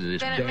 You know, it's then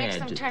bad. It makes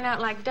them turn out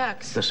like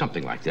ducks. There's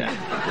something like that.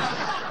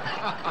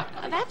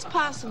 That's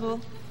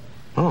possible.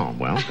 Oh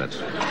well,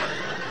 that's.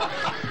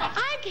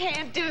 I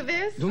can't do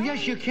this. Oh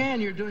yes, you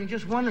can. You're doing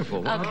just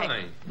wonderful.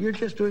 Okay. You're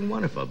just doing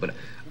wonderful. But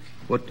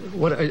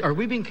what? Are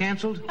we being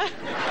canceled? What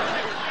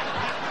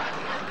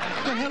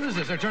the hell is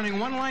this? They're turning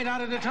one light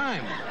out at a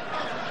time.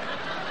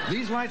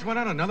 These lights went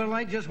out. Another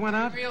light just went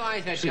out. You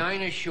realize that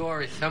Dinah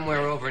Shore is somewhere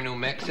over New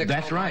Mexico?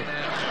 That's right.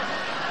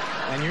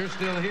 And you're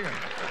still here.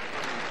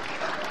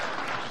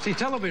 See,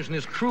 television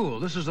is cruel.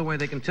 This is the way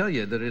they can tell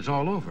you that it's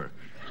all over.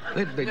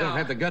 They don't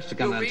have the guts to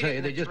come out and tell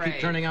you. They just keep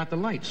turning out the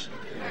lights.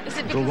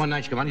 Until one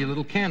night you come on, your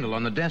little candle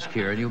on the desk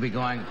here, and you'll be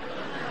going...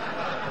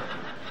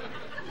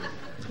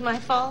 It's my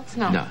fault?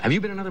 No. No. Have you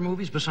been in other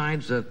movies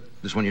besides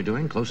this one you're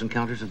doing, Close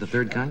Encounters of the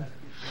Third Kind?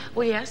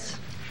 Well, yes.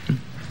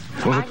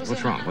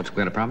 What's wrong? What's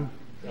got a problem?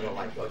 No, the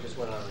light just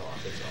went on and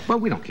off. Well,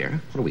 we don't care.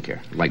 What do we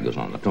care? The light goes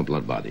on and off. Don't let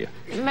it bother you.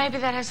 Maybe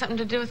that has something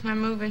to do with my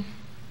movie.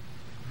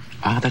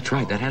 Ah, that's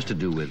right. That has to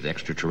do with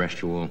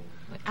extraterrestrial...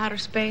 Outer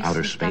space.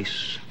 Outer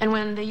space. And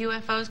when the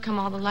UFOs come,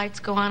 all the lights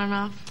go on and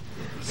off.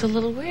 It's a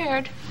little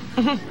weird.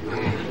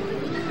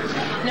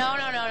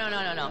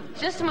 No.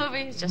 Just a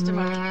movie. It's just a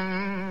movie.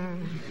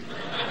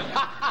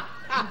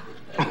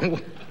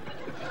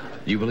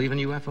 You believe in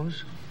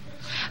UFOs?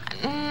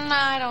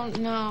 I don't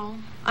know.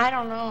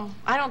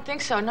 I don't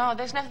think so. No,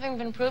 there's nothing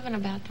been proven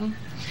about them.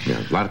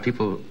 Yeah, a lot of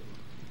people,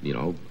 you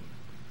know,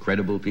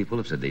 credible people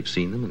have said they've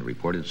seen them and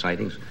reported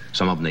sightings.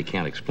 Some of them they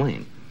can't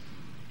explain.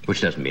 Which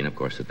doesn't mean, of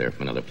course, that they're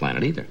from another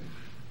planet either.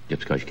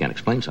 Just because you can't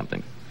explain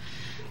something.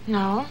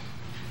 No.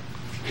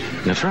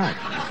 That's right.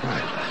 That's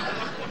right.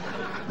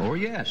 Or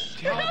yes.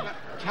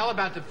 Tell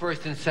about the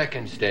first and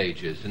second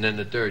stages, and then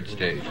the third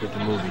stage with the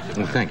movies.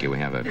 Well, thank you. We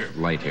have a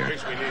light here.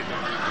 There's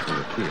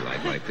a key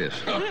light like this.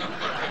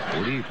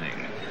 Good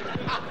evening.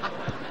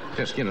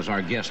 Just, you know,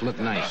 our guests look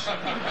nice.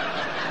 Thank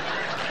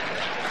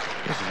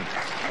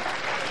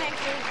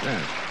you.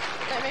 Yes.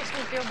 That makes me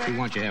feel better. We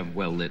want you to have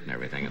well lit and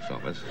everything and so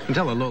forth. You can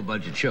tell a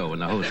low-budget show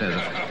and the host has a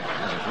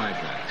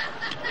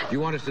flashlight. Do you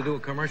want us to do a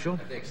commercial? I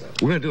think so.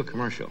 We're going to do a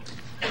commercial.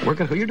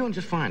 You're doing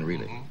just fine,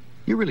 really. Mm-hmm.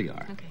 You really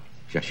are. Okay.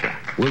 Sure.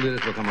 We'll do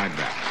this. We'll come right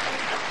back.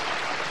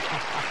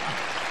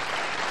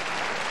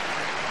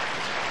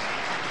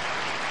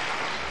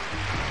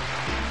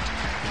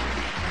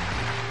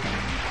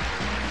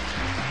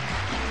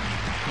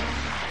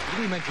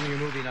 You mentioned your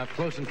movie now,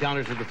 Close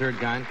Encounters of the Third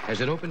Kind. Has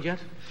it opened yet?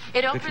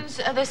 It opens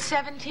the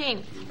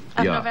 17th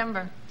of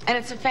November. And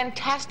it's a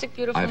fantastic,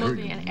 beautiful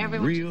movie, and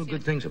everyone should see real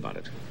good things about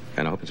it.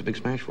 And I hope it's a big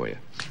smash for you.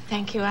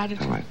 Thank you, I do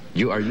too. All right.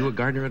 Are you a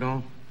gardener at all?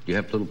 Do you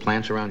have little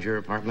plants around your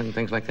apartment and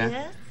things like that?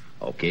 Yes.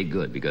 Okay,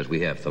 good, because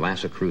we have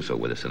Thalassa Crusoe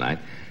with us tonight,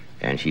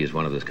 and she is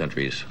one of this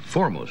country's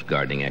foremost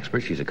gardening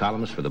experts. She's a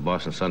columnist for the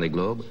Boston Sunday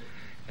Globe,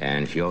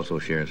 and she also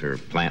shares her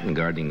plant and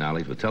gardening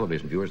knowledge with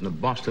television viewers in the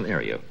Boston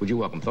area. Would you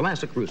welcome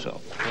Thalassa Crusoe?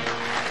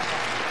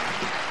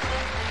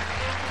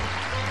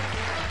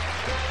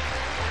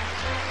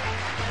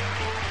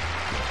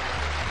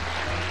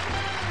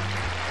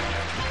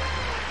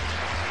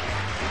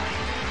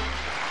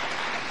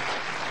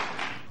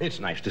 It's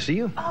nice to see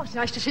you. Oh, it's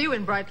nice to see you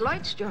in bright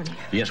lights, Johnny.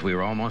 Yes, we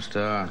were almost,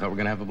 thought we were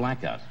going to have a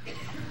blackout.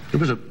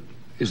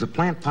 Is the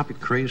plant puppet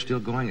craze still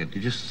going? It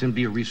just seemed to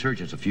be a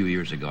resurgence a few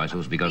years ago. I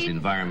suppose because the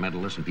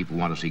environmentalists and people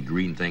want to see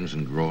green things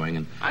and growing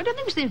and... I don't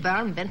think it was the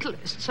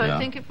environmentalists. I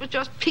think it was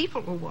just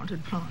people who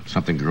wanted plants.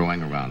 Something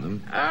growing around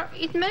them?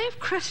 It may have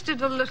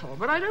crested a little,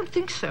 but I don't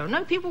think so.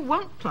 No, people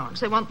want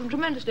plants. They want them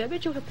tremendously. I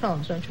bet you have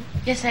plants, don't you?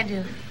 Yes, I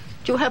do.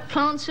 Do you have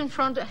plants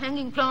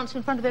hanging plants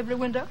in front of every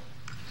window?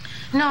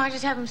 No, I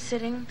just have them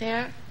sitting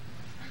there.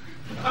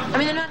 I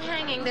mean, they're not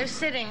hanging, they're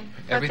sitting.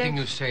 Everything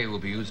you say will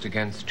be used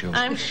against you.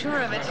 I'm sure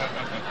of it.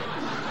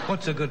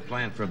 What's a good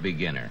plant for a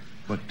beginner?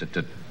 What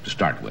to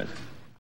start with?